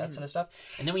and all that sort of stuff.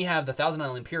 And then we have the Thousand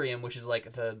Island Imperium, which is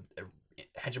like the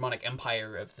hegemonic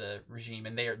empire of the regime,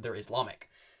 and they're Islamic.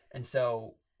 And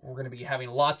so we're going to be having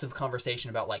lots of conversation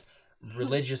about like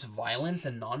religious violence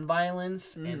and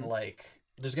non-violence, and like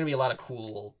there's going to be a lot of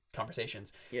cool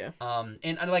conversations. Yeah.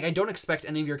 And I don't expect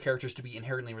any of your characters to be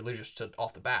inherently religious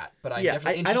off the bat, but I'm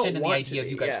definitely interested in the idea of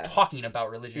you guys talking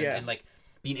about religion and like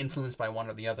being influenced by one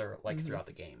or the other like throughout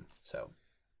the game.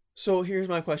 So here's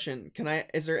my question.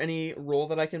 Is there any role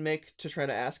that I can make to try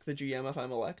to ask the GM if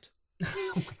I'm elect?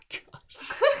 Oh my gosh.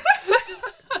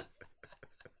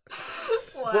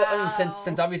 Wow. Well, I mean,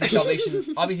 since obviously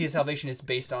salvation is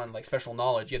based on like special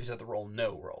knowledge, you have to set the roll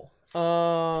no roll.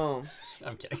 Oh.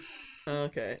 I'm kidding.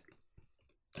 Okay.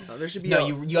 There should be be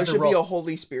a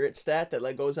Holy Spirit stat that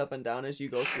like goes up and down as you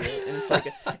go through it, and it's like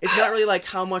it's not really like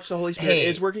how much the Holy Spirit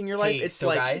is working in your life. It's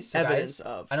evidence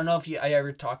of. I don't know if I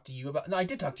ever talked to you about. No, I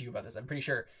did talk to you about this. I'm pretty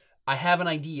sure. I have an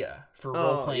idea for a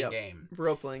role-playing game.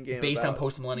 Role-playing game based on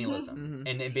post-millennialism.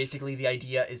 And basically the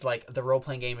idea is like the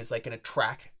role-playing game is like going to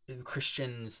track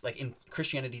Christians, like in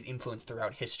Christianity's influence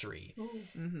throughout history.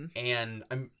 And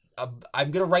I'm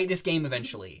going to write this game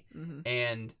eventually,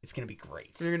 and it's going to be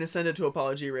great. You're going to send it to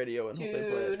Apology Radio and hope they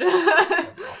play it.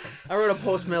 That'd be awesome. I wrote a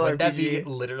post-mill RPG. That'd be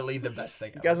literally the best thing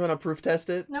ever. You guys want to proof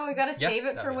test it? No, we got to save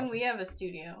it for when we have a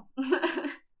studio.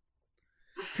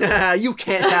 You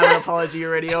can't have an Apology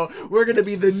Radio. We're gonna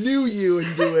be the new you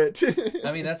and do it.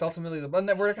 I mean, that's ultimately we're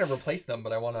not gonna replace them,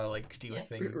 but I want to like do a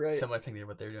thing similar thing to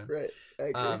what they're doing. Right, I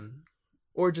agree.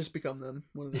 Or just become them,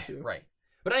 one of the two. Right.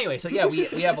 But anyway, so yeah, we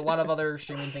have a lot of other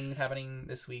streaming things happening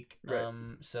this week. Right.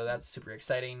 So that's super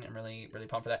exciting. I'm really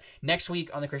pumped for that. Next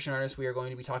week on the Christian Artist, we are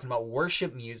going to be talking about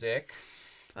worship music.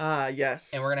 Yes.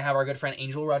 And we're gonna have our good friend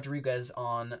Angel Rodriguez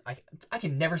on. I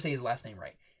can never say his last name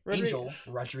right. Angel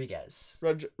Rodriguez.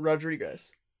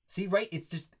 Rodriguez. See, right? It's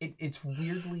just it's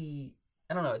weirdly.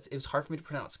 I don't know. It was hard for me to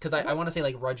pronounce because I want to say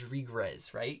like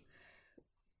Rodriguez, right?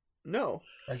 No.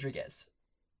 Rodriguez.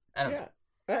 I don't know.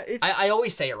 It's, I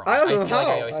always say it wrong. I don't know feel how. like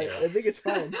I always say it wrong. I think it's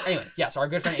fine. Anyway, yeah. So our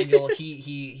good friend Angel,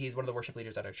 he's one of the worship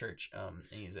leaders at our church. And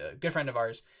he's a good friend of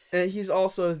ours. And he's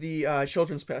also the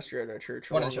children's pastor at our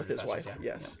church, One along of with the his wife. yeah.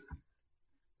 Yes.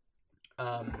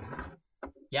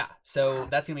 Yeah. So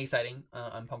that's gonna be exciting.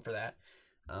 I'm pumped for that.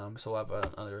 So we'll have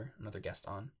another guest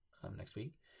on next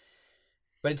week.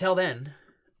 But until then,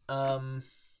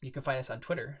 you can find us on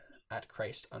Twitter at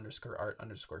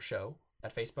Christ_art_show,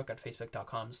 at Facebook at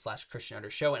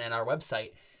facebook.com/ChristianArtistShow, and at our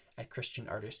website at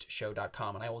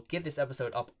ChristianArtistShow.com. And I will get this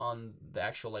episode up on the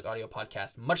actual like audio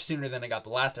podcast much sooner than I got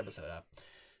the last episode up,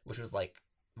 which was like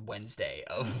Wednesday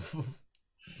of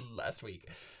last week.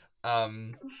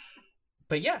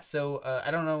 But yeah, so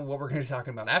I don't know what we're going to be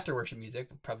talking about after worship music.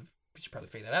 We should probably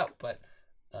figure that out. But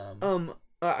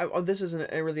this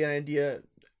isn't really an idea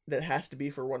that has to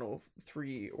be for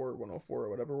 103 or 104 or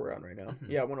whatever we're on right now.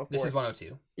 Mm-hmm. Yeah, 104. This is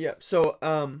 102. Yeah. So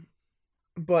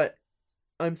but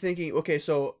I'm thinking, okay,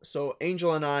 so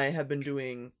Angel and I have been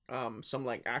doing some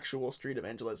like actual street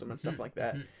evangelism and stuff like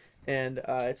that, and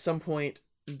at some point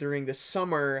during the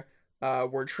summer,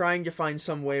 we're trying to find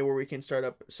some way where we can start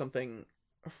up something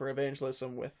for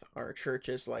evangelism with our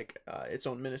churches, like its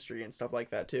own ministry and stuff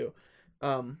like that too,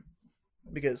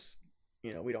 because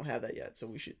we don't have that yet, so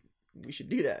we should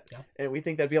do that. Yeah. And we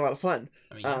think that'd be a lot of fun.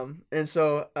 I mean, yeah. And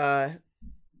so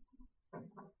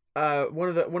one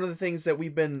of the things that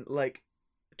we've been like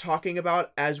talking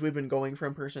about as we've been going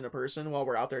from person to person while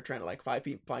we're out there trying to like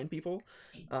find people,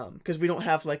 because we don't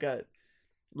have like a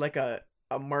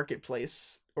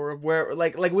marketplace, or where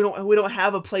like we don't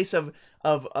have a place of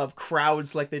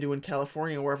crowds like they do in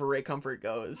California wherever Ray Comfort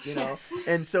goes,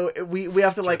 and so we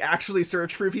have to like actually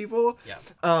search for people. Yeah.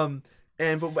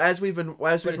 But as we've been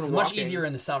it's walking, much easier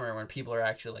in the summer when people are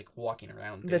actually like walking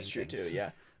around. That's true things. too.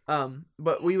 Yeah.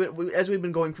 But we as we've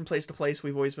been going from place to place,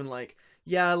 we've always been like,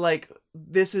 yeah, like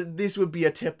this would be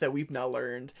a tip that we've now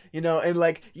learned, and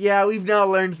like, yeah, we've now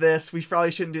learned this. We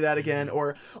probably shouldn't do that again.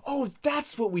 Or, oh,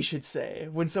 that's what we should say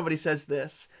when somebody says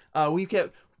this.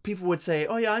 People would say,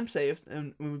 oh yeah, I'm saved,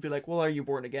 and we would be like, well, are you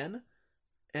born again?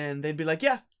 And they'd be like,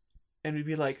 yeah, and we'd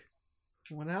be like,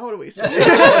 well, now what do we say?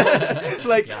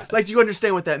 like, do you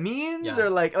understand what that means? Yeah. Or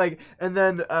like, and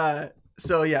then,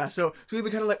 so we'd be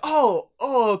kind of like, oh,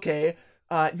 okay,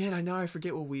 man, I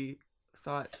forget what we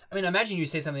thought. I mean, imagine you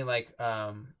say something like,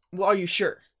 well, are you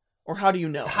sure? Or how do you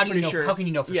know? How do you know? Sure. How can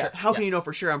you know for sure? How can you know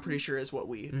for sure? I'm pretty sure is what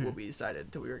we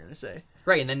decided that we were going to say.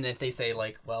 Right, and then if they say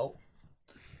like, well,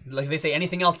 like they say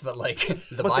anything else but like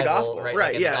the Bible, the gospel, right?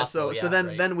 Right, like yeah. Gospel, so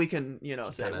then we can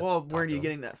say, well, where are you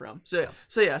getting that from? So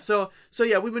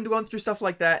we've been going through stuff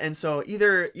like that, and so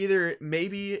either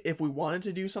maybe if we wanted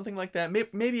to do something like that,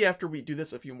 maybe after we do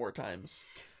this a few more times.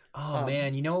 Oh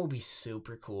man, you know what would be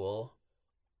super cool?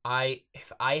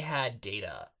 If I had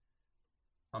data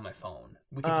on my phone,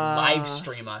 we could live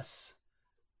stream us.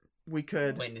 We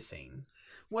could witnessing.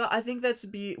 Well, I think would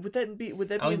that be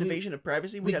an invasion of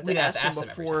privacy? We'd have to ask them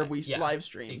before we live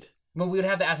streamed. Well, we would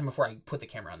have to ask them before I put the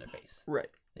camera on their face. Right.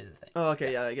 Is the thing. Oh,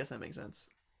 okay, yeah, I guess that makes sense.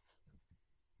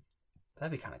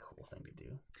 That'd be kind of a cool thing to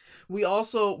do. We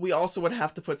also would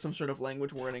have to put some sort of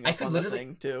language warning up on the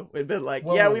thing too. It'd be like,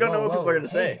 we don't know what people are gonna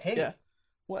say. Hey. Yeah.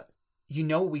 What? You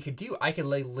know what we could do? I could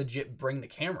like legit bring the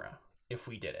camera if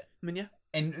we did it. I mean, yeah.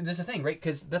 And there's the thing, right?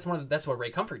 Because that's what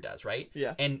Ray Comfort does, right?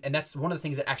 Yeah. And that's one of the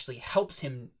things that actually helps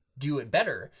him do it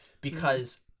better,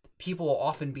 because people will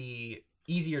often be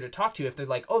easier to talk to if they're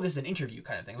like, oh, this is an interview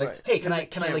kind of thing. Like, right. Hey, can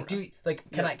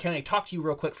I talk to you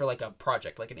real quick for like a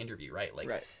project, like an interview, right? Like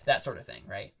that sort of thing,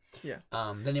 right? Yeah.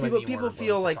 Then people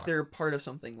feel like they're part of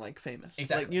something like famous.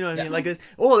 Exactly. Like, you know what I mean? Like,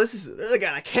 they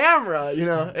got a camera,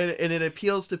 and it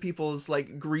appeals to people's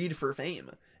like greed for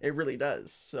fame. It really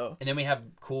does. So. And then we have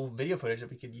cool video footage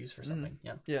that we could use for something.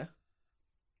 Yeah. Yeah.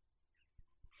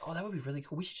 Oh, that would be really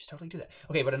cool. We should just totally do that.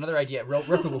 Okay, but another idea, real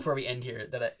quick before we end here,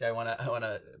 that I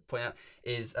wanna point out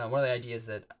is one of the ideas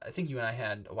that I think you and I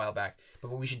had a while back,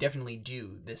 but what we should definitely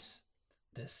do this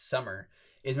summer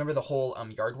is, remember the whole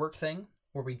yard work thing,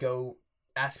 where we go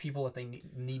ask people if they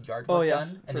need yard work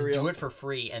done, and then do it for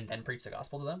free, and then preach the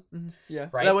gospel to them. Mm-hmm. Yeah,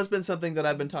 right. That has been something that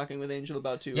I've been talking with Angel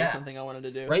about too. Yeah, something I wanted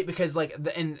to do. Right, because like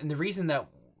the reason that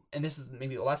and this is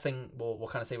maybe the last thing we'll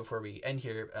kind of say before we end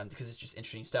here, because it's just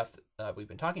interesting stuff we've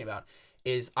been talking about,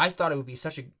 is I thought it would be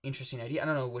such an interesting idea. I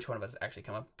don't know which one of us actually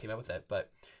came up with it,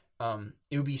 but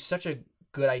it would be such a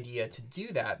good idea to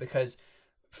do that, because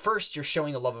first you're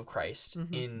showing the love of Christ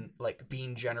in like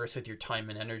being generous with your time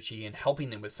and energy and helping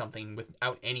them with something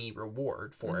without any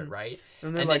reward for it, right?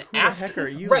 And then like, who the heck are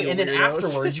you? Right, and then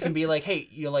afterwards you can be like, hey,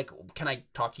 like, can I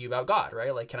talk to you about God,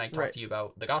 right? Like, can I talk to you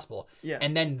about the gospel? Yeah.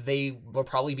 And then they will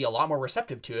probably be a lot more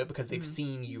receptive to it because they've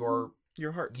seen your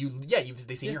heart.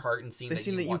 They've seen your heart and they've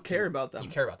seen that you care about them. You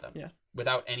care about them. Yeah.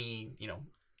 Without any,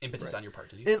 impetus on your part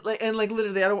to do so. And like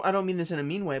literally, I don't mean this in a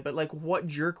mean way, but like, what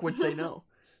jerk would say no?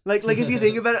 Like if you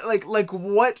think about it, like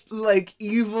what like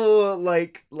evil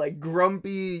like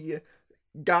grumpy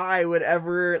guy would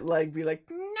ever like be like,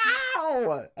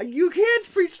 no, you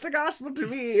can't preach the gospel to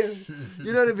me.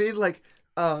 You know what I mean? Like,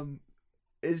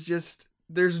 it's just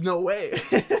there's no way.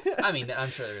 I mean, I'm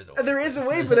sure there is a way. There is a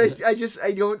way, but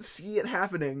I don't see it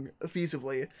happening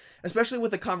feasibly, especially with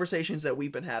the conversations that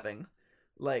we've been having.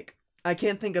 Like, I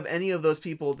can't think of any of those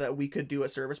people that we could do a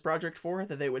service project for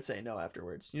that they would say no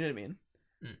afterwards. You know what I mean?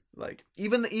 Like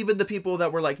even the people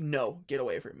that were like, no, get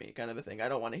away from me, kind of a thing. I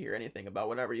don't want to hear anything about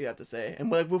whatever you have to say.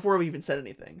 And like before we even said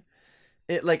anything,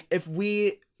 it like if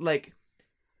we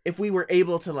were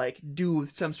able to like do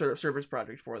some sort of service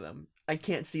project for them, I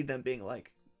can't see them being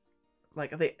like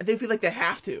they feel like they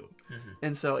have to.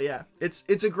 And so yeah,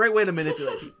 it's a great way to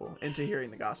manipulate people into hearing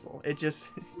the gospel. It just.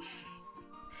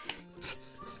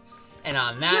 And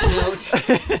on that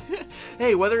note,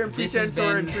 hey, whether in pretense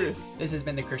or in truth, this has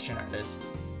been The Christian Artist.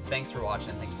 Thanks for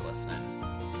watching. Thanks for listening.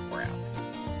 We're out.